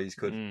did her boys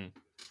could,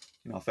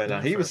 fail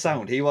down. He was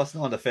sound. He wasn't the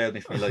one that failed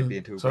me for my light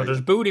being too bright. So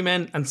there's booty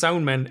men and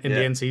sound men in the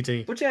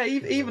NCT. But yeah,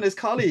 even his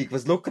colleague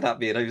was looking at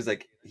me, and I was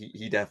like,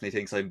 he definitely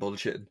thinks I'm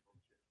bullshitting.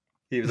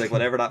 He was like,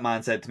 whatever that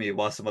man said to me, it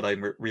wasn't what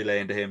I'm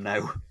relaying to him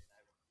now.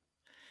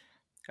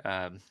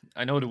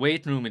 I know the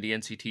waiting room in the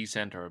NCT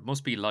centre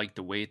must be like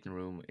the waiting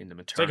room in the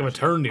maternity. It's like a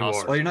maternity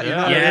ward. Oh, you're not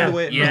in the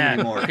waiting room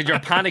anymore. Because you're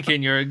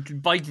panicking, you're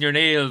biting your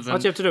nails.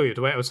 What do you have to do? You have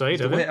to wait outside. You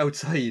have to wait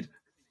outside.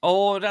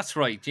 Oh, that's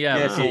right. Yeah.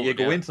 Yeah, so you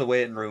go into the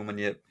waiting room and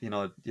you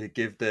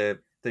give the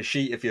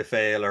sheet if you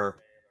fail, or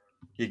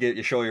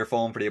you show your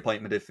phone for the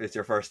appointment if it's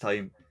your first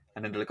time,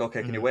 and then they're like,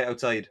 okay, can you wait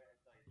outside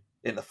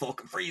in the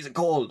fucking freezing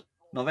cold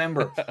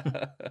November?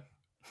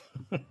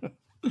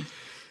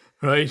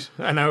 Right,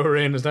 an hour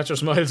in. Is that your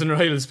Smiles and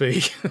Riles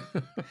speak?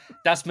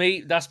 That's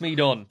me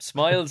done.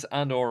 Smiles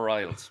and or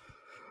Riles.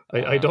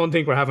 I don't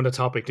think we're having a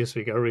topic this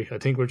week, are we? I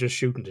think we're just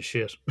shooting the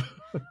shit.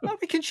 Well,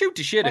 we can shoot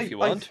the shit if you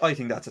want. I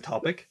think that's a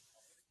topic.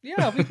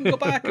 Yeah, we can go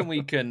back and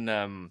we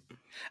can...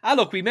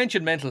 look, we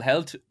mentioned mental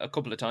health a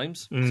couple of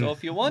times, so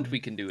if you want,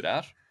 we can do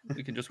that.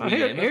 We can just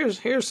rename it.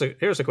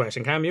 Here's a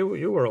question. Cam,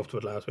 you were up to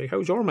it last week.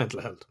 How's your mental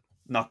health?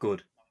 Not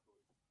good.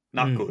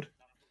 Not good.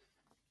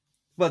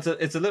 Well,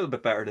 it's a little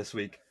bit better this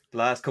week. The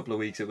last couple of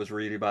weeks it was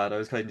really bad. I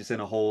was kind of just in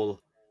a hole,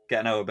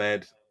 getting out of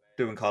bed,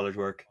 doing college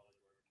work,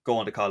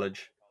 going to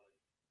college.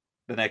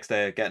 The next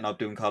day, getting up,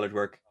 doing college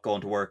work,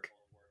 going to work.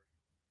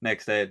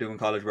 Next day, doing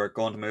college work,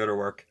 going to my other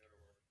work.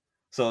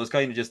 So it was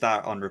kind of just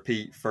that on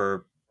repeat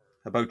for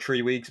about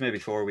 3 weeks, maybe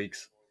 4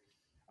 weeks.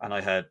 And I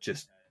had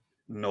just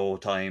no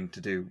time to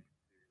do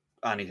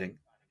anything.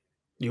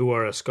 You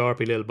were a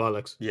scorpy little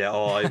bollocks. Yeah,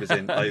 I was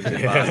in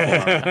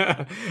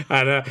bad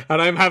form.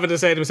 And I'm having to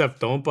say to myself,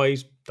 don't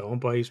bite.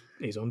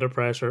 He's under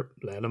pressure.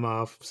 Let him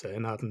off. Say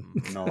nothing.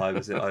 No, I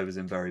was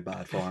in very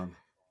bad form.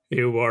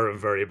 You were in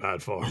very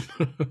bad form.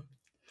 Do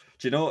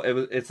you know,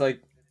 it's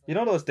like, you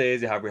know those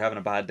days you have where you're having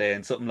a bad day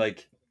and something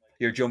like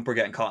your jumper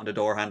getting caught in the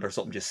door handle or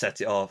something just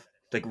sets you off.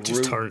 Like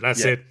just turn.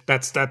 That's it.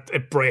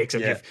 It breaks.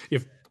 And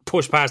you've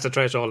pushed past the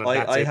threshold. And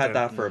I had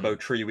that for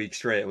about 3 weeks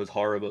straight. It was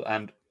horrible.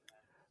 And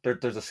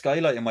there's a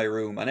skylight in my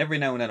room, and every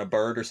now and then a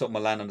bird or something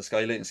will land on the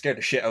skylight and scare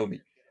the shit out of me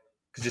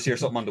because you just hear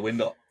something on the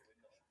window.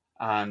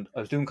 And I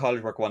was doing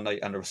college work one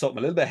night, and there was something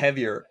a little bit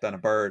heavier than a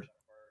bird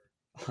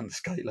on the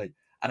skylight,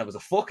 and it was a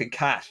fucking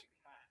cat.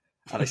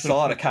 And I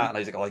saw the cat, and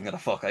I was like, "Oh, I'm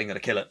gonna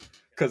kill it,"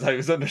 because I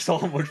was under so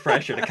much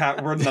pressure. The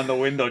cat running on the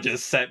window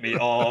just set me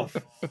off.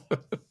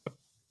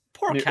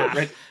 Poor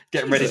cat.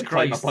 Getting ready to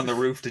climb up on the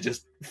roof to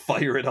just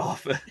fire it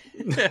off.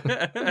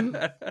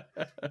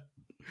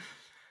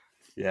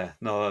 Yeah,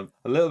 no, I'm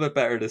a little bit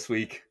better this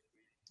week.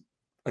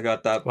 I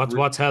got that.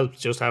 What's helped?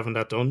 Just having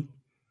that done?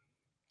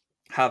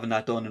 Having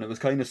that done, and it was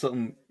kind of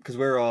something, because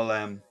we're all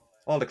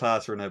the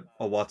class are in a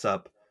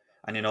WhatsApp,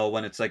 and you know,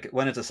 when it's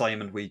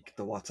assignment week,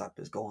 the WhatsApp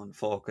is going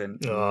fucking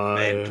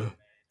mental. Yeah.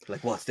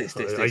 Like, what's this?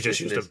 I just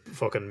used to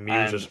fucking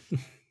mute it.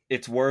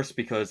 It's worse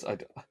because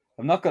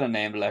I'm not going to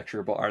name the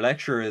lecturer, but our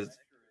lecturer is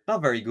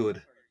not very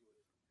good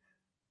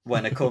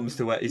when it comes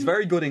to it. He's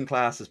very good in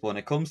classes, but when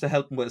it comes to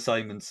helping with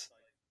assignments,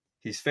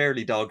 he's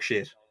fairly dog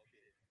shit.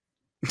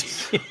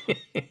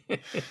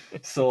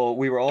 So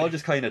we were all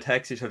just kind of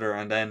text each other,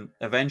 and then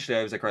eventually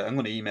I was like, right, I'm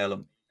going to email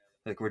him.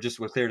 Like, we'll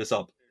clear this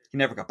up. He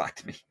never got back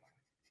to me.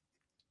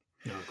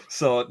 No.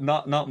 So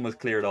nothing was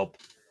cleared up.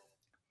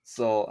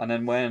 So, and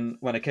then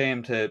when it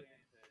came to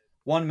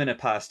 1 minute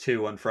past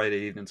 2 on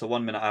Friday evening, so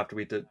 1 minute after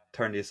we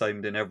turned the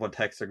assignment in, everyone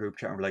texted our group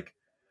chat and we're like,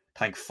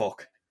 thank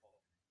fuck.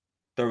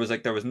 There was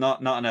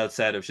nothing else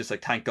said. It was just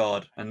like, thank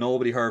God. And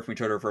nobody heard from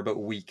each other for about a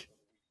week.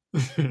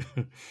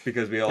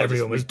 Because we all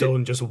everyone was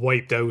done, just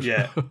wiped out.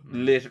 Yeah,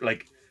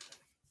 like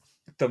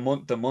the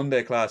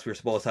Monday class we were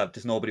supposed to have,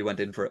 just nobody went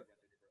in for it.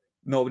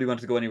 Nobody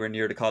wanted to go anywhere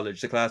near the college.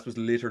 The class was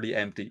literally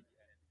empty,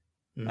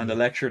 and the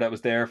lecturer that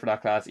was there for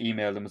that class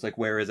emailed and was like,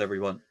 "Where is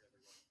everyone?"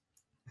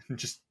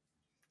 Just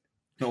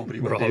nobody.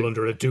 We're all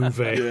under a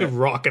duvet,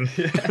 rocking,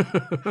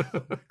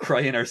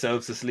 crying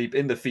ourselves to sleep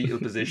in the fetal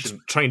position,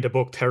 just trying to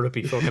book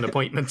therapy fucking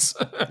appointments.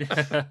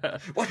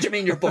 What do you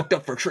mean you're booked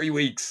up for 3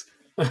 weeks?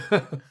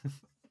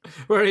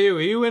 Where are you?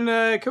 Are you in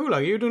Coolog?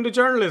 Are you doing the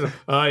journalism?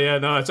 Oh yeah,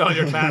 no, it's all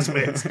your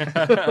classmates.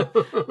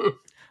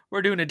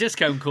 We're doing a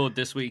discount code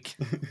this week.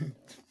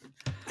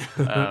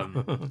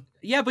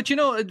 Yeah, but you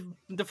know,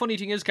 the funny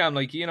thing is, Cam,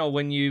 like, you know,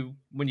 when you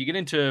get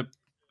into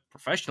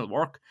professional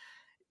work,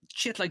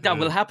 shit like that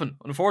will happen.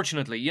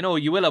 Unfortunately, you know,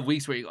 you will have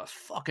weeks where you got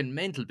fucking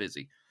mental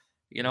busy.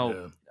 You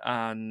know,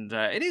 and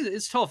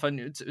it's tough, and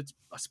it's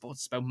I suppose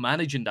it's about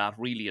managing that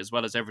really as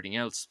well as everything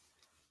else.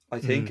 I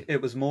think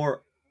it was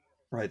more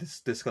right.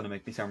 This is going to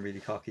make me sound really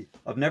cocky.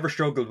 I've never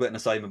struggled with an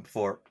assignment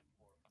before,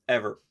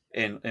 ever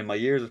in my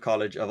years of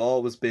college. I've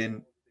always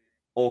been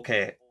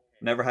okay.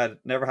 Never had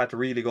to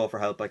really go for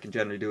help. I can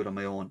generally do it on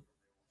my own.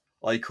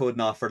 I could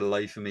not for the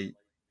life of me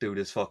do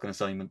this fucking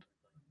assignment.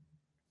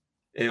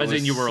 As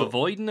in, you were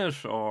avoiding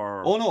it,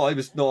 or oh no, I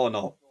was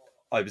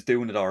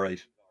doing it all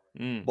right.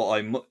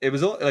 But it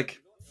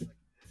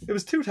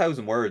was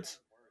 2,000 words,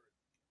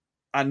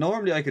 and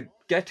normally I could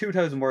get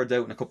 2,000 words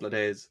out in a couple of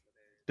days.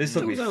 This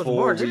took me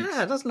 4 weeks.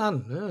 Yeah, that's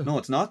nothing. Yeah. No,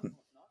 it's nothing.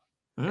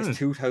 It's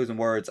 2,000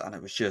 words, and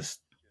it was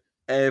just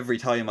every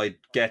time I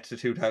get to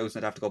 2,000,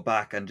 I'd have to go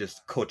back and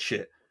just cut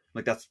shit.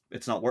 Like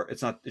it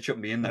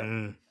shouldn't be in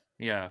there.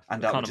 Yeah,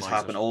 and that would just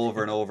happen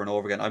over and over and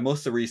over again. I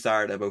must have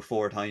restarted about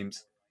 4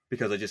 times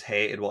because I just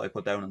hated what I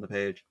put down on the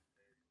page.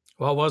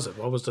 What was it?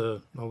 What was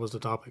the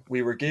topic?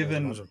 We were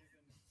given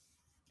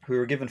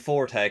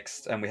 4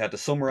 texts, and we had to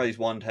summarize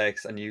one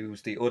text and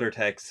use the other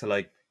text to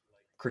like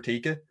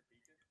critique it.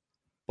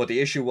 But the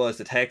issue was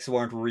the texts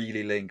weren't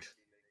really linked,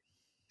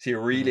 so you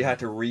really had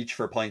to reach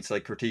for points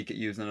like critique it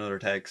using another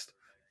text.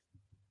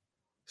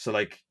 So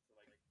like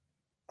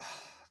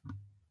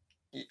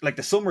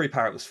the summary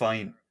part was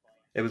fine.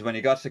 It was when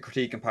you got to the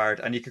critiquing part,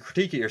 and you could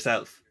critique it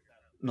yourself,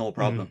 no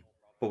problem.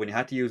 But when you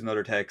had to use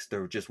another text,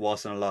 there just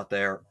wasn't a lot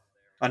there.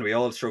 And we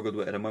all struggled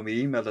with it. And when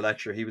we emailed the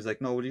lecturer, he was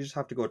like, no, well, you just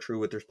have to go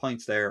through it. There's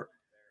points there.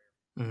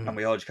 And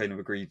we all just kind of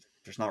agreed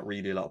there's not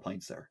really a lot of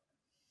points there.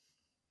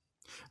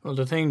 Well,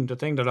 the thing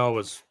that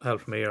always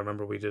helped me, I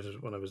remember we did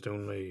it when I was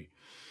doing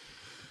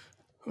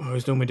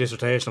my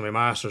dissertation, my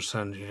master's,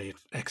 and you had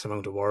X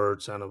amount of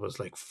words, and it was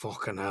like,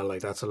 fucking hell,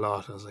 like that's a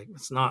lot. I was like,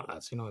 it's not,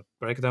 lads,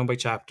 break it down by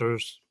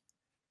chapters,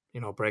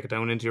 break it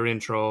down into your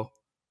intro,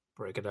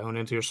 break it down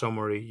into your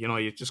summary.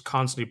 You just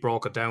constantly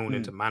broke it down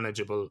into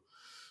manageable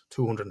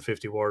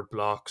 250 word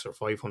blocks or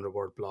 500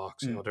 word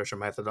blocks. There's your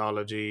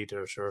methodology,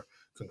 there's your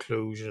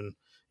conclusion.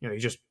 You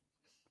just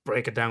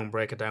break it down,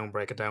 make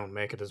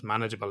it as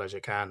manageable as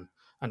you can.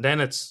 And then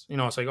it's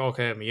like,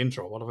 okay, my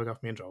intro, what have I got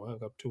for my intro? Well,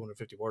 I've got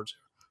 250 words here.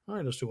 All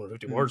right, there's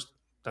 250 words.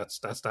 That's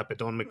that bit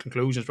done. My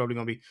conclusion is probably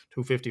going to be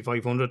 250,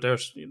 500.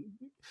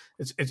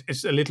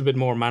 It's a little bit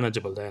more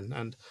manageable then.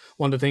 And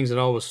one of the things that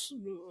always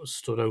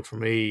stood out for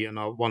me, and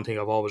one thing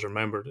I've always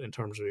remembered in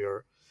terms of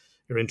your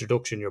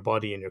introduction, your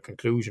body, and your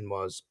conclusion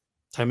was,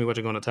 tell me what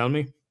you're going to tell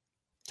me,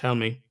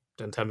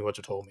 then tell me what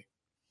you told me.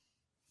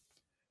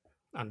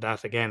 And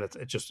that, again,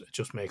 it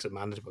just makes it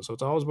manageable. So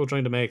it's always about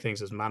trying to make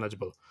things as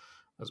manageable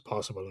as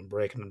possible and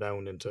breaking them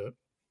down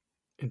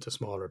into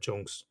smaller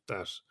chunks,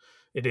 that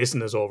it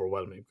isn't as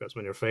overwhelming. Because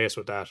when you're faced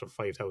with that of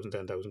 5,000,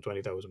 10,000,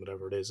 20,000,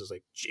 whatever it is, it's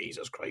like,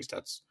 Jesus Christ,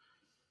 that's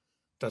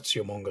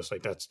humongous.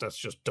 Like that's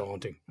just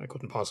daunting. I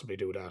couldn't possibly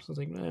do that. I was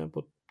like,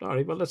 but all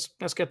right, well, let's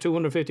get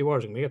 250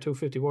 words. Can we get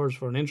 250 words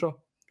for an intro?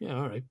 Yeah,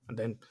 all right. And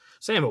then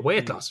same with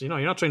weight loss. You're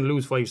not trying to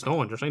lose 5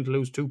 stone. You're trying to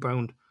lose 2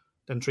 pound,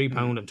 then 3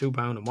 pound, and 2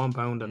 pound, and 1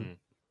 pound, and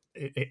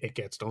it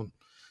gets done.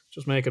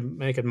 Just make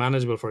it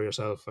manageable for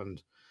yourself,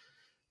 and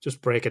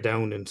just break it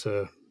down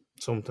into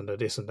something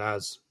that isn't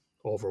as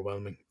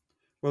overwhelming.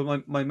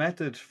 Well, my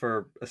method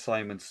for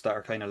assignments that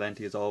are kind of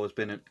lengthy has always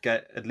been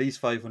get at least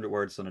 500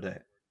 words done a day.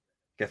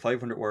 Get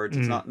 500 words.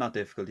 It's not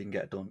difficult. You can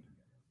get it done.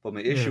 But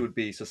my issue would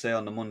be, so say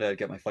on the Monday I'd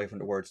get my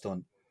 500 words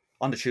done.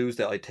 On the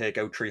Tuesday I'd take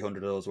out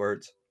 300 of those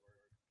words.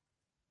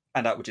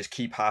 And that would just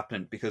keep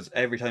happening, because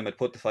every time I'd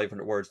put the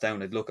 500 words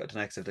down, I'd look at the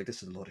next, I'd be like,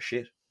 this is a load of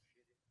shit.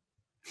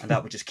 And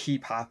that would just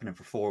keep happening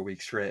for 4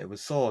 weeks straight. It was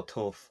so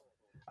tough.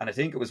 And I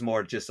think it was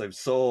more just I was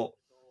so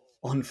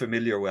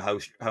unfamiliar with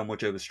how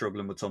much I was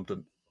struggling with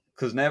something.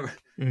 Because never...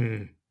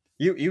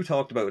 You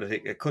talked about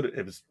it.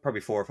 It was probably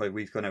 4 or 5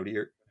 weeks going out of the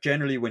year.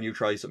 Generally, when you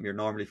try something, you're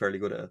normally fairly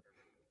good at it.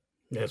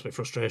 Yeah, it's my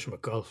frustration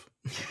with golf.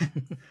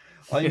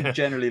 I'm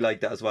generally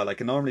like that as well. I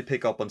can normally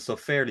pick up on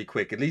stuff fairly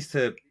quick, at least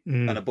to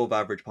an above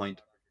average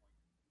point.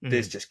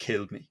 This just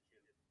killed me.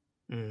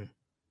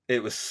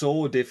 It was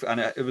so difficult,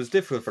 and it was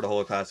difficult for the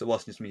whole class. It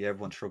wasn't just me;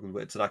 everyone struggled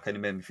with it. So that kind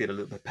of made me feel a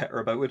little bit better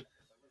about it.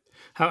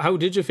 How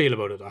did you feel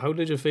about it? How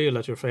did you feel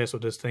that you're faced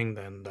with this thing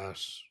then? That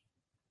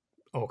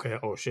okay,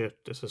 oh shit,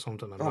 this is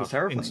something I'm not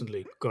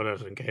instantly good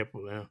at and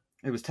capable. Yeah,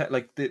 it was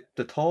like the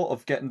thought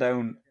of getting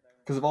down,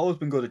 because I've always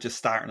been good at just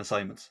starting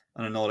assignments,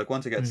 and I know like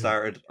once I get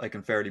started, I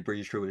can fairly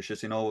breeze through it. It's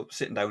just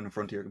sitting down in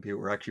front of your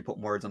computer, actually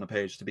putting words on a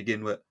page to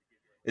begin with,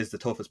 is the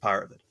toughest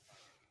part of it.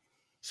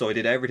 So I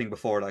did everything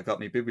before that. I got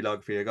my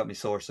bibliography, I got my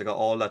source, I got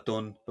all that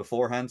done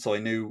beforehand, so I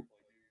knew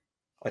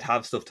I'd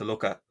have stuff to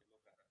look at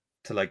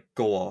to like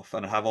go off,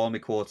 and I'd have all my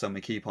quotes and my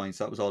key points.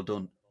 That was all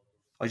done.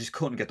 I just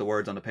couldn't get the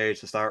words on the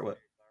page to start with.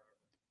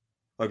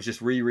 I was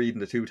just rereading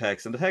the 2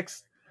 texts, and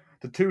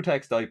the 2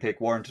 texts I picked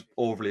weren't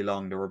overly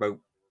long. They were about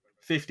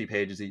 50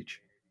 pages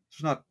each.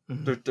 It's not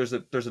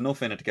there's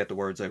enough in it to get the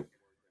words out.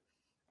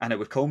 And it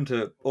would come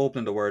to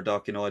opening the Word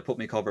doc, I'd put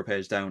my cover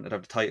page down, I'd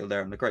have the title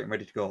there, I'm like, right, I'm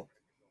ready to go.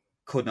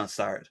 Could not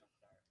start.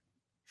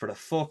 for the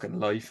fucking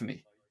life of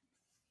me.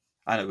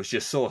 And it was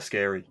just so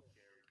scary.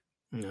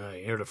 Yeah,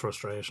 you hear the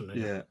frustration. don't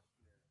you? Yeah.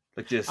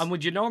 Like just... And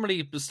would you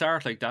normally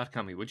start like that,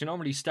 Cammy? Would you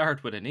normally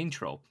start with an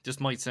intro?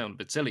 This might sound a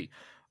bit silly.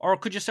 Or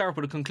could you start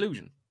with a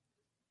conclusion?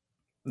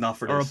 Not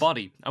for Or this. a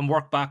body and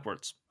work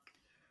backwards?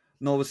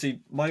 No, but see,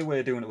 my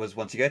way of doing it was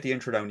once you get the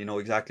intro down, you know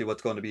exactly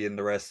what's going to be in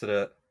the rest of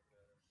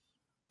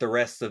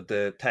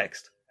the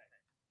text.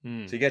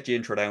 Hmm. So you get your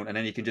intro down, and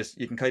then you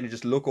can kind of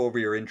just look over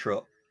your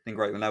intro. Think,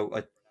 right, well now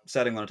I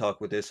said I'm going to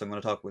talk with this. I'm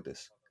going to talk with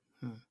this.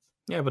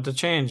 Yeah, but it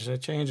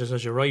changes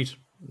as you write.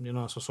 You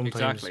know, so sometimes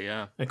Exactly,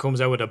 yeah. it comes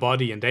out with a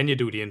body, and then you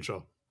do the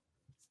intro.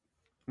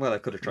 Well, I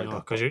could have tried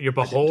that. Because you're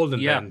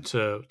beholden Yeah. then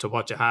to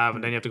what you have,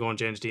 and then you have to go and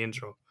change the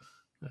intro.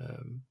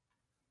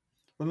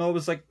 Well, no, it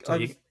was like So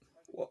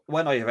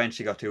when I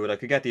eventually got to it, I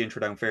could get the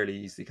intro down fairly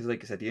easy because,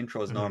 like I said, the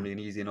intro is Mm-hmm. normally an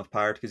easy enough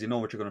part because you know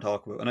what you're going to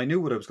talk about, and I knew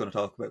what I was going to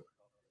talk about.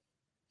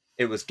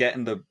 It was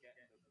getting the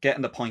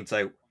points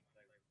out.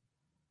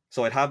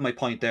 So I'd have my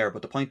point there,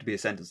 but the point would be a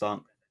sentence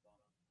long.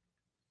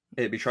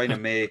 It'd be trying to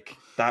make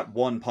that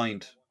one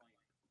point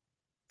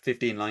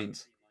 15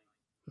 lines.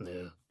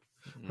 Yeah.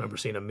 I remember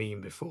seeing a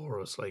meme before.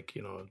 It's like,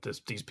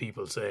 these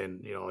people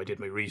saying, I did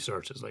my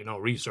research. It's like, no,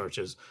 research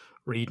is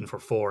reading for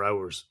 4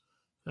 hours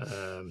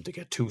to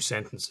get 2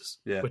 sentences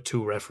with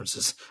 2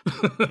 references.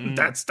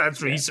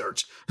 That's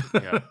research.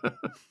 Yeah.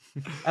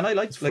 And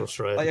I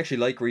frustrating. I actually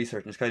like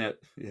research. And it's kind of,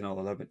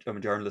 I'm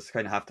a journalist,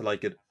 kind of have to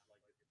like it.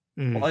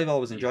 But I've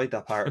always enjoyed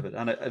that part of it.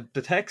 And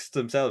the texts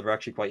themselves are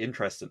actually quite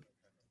interesting.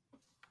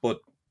 But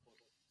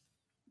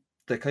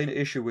the kind of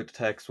issue with the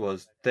text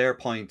was their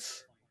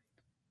points,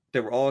 they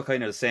were all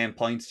kind of the same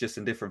points, just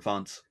in different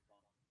fonts.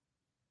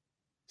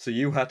 So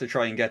you had to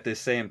try and get this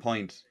same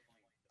point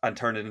and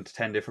turn it into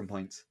 10 different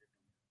points.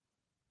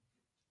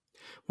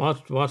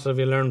 What have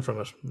you learned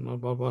from it?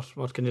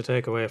 What can you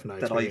take away from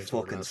that? That I experience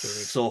over the fucking last few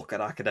weeks? suck at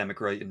academic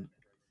writing.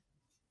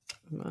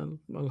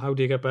 Well, how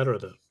do you get better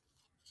at it?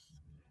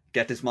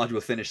 Get this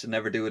module finished and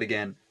never do it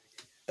again.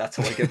 That's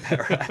how I get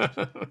better at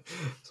it.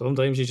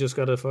 Sometimes you just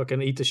gotta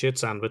fucking eat the shit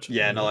sandwich.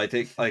 Yeah, no, I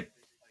think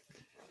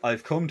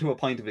I've come to a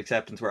point of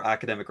acceptance where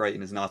academic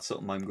writing is not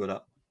something I'm good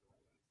at.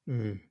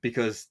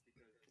 Because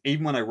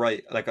even when I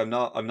write, like I'm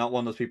not one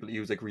of those people that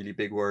use like really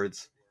big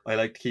words. I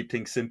like to keep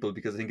things simple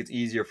because I think it's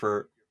easier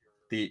for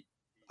the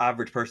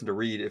average person to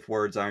read if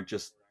words aren't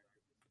just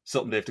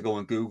something they have to go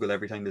and Google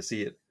every time they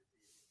see it.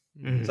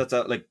 So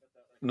that's like,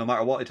 no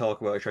matter what I talk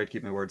about, I try to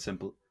keep my words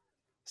simple.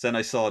 So then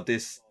I saw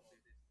this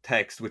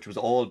text, which was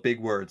all big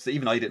words that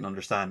even I didn't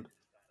understand.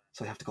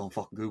 So I have to go and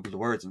fucking Google the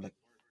words. I'm like,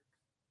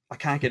 I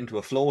can't get into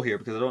a flow here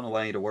because I don't know what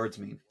any of the words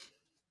mean.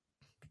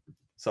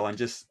 So I'm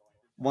just,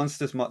 once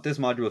this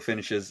module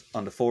finishes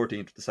on the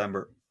 14th of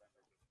December,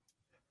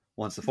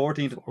 once the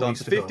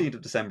 15th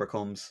of December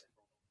comes,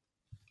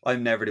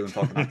 I'm never doing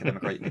fucking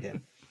academic writing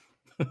again.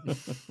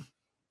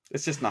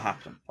 It's just not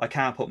happening. I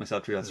can't put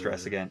myself through that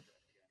stress again.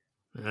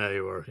 Yeah,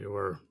 you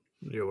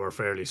were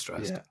fairly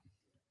stressed. Yeah.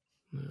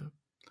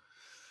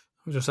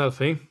 How was yourself,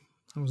 Fee?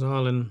 I was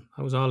all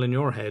in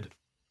your head.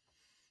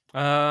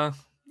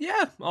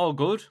 Yeah, all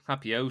good.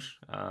 Happy out.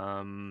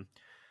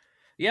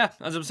 Yeah,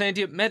 as I was saying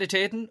to you,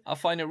 meditating, I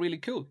find it really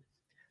cool.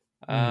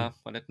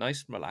 Find it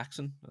nice and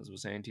relaxing, as I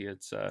was saying to you.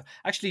 It's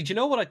actually, do you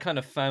know what I kind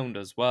of found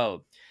as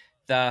well?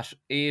 That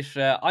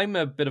I'm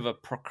a bit of a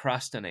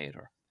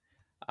procrastinator,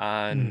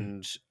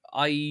 and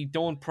I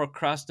don't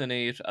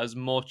procrastinate as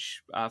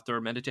much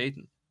after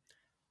meditating.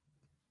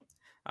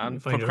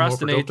 And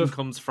procrastinating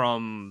comes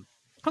from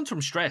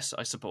stress,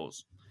 I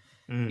suppose.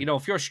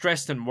 If you're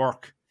stressed in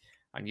work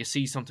and you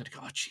see something,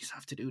 oh, jeez, I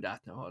have to do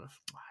that now.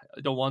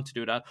 I don't want to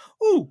do that.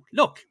 Oh,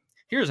 look,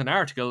 here's an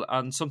article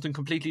on something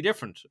completely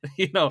different.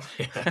 Oh,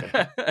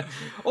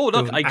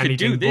 look, I could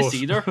do this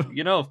either. Oh, do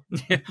you know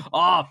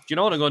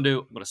what I'm going to do?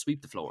 I'm going to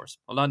sweep the floors.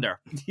 Hold on there.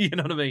 You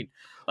know what I mean?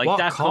 Like what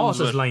that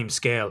causes lime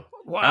scale?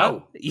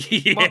 Wow.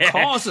 Yeah. What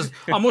causes?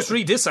 I must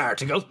read this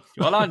article.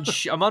 Hold on,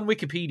 I'm on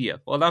Wikipedia.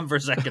 Hold on for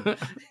a second.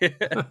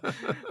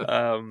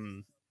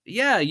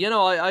 Yeah,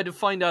 I'd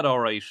find that all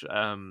right.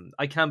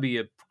 I can be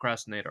a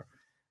procrastinator,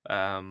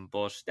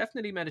 but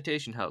definitely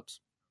meditation helps.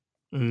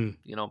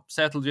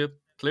 Settles you,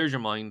 clears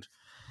your mind,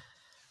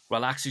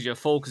 relaxes you,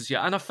 focuses you.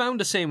 And I found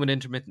the same with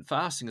intermittent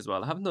fasting as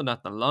well. I haven't done that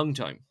in a long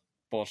time.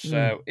 But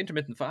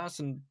intermittent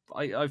fasting,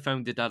 I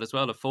found did that as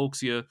well. It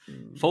focuses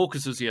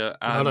you.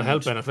 A lot of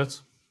health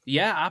benefits.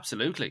 Yeah,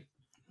 absolutely.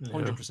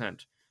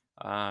 100%.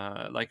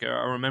 Like I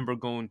remember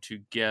going to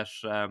get,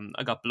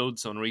 I got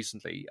bloods done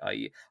recently.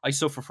 I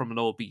suffer from an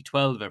low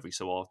B12 every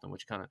so often,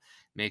 which kind of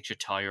makes you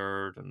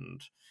tired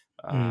and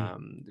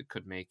it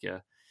could make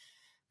you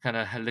kind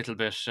of a little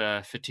bit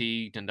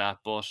fatigued and that.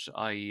 But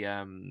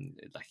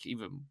like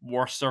even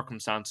worse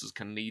circumstances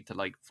can lead to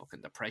like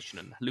fucking depression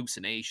and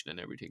hallucination and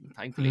everything.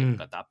 Thankfully, I haven't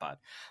got that bad.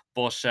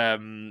 But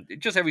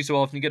just every so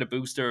often you get a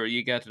booster,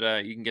 you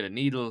can get a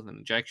needle, an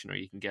injection, or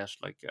you can get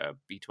like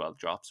B12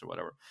 drops or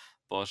whatever.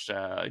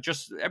 But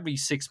just every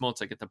 6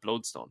 months I get the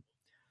bloods done.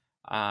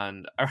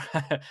 And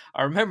I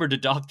remember the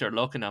doctor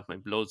looking at my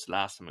bloods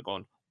last time and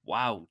going,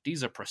 wow,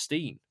 these are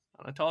pristine.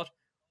 And I thought,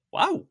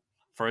 wow,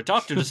 for a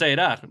doctor to say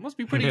that, it must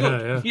be pretty Yeah,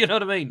 good. yeah. You know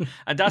what I mean?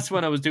 And that's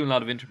when I was doing a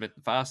lot of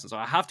intermittent fasting, so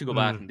I have to go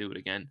back and do it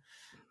again.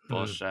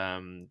 But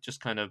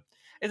just kind of,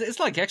 it's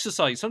like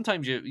exercise.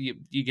 Sometimes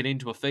you get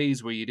into a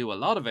phase where you do a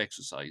lot of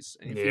exercise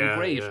and you feel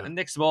great. Yeah. And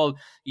next of all,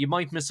 you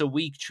might miss a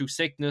week through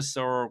sickness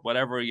or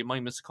whatever. You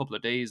might miss a couple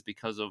of days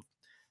because of,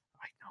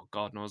 I know,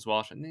 God knows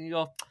what. And then you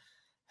go,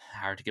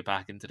 hard to get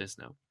back into this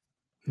now.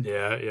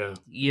 Yeah.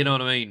 You know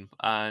what I mean?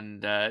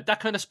 And that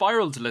kind of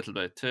spirals a little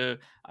bit to,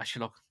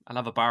 actually, look, I'll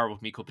have a bar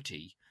with me cup of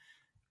tea.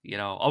 You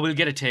know, I will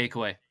get a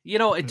takeaway. You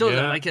know, it does.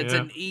 It's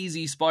an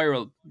easy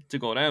spiral to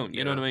go down.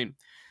 You know what I mean?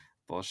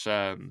 But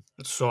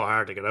it's so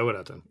hard to get out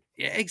of that then.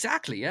 yeah,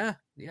 exactly. Yeah,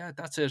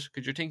 that's it.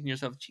 Because you're thinking to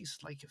yourself, Jesus,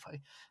 like if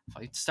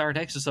I start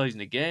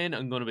exercising again,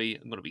 I'm gonna be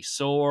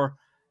sore.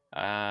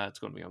 It's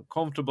gonna be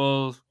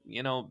uncomfortable.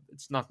 You know,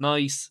 it's not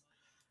nice.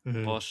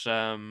 Mhm. But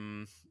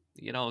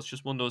you know, it's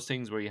just one of those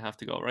things where you have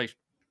to go, right,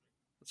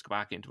 let's go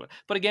back into it.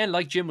 But again,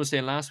 like Jim was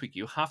saying last week,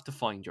 you have to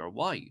find your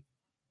why.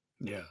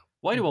 Yeah.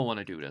 Why do I want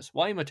to do this?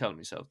 Why am I telling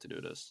myself to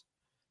do this?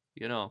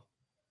 You know,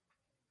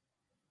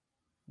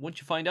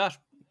 once you find that,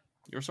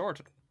 you're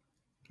sorted.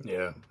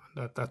 Yeah,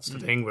 that's the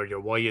thing where your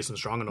why isn't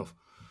strong enough.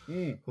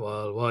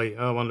 Well, why?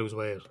 I want to lose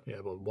weight.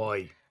 Yeah, but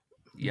why?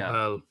 Yeah.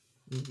 Well,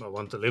 I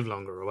want to live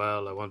longer.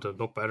 Well, I want to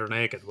look better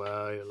naked.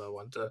 Well, I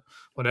want to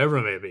whatever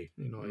it may be.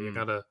 You know, you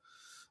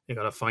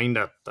gotta find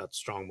that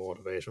strong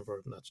motivation for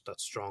it, and that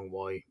strong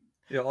why.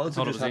 You also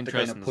Thought it just was have to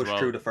kind of interesting as push well.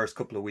 through the first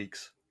couple of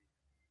weeks.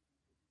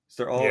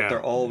 So Yeah.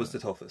 they're always the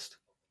toughest.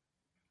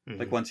 Mhm.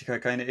 Like once you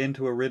get kind of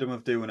into a rhythm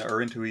of doing it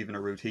or into even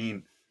a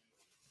routine,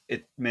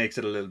 it makes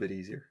it a little bit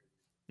easier.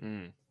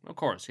 Of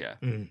course, yeah.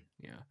 Mhm.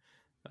 Yeah.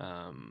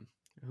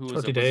 Who was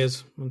 30 it?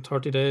 days. In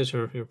 30 days,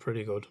 you're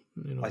pretty good.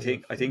 You know, I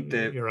think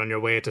you're on your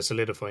way to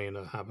solidifying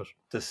a habit.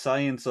 The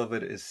science of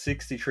it is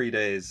 63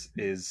 days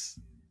is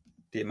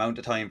the amount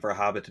of time for a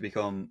habit to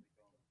become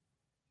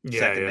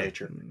second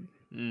nature.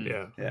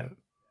 Yeah.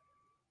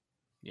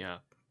 Yeah.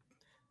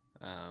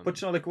 But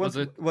you know, like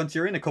once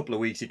you're in a couple of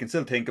weeks, you can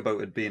still think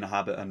about it being a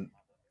habit, and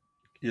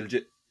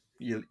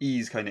you'll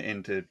ease kind of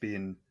into it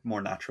being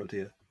more natural to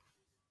you.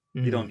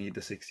 You don't need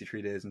the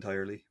 63 days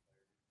entirely.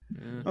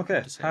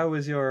 Okay, how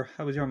has your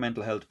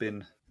mental health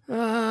been?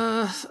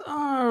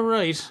 All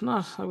right.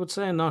 I would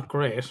say not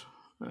great.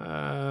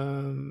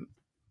 And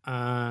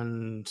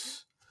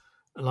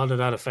a lot of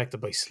that affected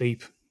by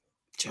sleep.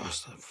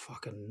 Just I'm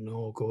fucking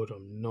no good.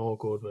 I'm no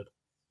good with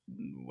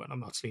when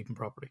I'm not sleeping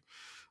properly.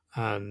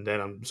 And then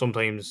I'm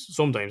sometimes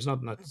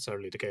not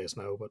necessarily the case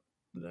now, but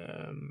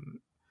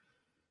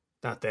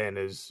that then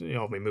is, you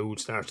know, my mood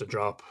starts to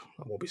drop.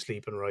 I won't be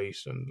sleeping right,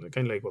 and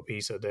kind of like what P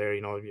said there,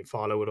 you know, you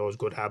follow with those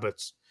good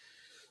habits,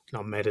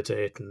 not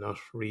meditating, not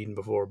reading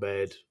before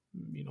bed,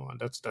 you know, and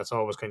that's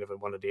always kind of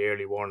one of the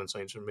early warning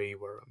signs for me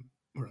where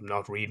I'm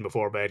not reading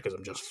before bed because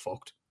I'm just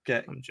fucked.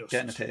 Getting a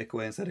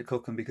takeaway instead of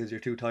cooking because you're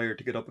too tired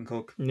to get up and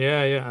cook.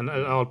 Yeah, and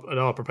it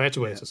all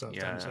perpetuates itself.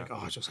 Yeah. It's like,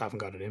 oh, I just haven't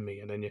got it in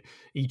me, and then you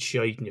eat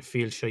shite and you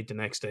feel shite the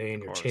next day,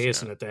 and you're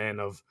chasing it then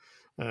of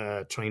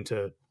trying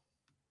to,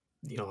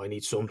 you know, I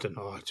need something.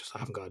 Oh, I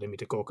haven't got it in me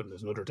to cook, and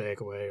there's another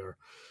takeaway or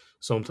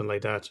something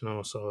like that, you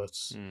know. So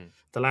it's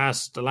the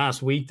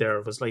last week there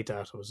it was like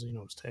that. It was, you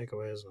know, it was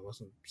takeaways, and I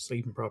wasn't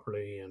sleeping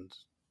properly, and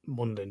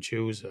Monday and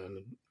Tuesday,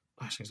 and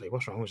Ashley's like,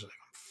 "What's wrong?" She's like,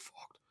 "I'm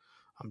fucked.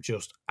 I'm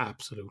just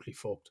absolutely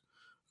fucked."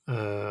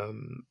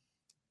 And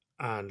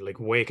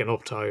like waking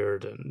up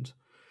tired, and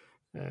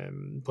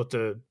but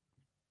the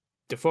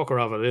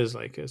fucker of it is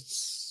like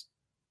it's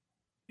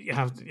you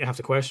have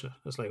to question it.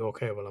 It's like,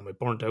 okay, well, am I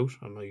burnt out?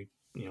 Am I,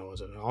 you know,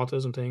 is it an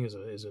autism thing? Is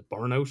it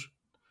burnout?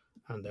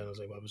 And then I was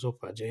like, well, I was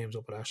up at James,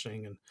 up at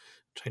Ashling, and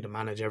trying to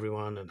manage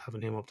everyone and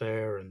having him up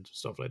there and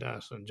stuff like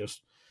that, and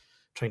just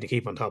trying to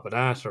keep on top of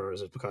that. Or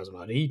is it because I'm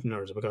not eating,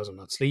 or is it because I'm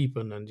not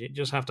sleeping? And you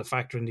just have to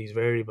factor in these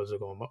variables of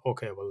going,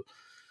 okay, well,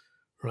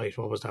 right,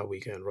 what was that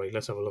weekend? Right,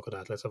 let's have a look at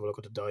that. Let's have a look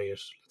at the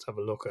diet. Let's have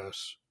a look at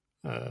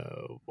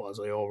was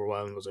I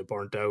overwhelmed? Was I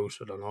burnt out?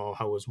 I don't know.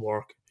 How was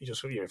work?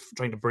 You're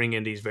trying to bring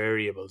in these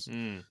variables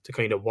to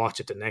kind of watch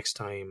it the next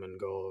time and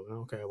go,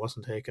 okay, I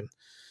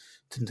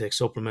didn't take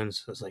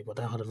supplements. It's like, well,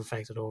 that would have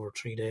affected over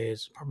 3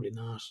 days. Probably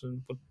not.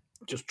 But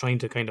just trying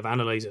to kind of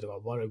analyze it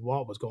about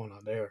what was going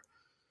on there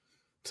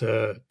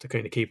to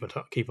kind of keep on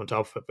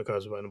top of it,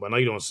 because when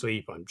I don't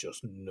sleep, I'm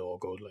just no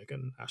good. Like,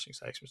 and Ashley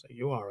texts me, like,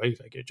 you all right?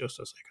 Like, you're just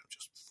like, I'm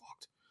just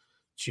fucked.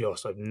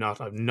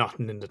 I've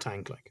nothing in the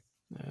tank. Like,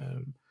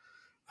 and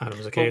it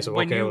was a case of,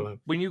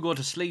 when you go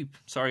to sleep,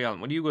 sorry,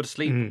 Alan, when you go to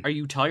sleep, are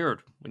you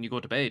tired when you go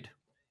to bed?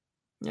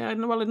 Yeah,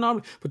 well,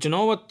 normally, but you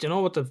know what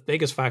the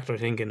biggest factor I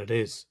think in it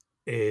is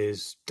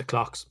the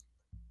clocks.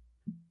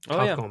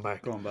 Going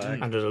back.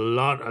 And there's a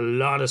lot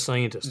of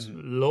scientists,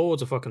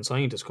 loads of fucking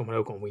scientists coming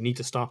out going, we need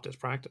to stop this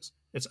practice.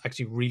 It's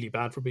actually really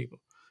bad for people.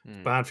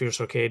 It's bad for your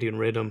circadian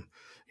rhythm.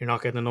 You're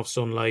not getting enough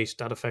sunlight.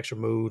 That affects your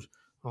mood.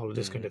 All of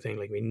this kind of thing.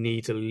 Like, we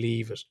need to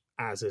leave it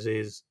as it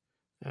is.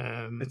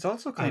 It's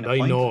also kind of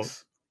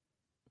pointless.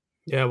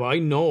 Yeah, well, I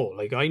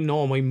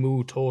know my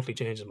mood totally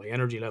changes. My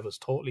energy levels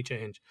totally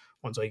change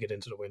once I get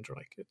into the winter.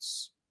 Like,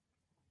 it's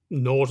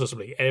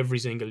noticeably every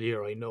single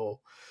year. I know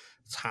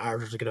it's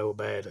harder to get out of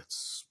bed.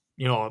 It's,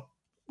 you know,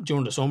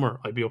 during the summer,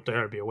 I'd be up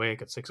there, I'd be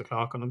awake at 6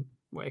 o'clock, and I'm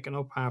waking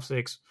up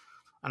 6:30,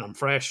 and I'm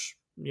fresh,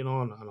 you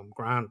know, and I'm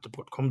grand.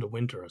 But come to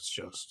winter, it's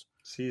just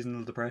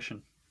Seasonal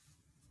depression.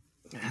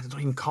 they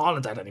don't even call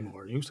it that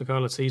anymore. They used to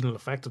call it seasonal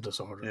affective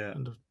disorder, Yeah.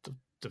 and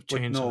they've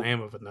changed no, the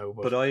name of it now.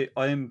 But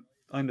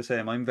I'm the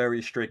same. I'm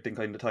very strict in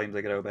kind of times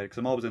I get out of bed because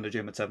I'm always in the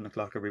gym at 7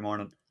 o'clock every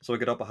morning. So I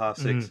get up at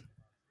 6:30.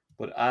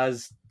 But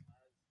as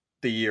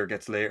the year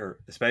gets later,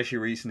 especially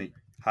recently,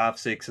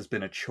 6:30 has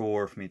been a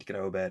chore for me to get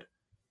out of bed.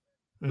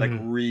 Like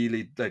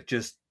really, like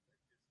just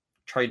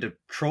trying to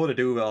throw the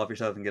do off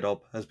yourself and get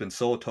up has been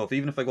so tough.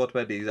 Even if I go to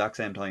bed at the exact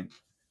same time,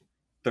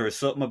 there is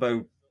something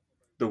about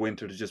the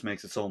winter that just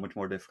makes it so much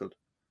more difficult.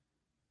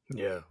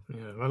 Yeah.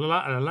 Well,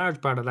 a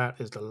large part of that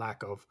is the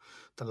lack of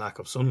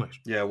sunlight.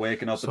 Yeah,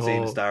 waking up and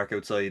seeing it's dark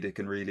outside, it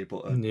can really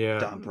put a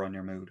damper on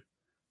your mood.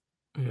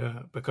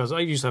 Yeah, because I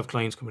used to have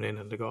clients coming in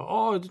and they go,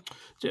 "Oh, do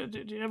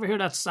you ever hear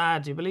that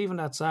sad? Do you believe in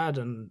that sad?"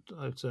 And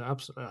I'd say,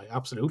 I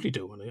absolutely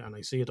do, and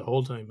I see it the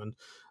whole time. And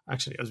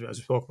actually, as we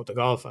spoke about the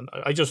golf, and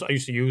I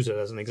used to use it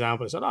as an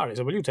example. I said, "All right,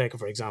 so will you take it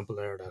for example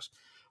there that,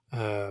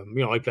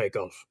 you know, I play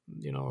golf,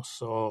 you know,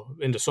 so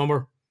in the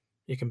summer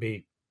you can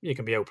be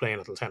out playing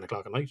until 10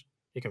 o'clock at night.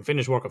 You can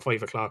finish work at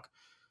 5 o'clock,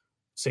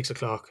 6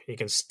 o'clock. You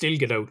can still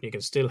get out and you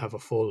can still have a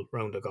full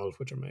round of golf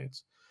with your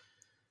mates."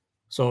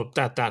 So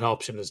that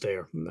option is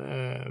there.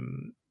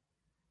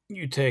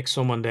 You take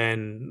someone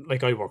then,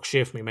 like I work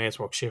shift, my mates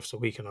work shift, so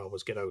we can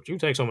always get out. You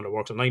take someone that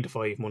works a 9 to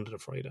 5, Monday to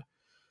Friday.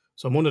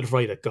 So Monday to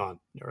Friday, gone.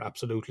 You're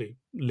absolutely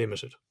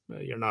limited.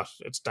 You're not,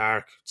 it's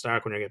dark. It's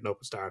dark when you're getting up.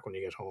 It's dark when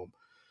you get home.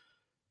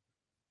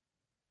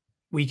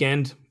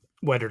 Weekend,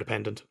 weather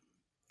dependent.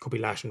 Could be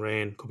lashing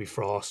rain, could be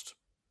frost.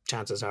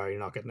 Chances are you're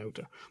not getting out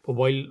there. But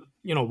while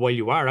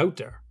you are out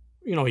there,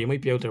 you know, you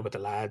might be out there with the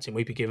lads, you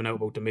might be giving out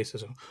about the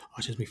missus,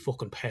 oh, she's me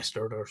fucking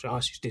pestered, or oh,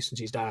 she's this and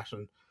she's that,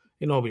 and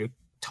you know, but you're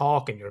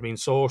talking, you're being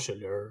social,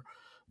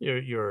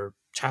 you're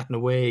chatting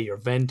away, you're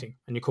venting,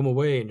 and you come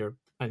away and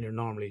you're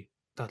normally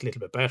that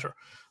little bit better.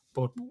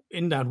 But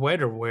in that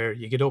weather where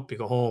you get up, you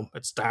go home,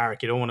 it's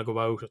dark, you don't want to go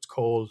out, it's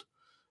cold,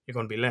 you're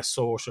going to be less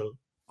social.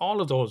 All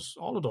of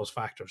those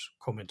factors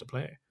come into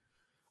play.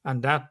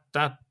 And that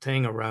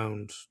thing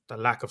around the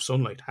lack of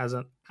sunlight has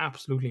an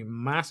absolutely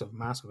massive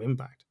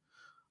impact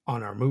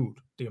on our mood,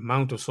 the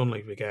amount of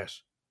sunlight we get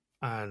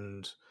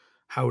and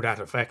how that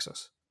affects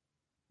us.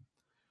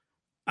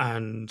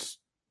 And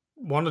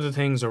one of the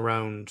things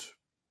around,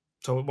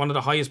 so one of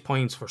the highest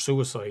points for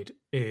suicide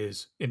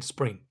is in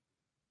spring.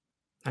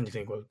 And you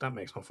think, well, that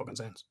makes no fucking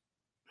sense.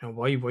 You know,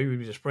 why would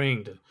be the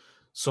spring? The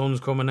sun's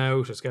coming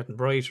out, it's getting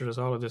brighter, there's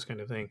all of this kind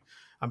of thing.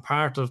 And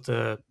part of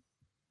the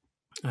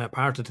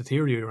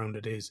theory around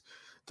it is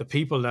the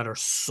people that are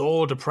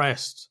so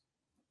depressed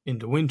in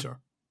the winter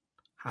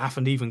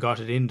haven't even got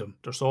it in them.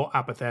 They're so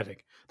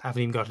apathetic, they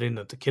haven't even got it in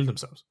them to kill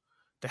themselves.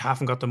 They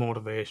haven't got the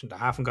motivation, they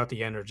haven't got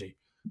the energy.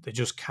 They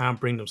just can't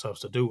bring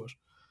themselves to do it.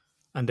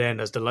 And then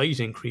as the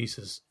light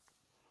increases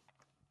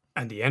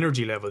and the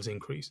energy levels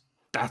increase,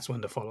 that's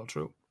when they follow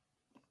through.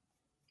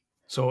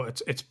 So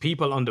it's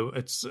people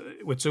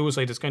with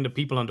suicide, it's kind of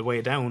people on the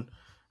way down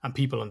and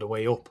people on the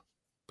way up,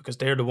 because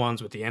they're the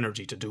ones with the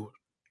energy to do it,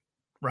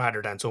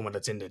 rather than someone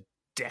that's in the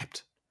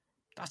depth.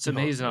 That's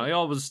amazing. I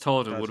always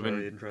thought it would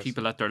have been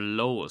people at their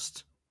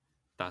lowest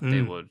that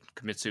they would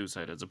commit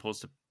suicide, as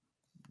opposed to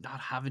not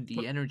having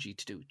the energy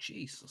to do it.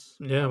 Jesus.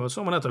 Yeah, well,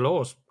 someone at their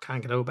lowest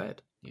can't get out of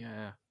bed.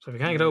 Yeah. So if you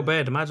can't get out of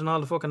bed, imagine all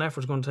the fucking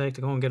effort it's going to take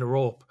to go and get a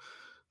rope,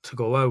 to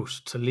go out,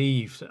 to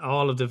leave,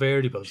 all of the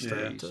variables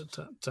to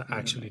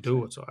actually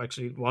do it. So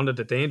actually, one of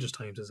the dangerous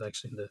times is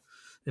actually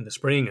in the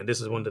spring, and this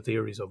is one of the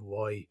theories of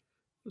why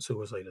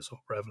suicide is so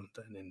prevalent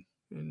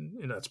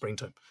in that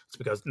springtime. It's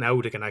because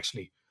now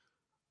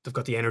they've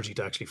got the energy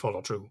to actually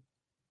follow through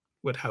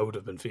with how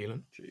they've been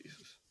feeling.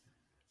 Jesus.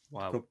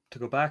 Wow. To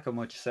go back on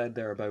what you said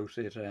there about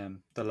it,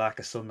 the lack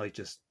of sunlight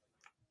just,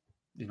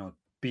 you know,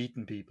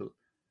 beating people.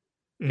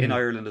 In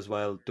Ireland as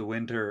well, the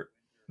winter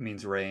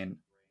means rain,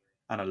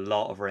 and a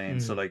lot of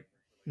rain. So like,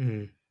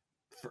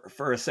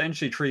 for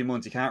essentially 3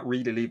 months, you can't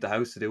really leave the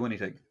house to do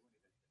anything.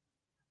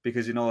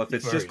 Because, you know, if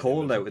it's just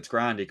cold out, it's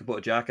grand. You can put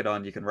a jacket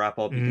on, you can wrap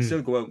up, you can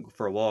still go out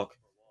for a walk.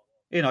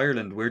 In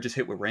Ireland, we're just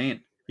hit with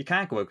rain. You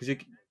can't go out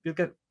because you'll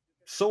get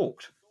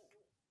soaked.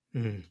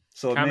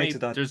 So it makes it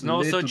that there's no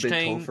little such bit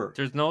thing. tougher.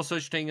 There's no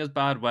such thing as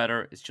bad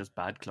weather. It's just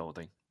bad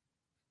clothing.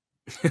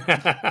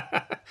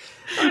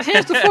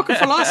 Here's the fucking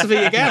philosophy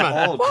again,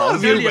 man. What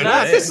have you been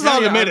at? This is all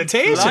the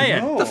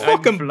meditation. The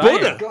fucking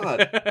Buddha.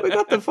 God. We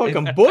got the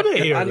fucking Buddha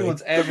here.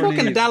 Anyone's The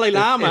fucking Dalai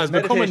Lama has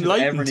become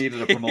enlightened. Ever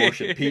needed a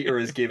promotion, Peter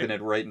is giving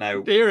it right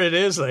now. Here it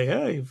is, like,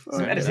 hey. He's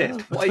meditated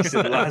twice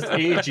in the last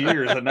 8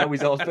 years, and now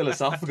he's all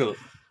philosophical.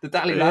 The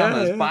Dalai Lama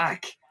is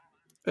back.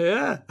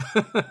 Yeah.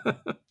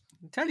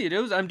 I tell you,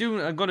 dudes, I'm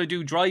going to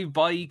do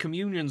drive-by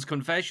communions,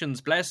 confessions,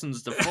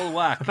 blessings, the full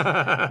whack.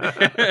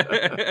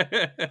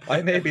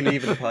 I may be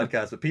leaving the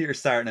podcast, but Peter's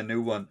starting a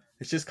new one.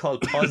 It's just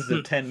called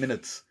Positive 10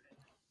 Minutes.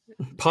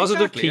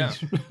 Positive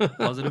Exactly, Pete. yeah.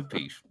 Positive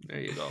Pete. There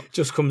you go.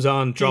 Just comes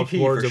on, drops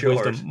PP words for of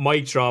short. wisdom,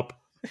 mic drop,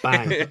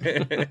 bang.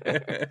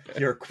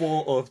 Your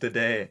quote of the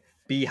day: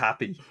 be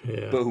happy.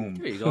 Yeah. Boom.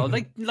 There you go.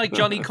 Like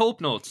Johnny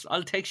Cope notes.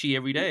 I'll text you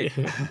every day.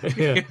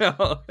 Yeah. You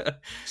know?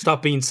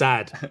 Stop being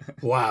sad.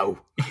 Wow.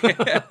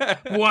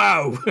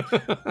 Wow.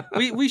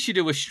 We should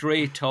do a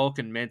straight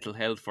talking mental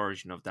health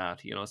version of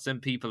that. You know,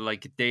 send people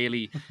like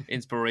daily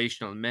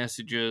inspirational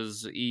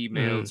messages,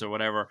 emails, or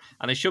whatever.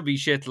 And it should be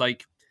shit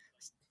like,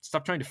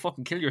 stop trying to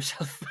fucking kill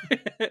yourself.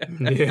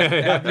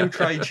 Yeah. Have you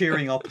tried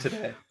cheering up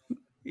today?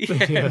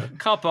 Yeah.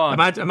 Cop on.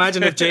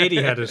 Imagine if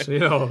JD had it. You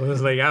know, it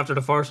was like after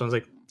the first one, it's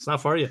like, it's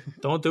not for you.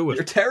 Don't do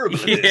You're it. terrible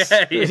at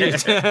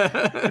this.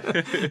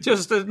 Yeah.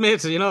 Just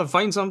admit, you know,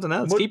 find something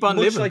else. Keep on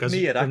Much living. like 'cause me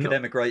at you're not-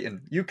 academic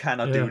writing, you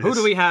cannot Yeah. do this. Who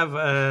do we have?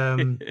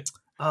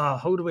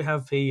 Who do we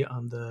have P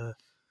on the?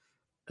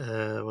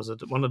 Was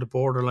it one of the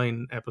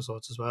borderline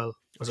episodes as well?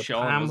 Was it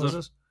Sean, Pam? was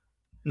Was it?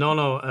 No.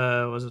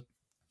 Was it?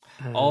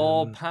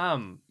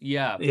 Pam.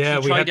 Yeah. yeah,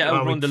 She we tried had- to well,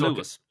 outrun we the fucking-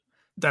 Lewis.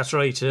 That's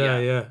right. Yeah, Yeah.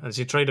 yeah. And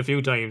she tried a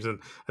few times, and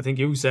I think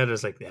you said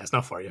it's like, yeah, it's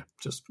not for you.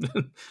 Just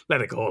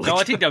let it go. No,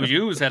 I think that was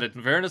you who said it,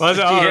 in fairness. Was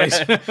it? All Yeah.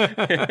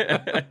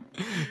 right.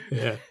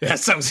 Yeah, that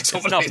sounds like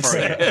something not I'd for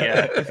say. you,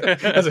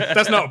 yeah.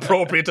 That's not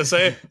appropriate to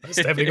say. It's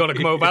definitely going to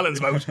come out of Alan's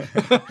mouth.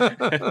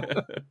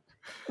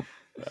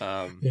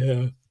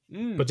 Yeah.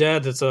 But yeah,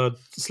 it's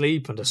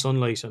sleep and the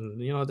sunlight, and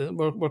you know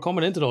we're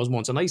coming into those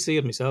months, and I see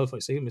it myself. I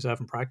see it myself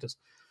in practice.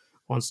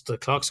 Once the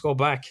clocks go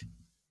back,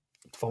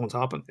 the phone's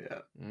hopping. Yeah.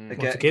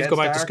 Once the kids go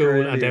back to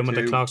school, and then when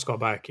the clocks go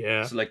back,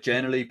 yeah, So like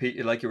generally,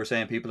 like you were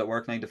saying, people that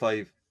work 9 to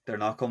 5, they're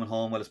not coming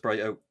home while it's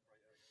bright out.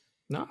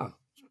 no,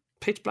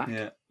 pitch black.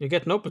 Yeah. You're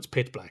getting up, it's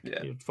pitch black.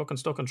 Yeah. You're fucking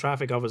stuck in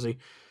traffic, obviously,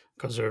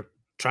 because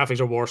traffics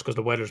are worse because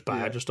the weather's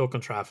bad. Yeah. You're stuck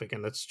in traffic,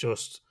 and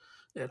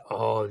it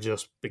all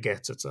just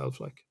begets itself.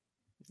 Like,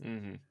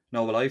 Mm-hmm.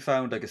 No, well, I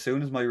found like as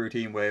soon as my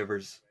routine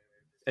wavers,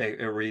 it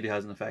really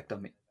has an effect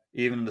on me.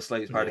 Even in the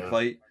slightest part Yeah.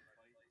 of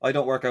I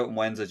don't work out on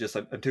Wednesdays. Just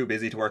I'm too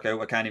busy to work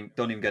out.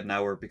 Don't even get an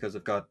hour because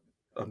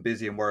I'm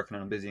busy in work and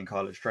I'm busy in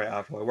college straight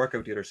after. I work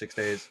out the other 6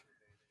 days.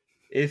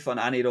 If on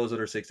any of those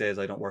other 6 days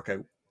I don't work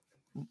out,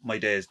 my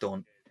day is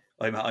done.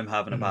 I'm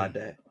having a bad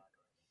day.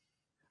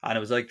 And it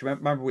was like,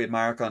 remember we had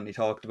Mark on, and he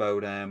talked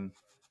about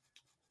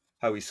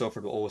how he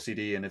suffered with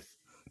OCD, and if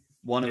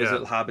one of his Yeah.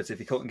 little habits, if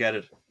he couldn't get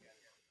it,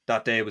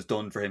 that day was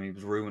done for him. He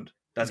was ruined.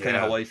 That's kind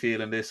of Yeah. how I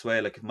feel in this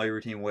way. Like if my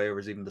routine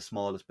wavers even the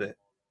smallest bit,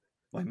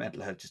 my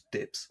mental health just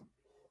dips.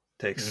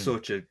 Takes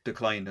such a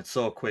decline. It's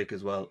so quick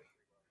as well.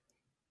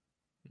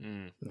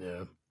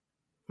 yeah.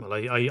 Well,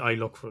 I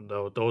look for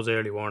those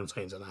early warning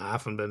signs, and I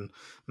haven't been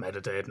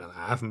meditating, and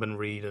I haven't been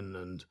reading,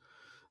 and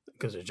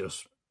because I'm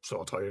just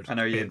so tired. And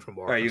are you being from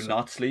work are and you stuff.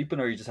 not sleeping,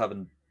 or are you just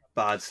having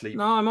bad sleep?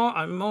 No,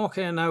 I'm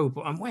okay now,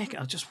 but I'm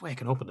just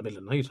waking up in the middle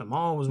of the night. I'm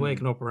always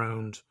waking up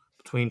around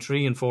between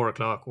 3 and 4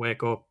 o'clock.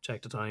 Wake up,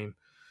 check the time,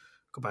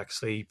 go back to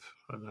sleep,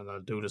 and then I'll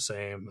do the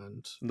same.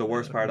 And The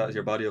worst part of that is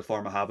your body will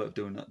form a habit of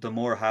doing that. The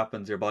more it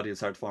happens, your body will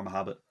start to form a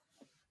habit,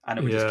 and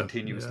it will just Yeah,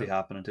 continuously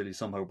happen until you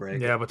somehow break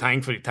it. yeah, but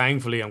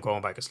thankfully, I'm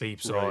going back to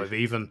sleep. So Right. I've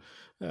even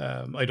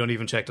I don't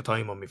even check the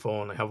time on my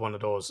phone. I have one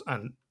of those,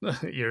 and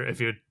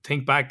if you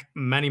think back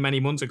many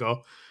months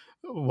ago,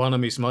 one of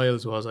my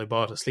smiles was I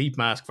bought a sleep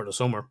mask for the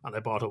summer, and I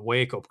bought a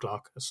wake up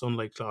clock, a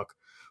sunlight clock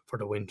for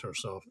the winter.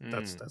 So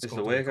that's Is going the to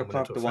be wake up coming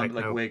clock into the one effect that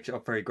like now. wakes you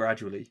up very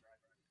gradually?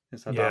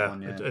 Is that Yeah,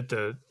 one?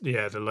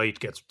 Yeah. the light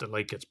gets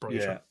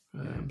brighter.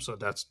 Yeah. So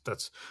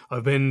that's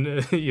I've been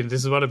this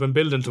is what I've been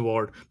building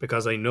toward,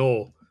 because I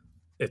know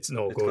it's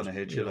no It's good. gonna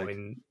hit you, know,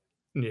 like-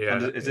 yeah.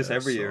 And is this yeah,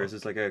 every year? so- Is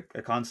this like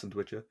a constant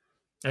with you?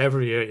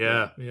 every year?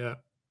 Yeah.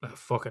 I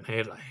fucking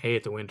hate it. I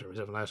hate the winter. It's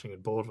everlasting,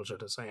 and both of us are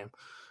the same.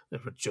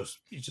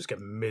 You just get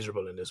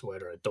miserable in this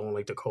weather. I don't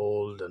like the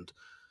cold, and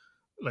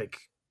like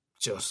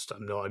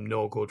I'm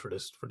no good for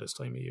this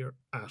time of year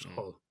at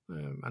all.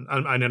 And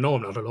I know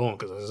I'm not alone,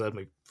 because as I said,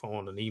 my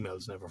phone and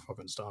emails never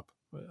fucking stop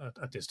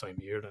at this time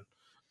of year. Then,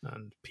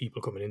 and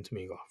people coming into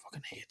me and go, I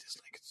fucking hate this.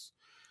 Like, it's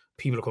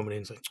people are coming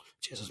in saying,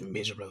 Jesus, it's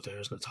miserable out there,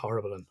 isn't it? It's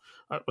horrible. And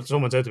what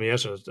someone said to me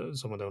yesterday,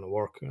 someone down at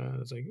work,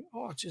 it's like,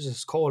 oh Jesus,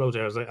 it's cold out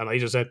there. And I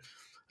just said,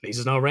 at least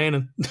it's not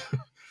raining.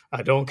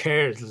 I don't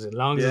care as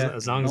long as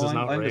it's No,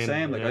 not I'm raining. the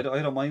same. Like yeah.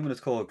 I don't mind when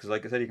it's cold, because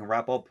like I said, you can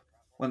wrap up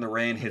when the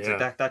rain hits. Yeah.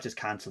 Like that just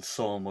cancels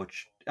so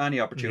much. Any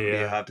opportunity you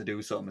Yeah. have to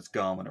do something, it's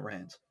gone when it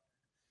rains.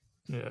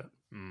 Yeah.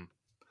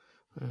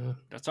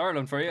 That's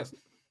Ireland for you.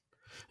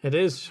 It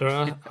is,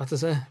 sure. What to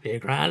say? Be a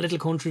grand little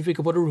country if we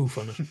could put a roof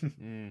on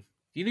it.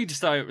 You need to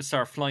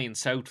start flying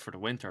south for the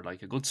winter,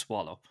 like a good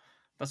swallow.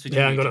 That's what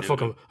Yeah, you I'm need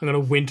gonna I'm gonna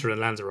winter in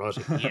Lanzarote.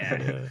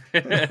 Yeah.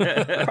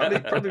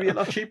 Probably be a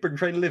lot cheaper than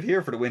trying to live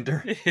here for the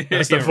winter.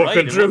 That's the You're fucking right,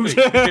 it would truth.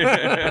 be.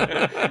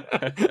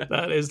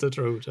 That is the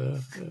truth. Yeah.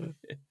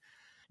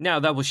 Now,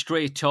 that was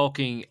Straight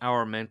Talking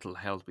Our Mental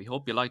Health. We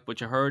hope you liked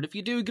what you heard. If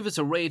you do, give us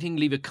a rating,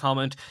 leave a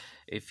comment.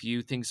 If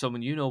you think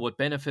someone you know would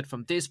benefit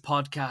from this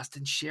podcast,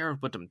 then share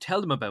it with them.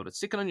 Tell them about it.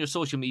 Stick it on your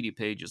social media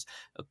pages.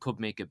 It could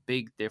make a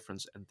big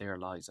difference in their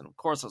lives. And of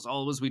course, as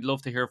always, we'd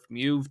love to hear from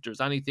you. If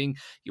there's anything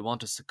you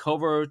want us to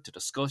cover, to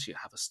discuss, you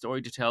have a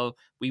story to tell,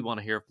 we want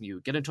to hear from you.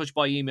 Get in touch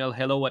by email,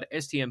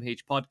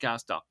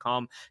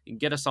 hello@stmhpodcast.com. You can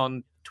get us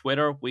on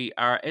Twitter. We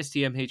are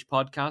STMH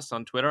Podcast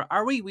on Twitter.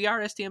 Are we? We are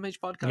STMH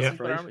Podcast on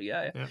Twitter, aren't we?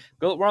 Yeah.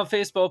 Go. We're on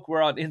Facebook.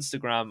 We're on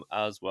Instagram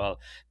as well.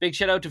 Big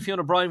shout out to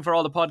Fiona Bryan for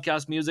all the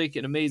podcast music.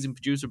 An amazing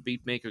producer,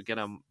 beat maker. Get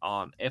him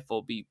on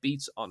FOB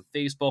Beats on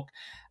Facebook.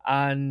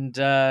 And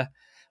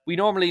we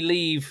normally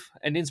leave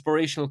an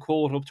inspirational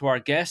quote up to our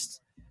guests,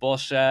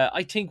 but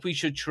I think we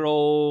should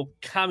throw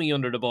Cammy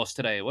under the bus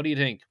today. What do you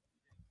think?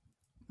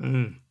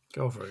 Go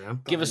for it, yeah.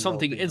 Give us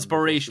something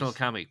inspirational,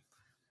 Cammy.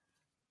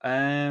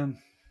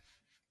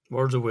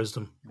 Words of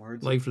wisdom.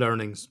 Life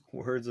learnings.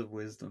 Words of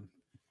wisdom.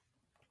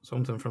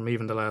 Something from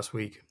even the last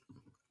week.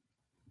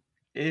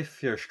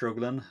 If you're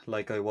struggling,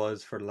 like I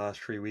was for the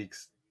last 3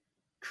 weeks,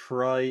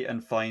 try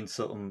and find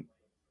something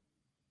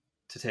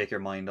to take your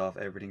mind off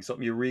everything.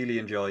 Something you really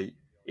enjoy,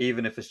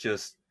 even if it's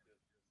just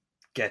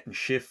getting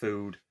shit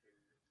food.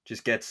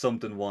 Just get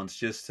something once,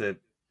 just to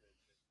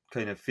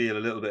kind of feel a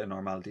little bit of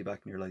normality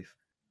back in your life.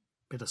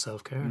 Bit of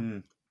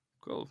self-care.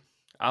 Cool.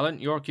 Alan,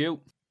 your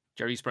cue.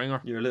 Jerry Springer.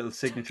 Your little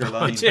signature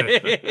line.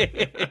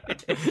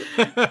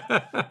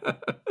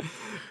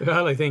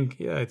 Well, I think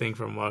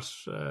from what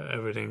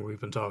everything we've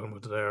been talking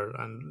about there,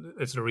 and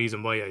it's the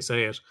reason why I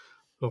say it,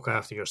 look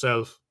after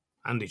yourself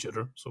and each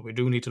other. So we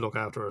do need to look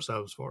after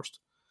ourselves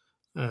first.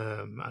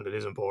 And it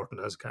is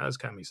important, as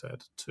Cammy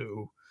said,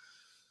 to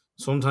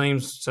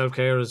sometimes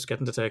self-care is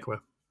getting the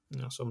takeaway.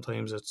 You know,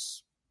 sometimes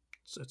it's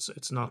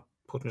not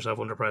putting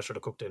yourself under pressure to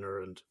cook dinner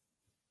and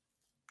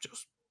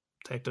just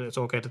it's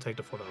okay to take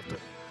the foot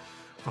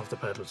off the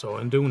pedal. So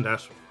in doing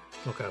that,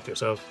 look after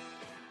yourself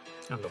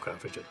and look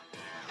after each other.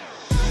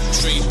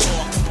 Street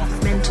talk.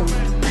 Mental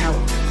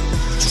health.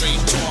 Street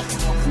talk.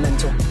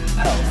 Mental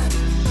health.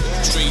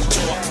 Street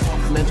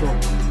talk. Mental